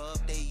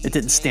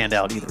didn't stand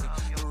out either.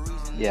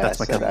 Yeah, I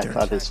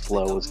thought his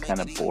flow was kind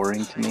of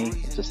boring to me,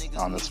 just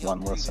on this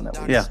one listen at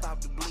least. Yeah.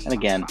 And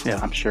again,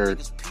 I'm sure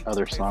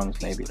other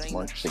songs maybe it's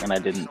more interesting, and I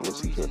didn't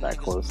listen to it that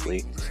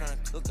closely.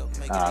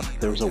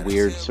 There was a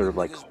weird sort of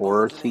like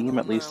horror theme,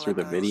 at least through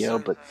the video,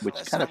 but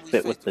which kind of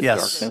fit with the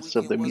darkness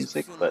of the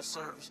music. But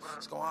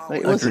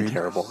it wasn't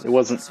terrible. It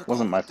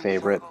wasn't my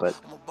favorite, but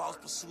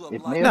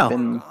it may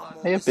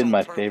have been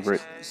my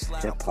favorite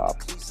hip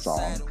hop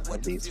song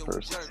of these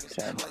first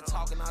 10.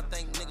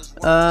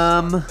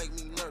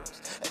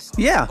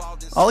 Yeah,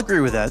 I'll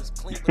agree with that.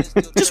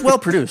 Just well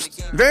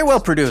produced, very well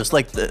produced.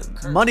 Like the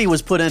money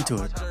was put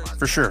into it,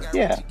 for sure.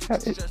 Yeah,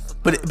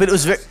 but it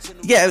was very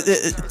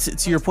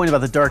to your point about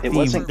the dark theme.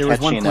 There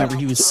was one point where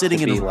he was sitting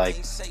in a like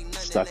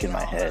stuck in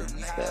my head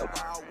instead.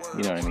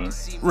 You know what I mean?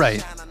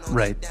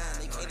 Right.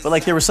 But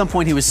like there was some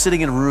point he was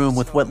sitting in a room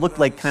with what looked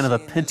like kind of a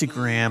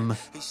pentagram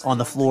on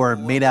the floor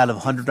made out of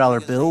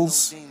 $100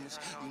 bills.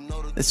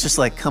 It's just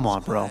like, come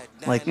on, bro.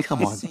 Like,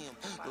 come on.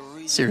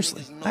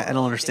 Seriously, I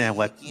don't understand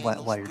why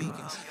you're doing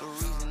this.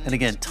 And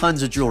again,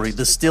 tons of jewelry.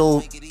 The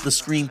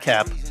screen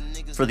cap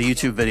for the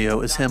YouTube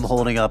video is him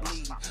holding up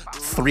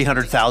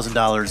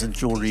 $300,000 in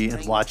jewelry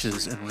and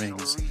watches and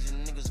rings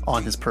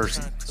on his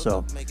person.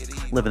 So,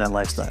 living that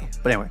lifestyle.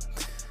 But anyway,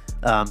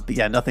 but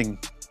yeah, nothing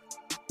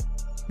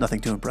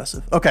too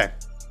impressive. Okay,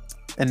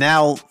 and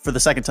now for the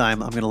second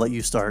time, I'm going to let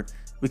you start.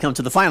 We come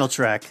to the final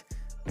track,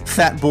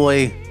 Fat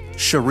Boy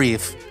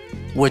Sharif,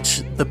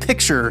 which the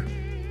picture.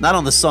 Not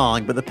on the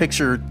song, but the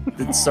picture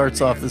that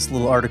starts off this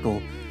little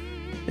article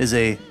is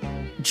a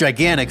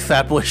gigantic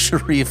Fatboy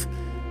Sharif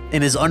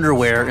in his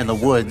underwear in the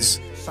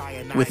woods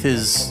with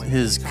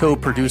his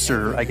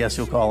co-producer, I guess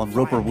you'll call him,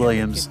 Roper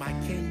Williams,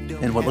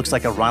 in what looks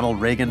like a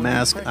Ronald Reagan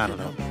mask. I don't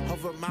know.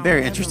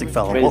 Very interesting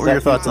fellow. Wait, what were your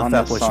thoughts on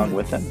Fatboy Sharif?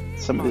 With him?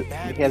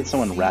 He had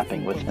someone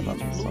rapping with him on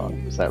the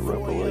song. Is that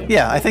Roper Williams?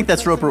 Yeah, I think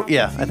that's Roper.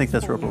 Yeah, I think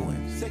that's Roper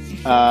Williams.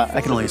 I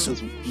can only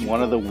assume.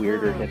 one of the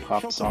weirder hip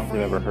hop songs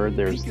I've ever heard.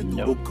 There's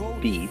no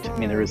beat. I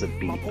mean, there is a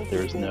beat, but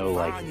there's no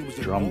like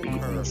drum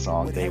beat in the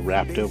song. They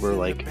rapped over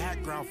like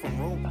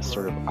a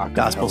sort of a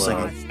Gospel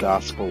cappella singing.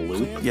 gospel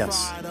loop,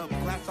 Yes.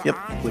 Yep.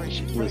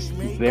 which was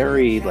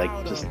very like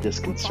just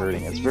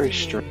disconcerting. It's very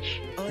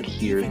strange to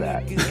hear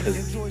that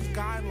because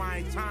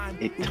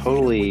it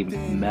totally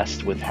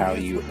messed with how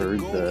you heard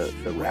the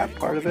rap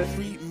part of it.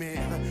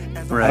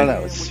 I don't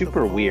know. It's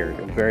super weird.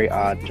 A very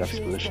odd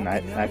juxtaposition.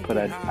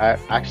 I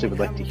actually would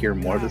like to hear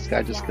more of this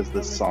guy just because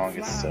this song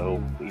is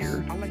so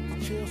weird.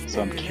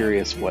 So I'm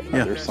curious what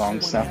other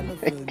songs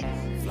sound like.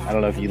 I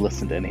don't know if you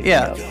listened to anything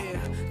else.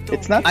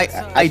 It's not.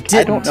 I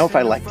don't know if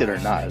I liked it or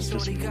not. It's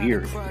just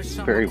weird. It's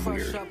very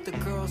weird.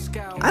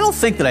 I don't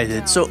think that I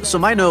did. So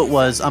my note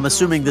was, I'm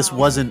assuming this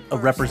wasn't a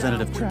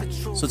representative track.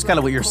 So it's kind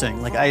of what you're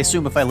saying. Like, I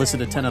assume if I listen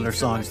to 10 other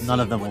songs, none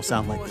of them will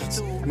sound like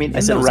this. I mean, I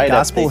said it was a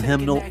gospel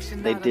hymnal.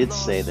 They did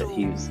say that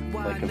he's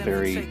like a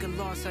very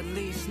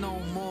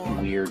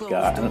weird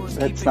guy.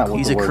 That's not what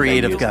He's the a word they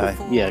creative used, guy.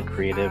 but yeah,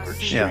 creative or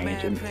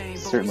strange, and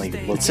certainly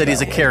looks It said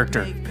he's a that way.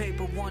 character.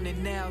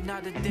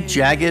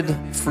 Jagged,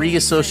 free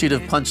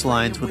associative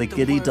punchlines with a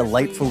giddy,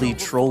 delightfully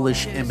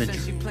trollish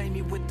imagery.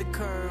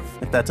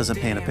 If that doesn't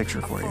paint a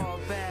picture for you.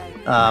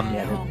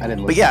 Yeah, I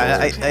didn't listen But yeah,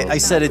 to those, so I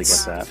said definitely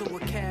it's get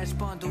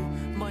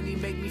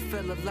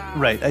that.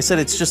 right. I said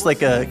it's just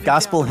like a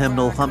gospel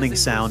hymnal humming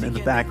sound in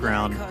the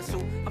background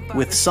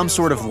with some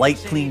sort of light,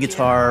 clean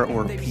guitar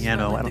or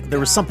piano. There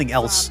was something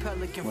else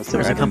that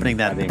was accompanying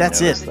that, but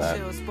that's it.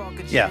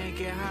 Yeah,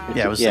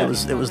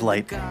 it was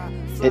light.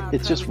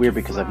 It's just weird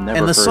because I've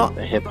never heard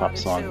a hip hop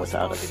song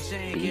without a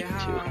beat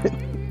to it.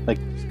 Like,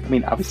 I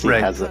mean, obviously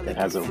it has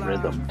a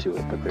rhythm to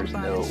it, but there's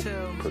no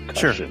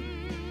percussion.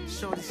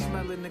 Sure.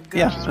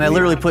 Yeah, and I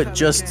literally put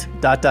just ...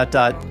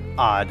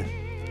 odd ...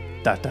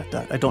 I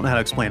don't know how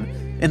to explain it.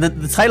 And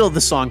the title of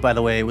the song, by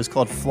the way, was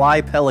called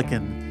Fly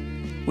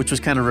Pelican, which was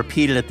kind of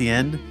repeated at the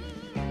end.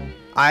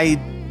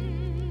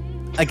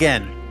 I'm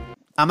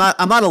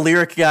not a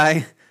lyric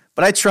guy,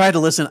 but I tried to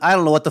listen. I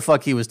don't know what the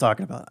fuck he was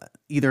talking about.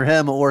 Either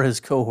him or his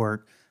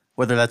cohort,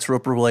 whether that's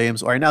Roper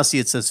Williams, or I now see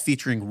it says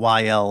featuring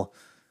YL.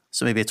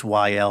 So maybe it's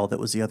YL that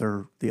was the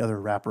other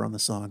rapper on the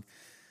song.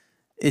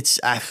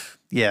 I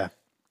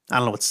don't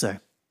know what to say.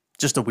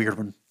 Just a weird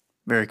one.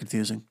 Very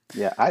confusing.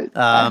 Yeah, I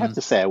have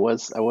to say I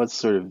was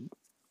sort of,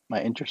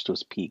 my interest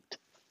was piqued.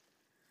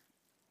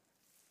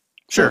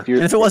 Sure. So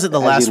and if it wasn't the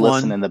last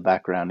listen one, in the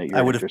background,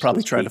 I would have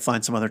probably tried to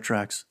find some other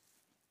tracks.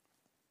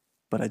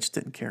 But I just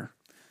didn't care.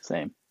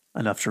 Same.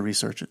 Enough to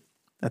research it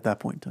at that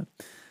point in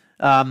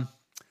time.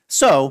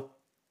 So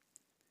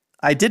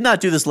I did not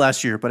do this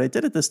last year, but I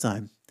did it this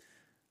time.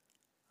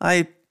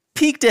 I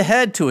peeked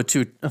ahead to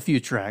a few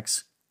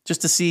tracks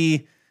just to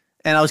see,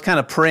 and I was kind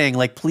of praying,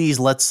 like, please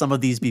let some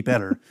of these be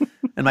better.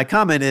 And my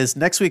comment is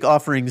next week's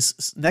offerings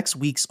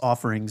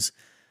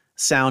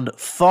sound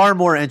far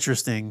more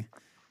interesting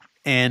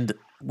and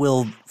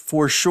will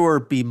for sure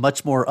be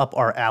much more up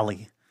our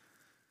alley.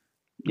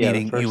 Yeah,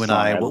 meaning you and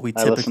I, what we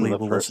typically will listen to.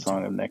 the first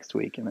song of next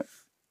week, and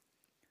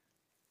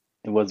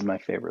it wasn't my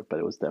favorite, but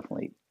it was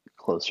definitely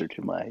closer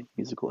to my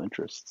musical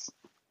interests.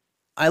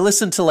 I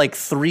listened to like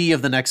 3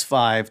 of the next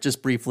 5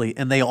 just briefly,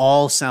 and they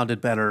all sounded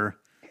better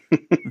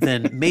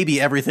than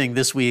maybe everything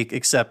this week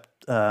except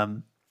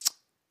for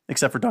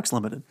Ducks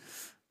Limited.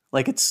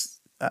 Like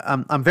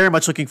I'm very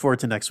much looking forward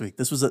to next week.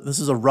 This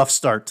is a rough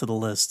start to the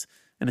list,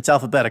 and it's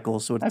alphabetical,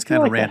 so it's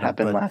kind of random. That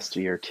happened last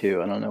year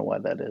too. I don't know why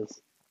that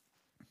is.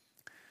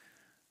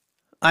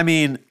 I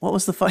mean, what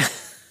was the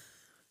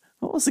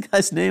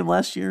guy's name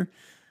last year?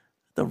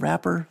 The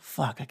rapper?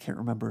 Fuck, I can't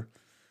remember.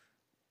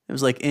 It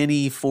was like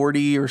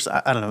NE40 or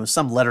I don't know,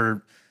 some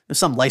letter,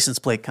 some license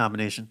plate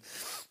combination.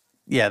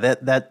 Yeah,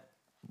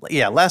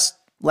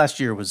 last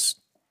year was.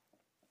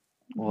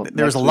 Well,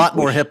 there was a lot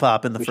more hip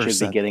hop in the first set. We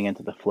should be getting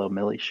into the Flo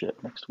Milli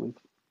shit next week.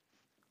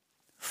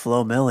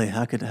 Flo Milli,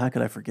 how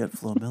could I forget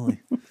Flo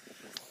Milli?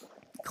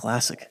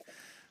 Classic.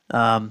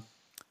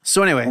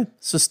 So anyway,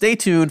 stay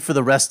tuned for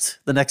the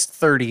next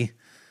 30.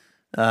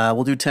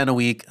 We'll do 10 a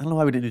week. I don't know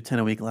why we didn't do 10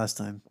 a week last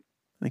time.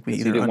 I think we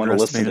either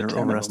underestimated or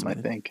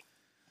overestimated. I think.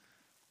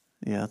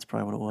 Yeah, that's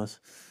probably what it was.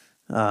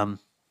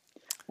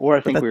 Or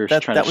I think we were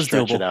trying to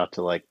stretch it out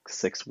to like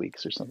 6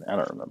 weeks or something. I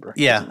don't remember.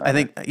 Yeah, I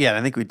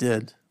think we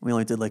did. We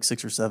only did like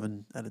 6 or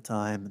 7 at a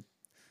time.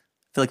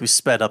 I feel like we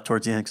sped up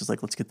towards the end because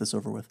let's get this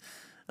over with.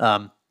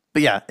 But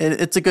yeah,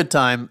 it's a good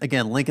time.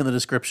 Again, link in the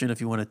description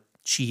if you want to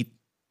cheat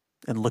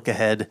and look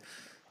ahead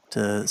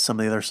to some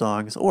of the other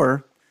songs,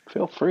 or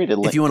feel free to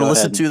if you want to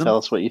listen to them. Tell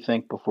us what you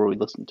think before we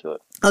listen to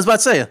it. I was about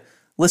to say,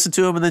 listen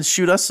to them and then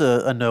shoot us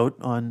a note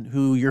on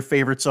who your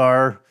favorites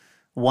are,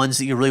 ones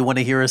that you really want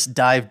to hear us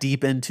dive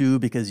deep into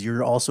because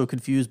you're also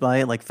confused by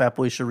it, like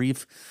Fatboy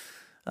Sharif.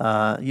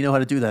 You know how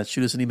to do that.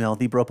 Shoot us an email,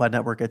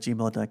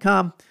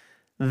 thebropodnetwork@gmail.com,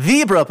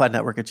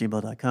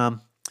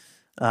 thebropodnetwork@gmail.com.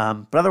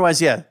 But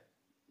otherwise, yeah,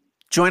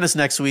 join us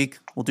next week.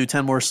 We'll do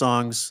 10 more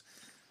songs.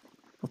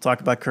 We'll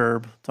talk about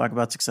Curb, talk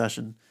about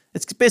Succession.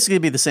 It's basically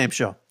going to be the same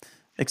show,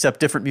 except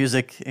different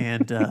music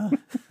and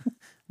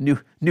new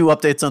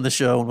updates on the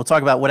show, and we'll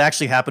talk about what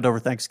actually happened over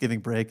Thanksgiving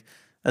break,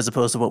 as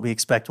opposed to what we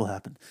expect will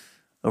happen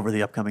over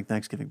the upcoming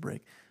Thanksgiving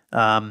break.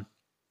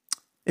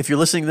 If you're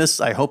listening to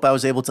this, I hope I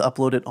was able to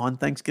upload it on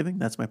Thanksgiving.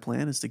 That's my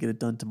plan, is to get it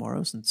done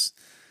tomorrow, since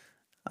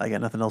I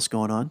got nothing else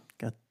going on.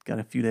 Got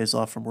a few days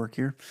off from work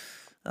here.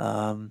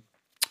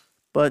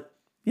 But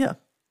yeah,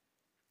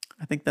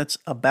 I think that's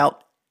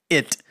about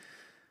it.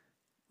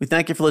 We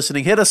thank you for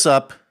listening. Hit us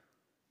up,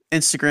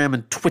 Instagram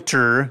and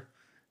Twitter,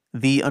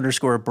 _bro_pod.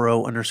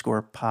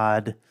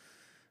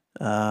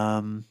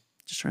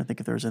 Just trying to think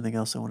if there was anything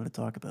else I wanted to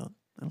talk about.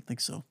 I don't think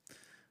so.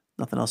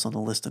 Nothing else on the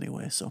list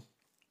anyway. So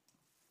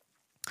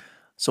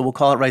we'll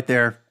call it right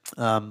there.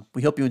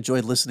 We hope you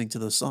enjoyed listening to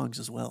those songs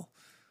as well.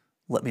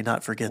 Let me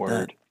not forget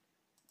that.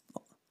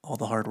 All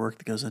the hard work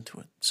that goes into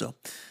it. So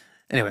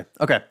anyway,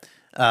 okay.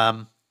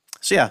 So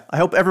yeah, I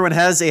hope everyone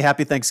has a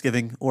happy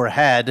Thanksgiving, or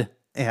had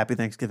a happy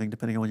Thanksgiving,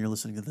 depending on when you're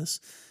listening to this,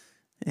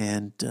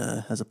 and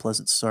has a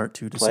pleasant start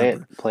to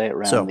December. Play it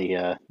around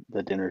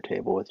the dinner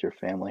table with your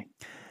family.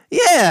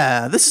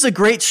 Yeah, this is a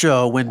great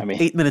show. When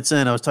 8 minutes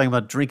in, I was talking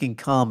about drinking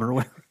cum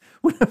or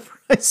whatever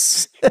I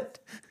said.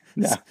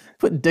 Yeah.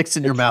 Putting dicks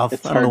in your mouth.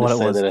 It's I don't know what it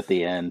was. hard to say that at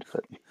the end,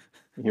 but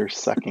you're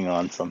sucking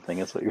on something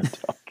is what you're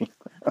talking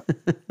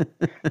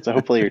about. So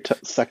hopefully you're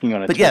sucking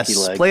on a turkey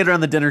leg. Play it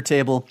around the dinner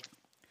table.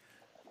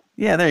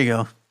 Yeah, there you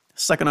go.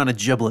 Sucking on a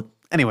giblet.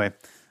 Anyway,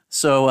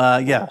 so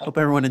hope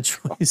everyone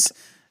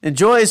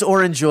enjoys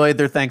or enjoyed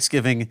their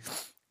Thanksgiving.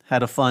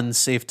 Had a fun,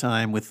 safe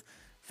time with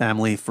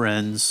family,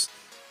 friends,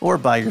 or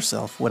by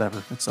yourself.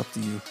 Whatever. It's up to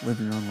you.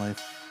 Live your own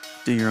life.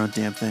 Do your own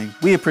damn thing.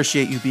 We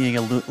appreciate you being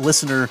a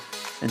listener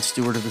and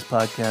steward of this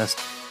podcast.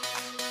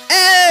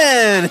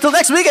 And until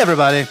next week,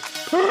 everybody.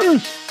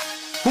 Peace.